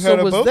that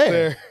also was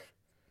there.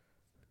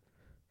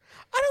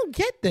 I don't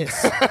get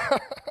this.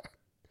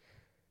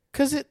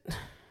 Because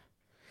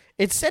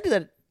it said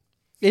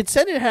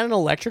it had an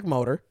electric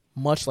motor,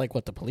 much like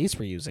what the police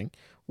were using,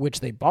 which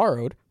they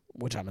borrowed,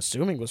 which I'm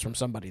assuming was from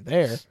somebody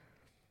there.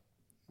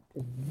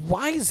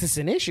 Why is this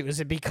an issue?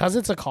 Is it because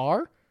it's a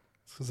car?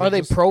 Are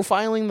they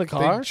profiling the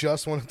car? They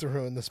just wanted to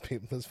ruin this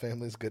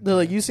family's good. They're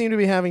like, you seem to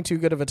be having too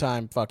good of a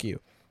time. Fuck you.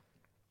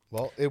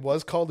 Well, it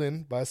was called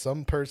in by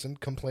some person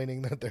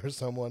complaining that there's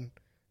someone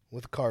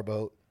with a car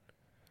boat.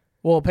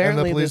 Well,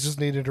 apparently and the police just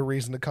needed a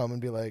reason to come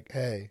and be like,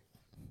 hey,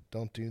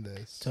 Don't do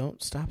this.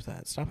 Don't stop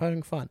that. Stop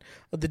having fun.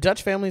 The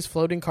Dutch family's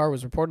floating car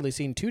was reportedly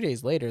seen 2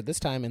 days later, this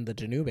time in the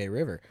Danube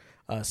River.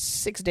 A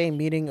 6-day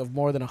meeting of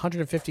more than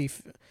 150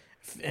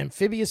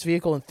 amphibious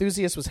vehicle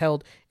enthusiasts was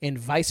held in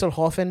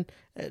Weisselhofen.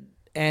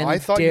 And I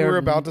thought you were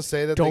about to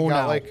say that they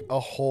got Donau. like a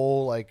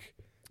whole like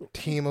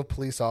team of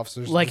police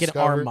officers to Like an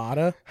discover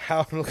armada.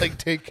 how to like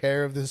take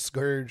care of this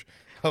scourge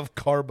of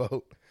car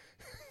boat.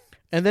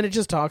 And then it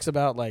just talks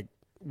about like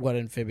what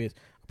amphibious.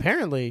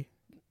 Apparently,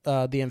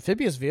 the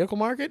amphibious vehicle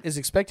market is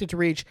expected to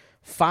reach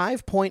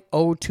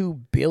 $5.02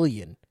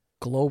 billion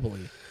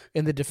globally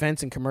in the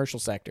defense and commercial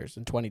sectors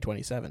in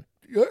 2027.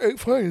 Yeah,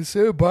 it's fine.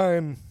 Instead of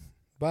buying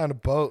a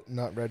boat and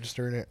not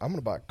registering it, I'm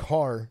gonna buy a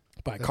car.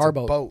 Buy a that's car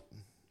boat. boat.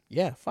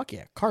 Yeah, fuck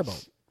yeah, car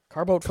boat.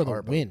 Car boat for Car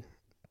the boat. win.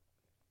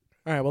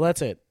 All right, well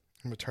that's it.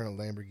 I'm gonna turn a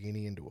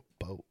Lamborghini into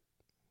a boat.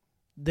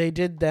 They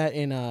did that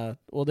in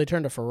they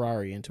turned a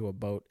Ferrari into a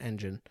boat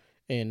engine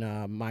in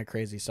My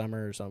Crazy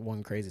Summer or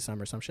One Crazy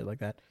Summer, some shit like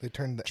that. They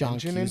turned the John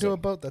engine Cusack. into a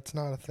boat. That's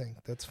not a thing.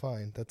 That's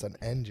fine. That's an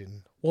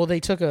engine. Well, they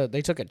took a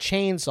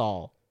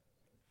chainsaw,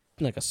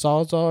 like a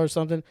sawzall or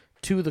something,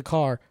 to the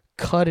car,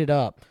 cut it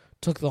up,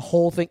 took the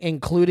whole thing,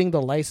 including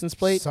the license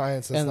plate.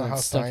 Science. That's and not then how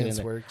stuck it in science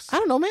there. works. I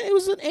don't know, man. It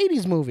was an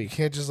 80s movie. You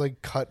can't just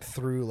like cut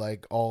through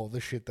like all the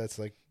shit that's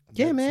like.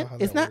 Yeah, that's man. how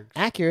It's that not works.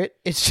 accurate.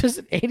 It's just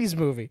an 80s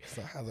movie. That's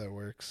not how that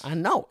works. I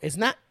know. It's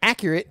not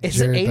accurate. It's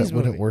Jared, an 80s that movie.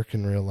 wouldn't work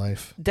in real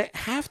life.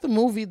 Half the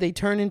movie they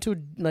turn into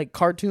like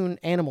cartoon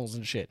animals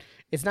and shit.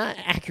 It's not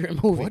an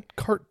accurate movie.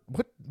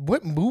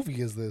 What movie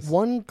is this?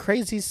 One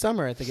Crazy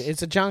Summer, I think.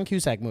 It's a John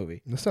Cusack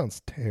movie. This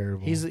sounds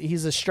terrible.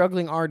 He's a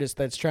struggling artist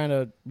that's trying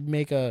to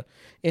make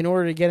in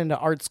order to get into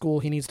art school,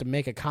 he needs to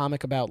make a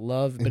comic about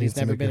love, but he's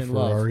never been in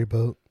love. Ferrari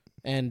boat.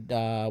 And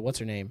what's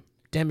her name?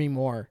 Demi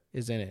Moore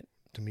is in it.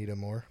 Demita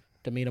Moore.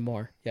 Demita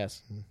Moore.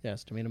 Yes.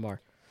 Yes, Demita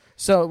Moore.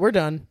 So we're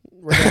done.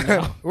 We're done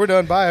now. We're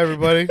done. Bye,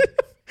 everybody.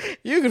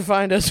 You can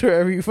find us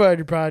wherever you find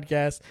your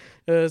podcast.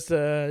 Just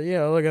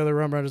look at the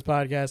Rum Runners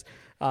podcast.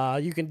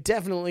 You can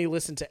definitely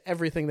listen to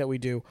everything that we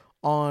do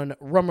on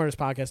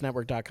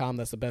rumrunnerspodcastnetwork.com.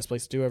 That's the best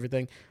place to do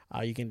everything.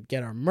 You can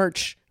get our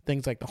merch,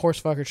 things like the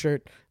Horsefucker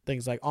shirt,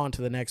 things like On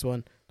to the Next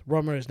One, the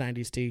Rum Runners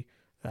 90s tee,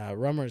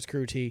 Rum Runners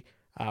Crew tee.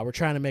 We're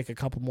trying to make a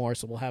couple more,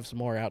 so we'll have some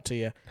more out to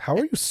you. How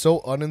are you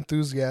so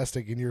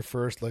unenthusiastic in your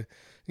first, like,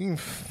 you can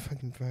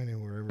fucking find it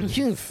wherever. You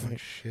can find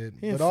shit. you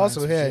can But find also,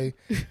 some hey,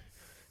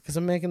 Because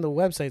I'm making the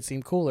website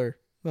seem cooler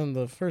than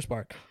the first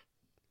part.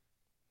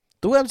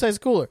 The website's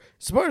cooler.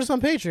 Support us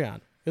on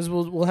Patreon. Because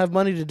we'll have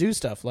money to do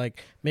stuff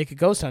like make a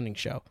ghost hunting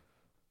show.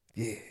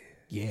 yeah,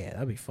 Yeah,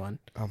 that'd be fun.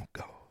 I'm a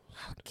ghost.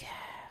 Yeah.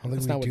 I don't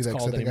That's think not we what do it's that 'cause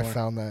called I think anymore. I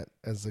found that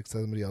as like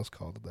somebody else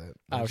called it that.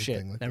 Oh, There's a shit.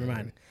 thing like Never that mind.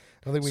 already.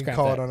 I don't think we can Scrap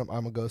call that. it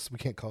I'm a ghost. We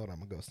can't call it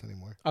I'm a ghost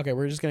anymore. Okay,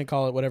 we're just gonna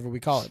call it whatever we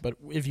call it. But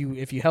if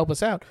you help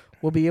us out,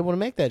 we'll be able to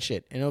make that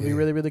shit, and it'll be Yeah.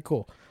 really, really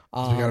cool.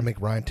 So we gotta make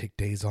Ryan take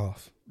days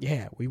off.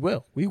 Yeah, we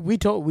will.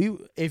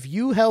 If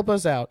you help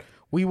us out,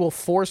 we will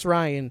force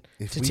Ryan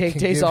If to we take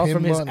can days give off him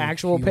from his money,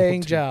 actual he will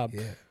paying take- job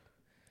Yeah.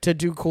 to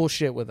do cool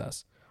shit with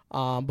us.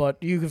 But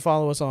you can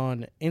follow us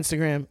on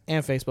Instagram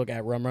and Facebook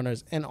at Rum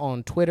Runners and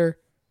on Twitter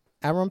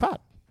at RumPod.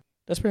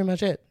 That's pretty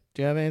much it.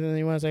 Do you have anything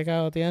you want to take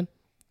out at the end?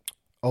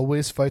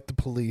 Always fight the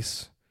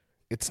police.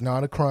 It's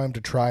not a crime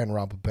to try and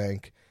rob a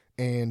bank,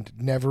 and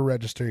never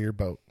register your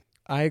boat.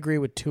 I agree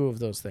with two of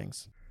those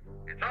things.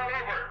 It's all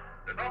over.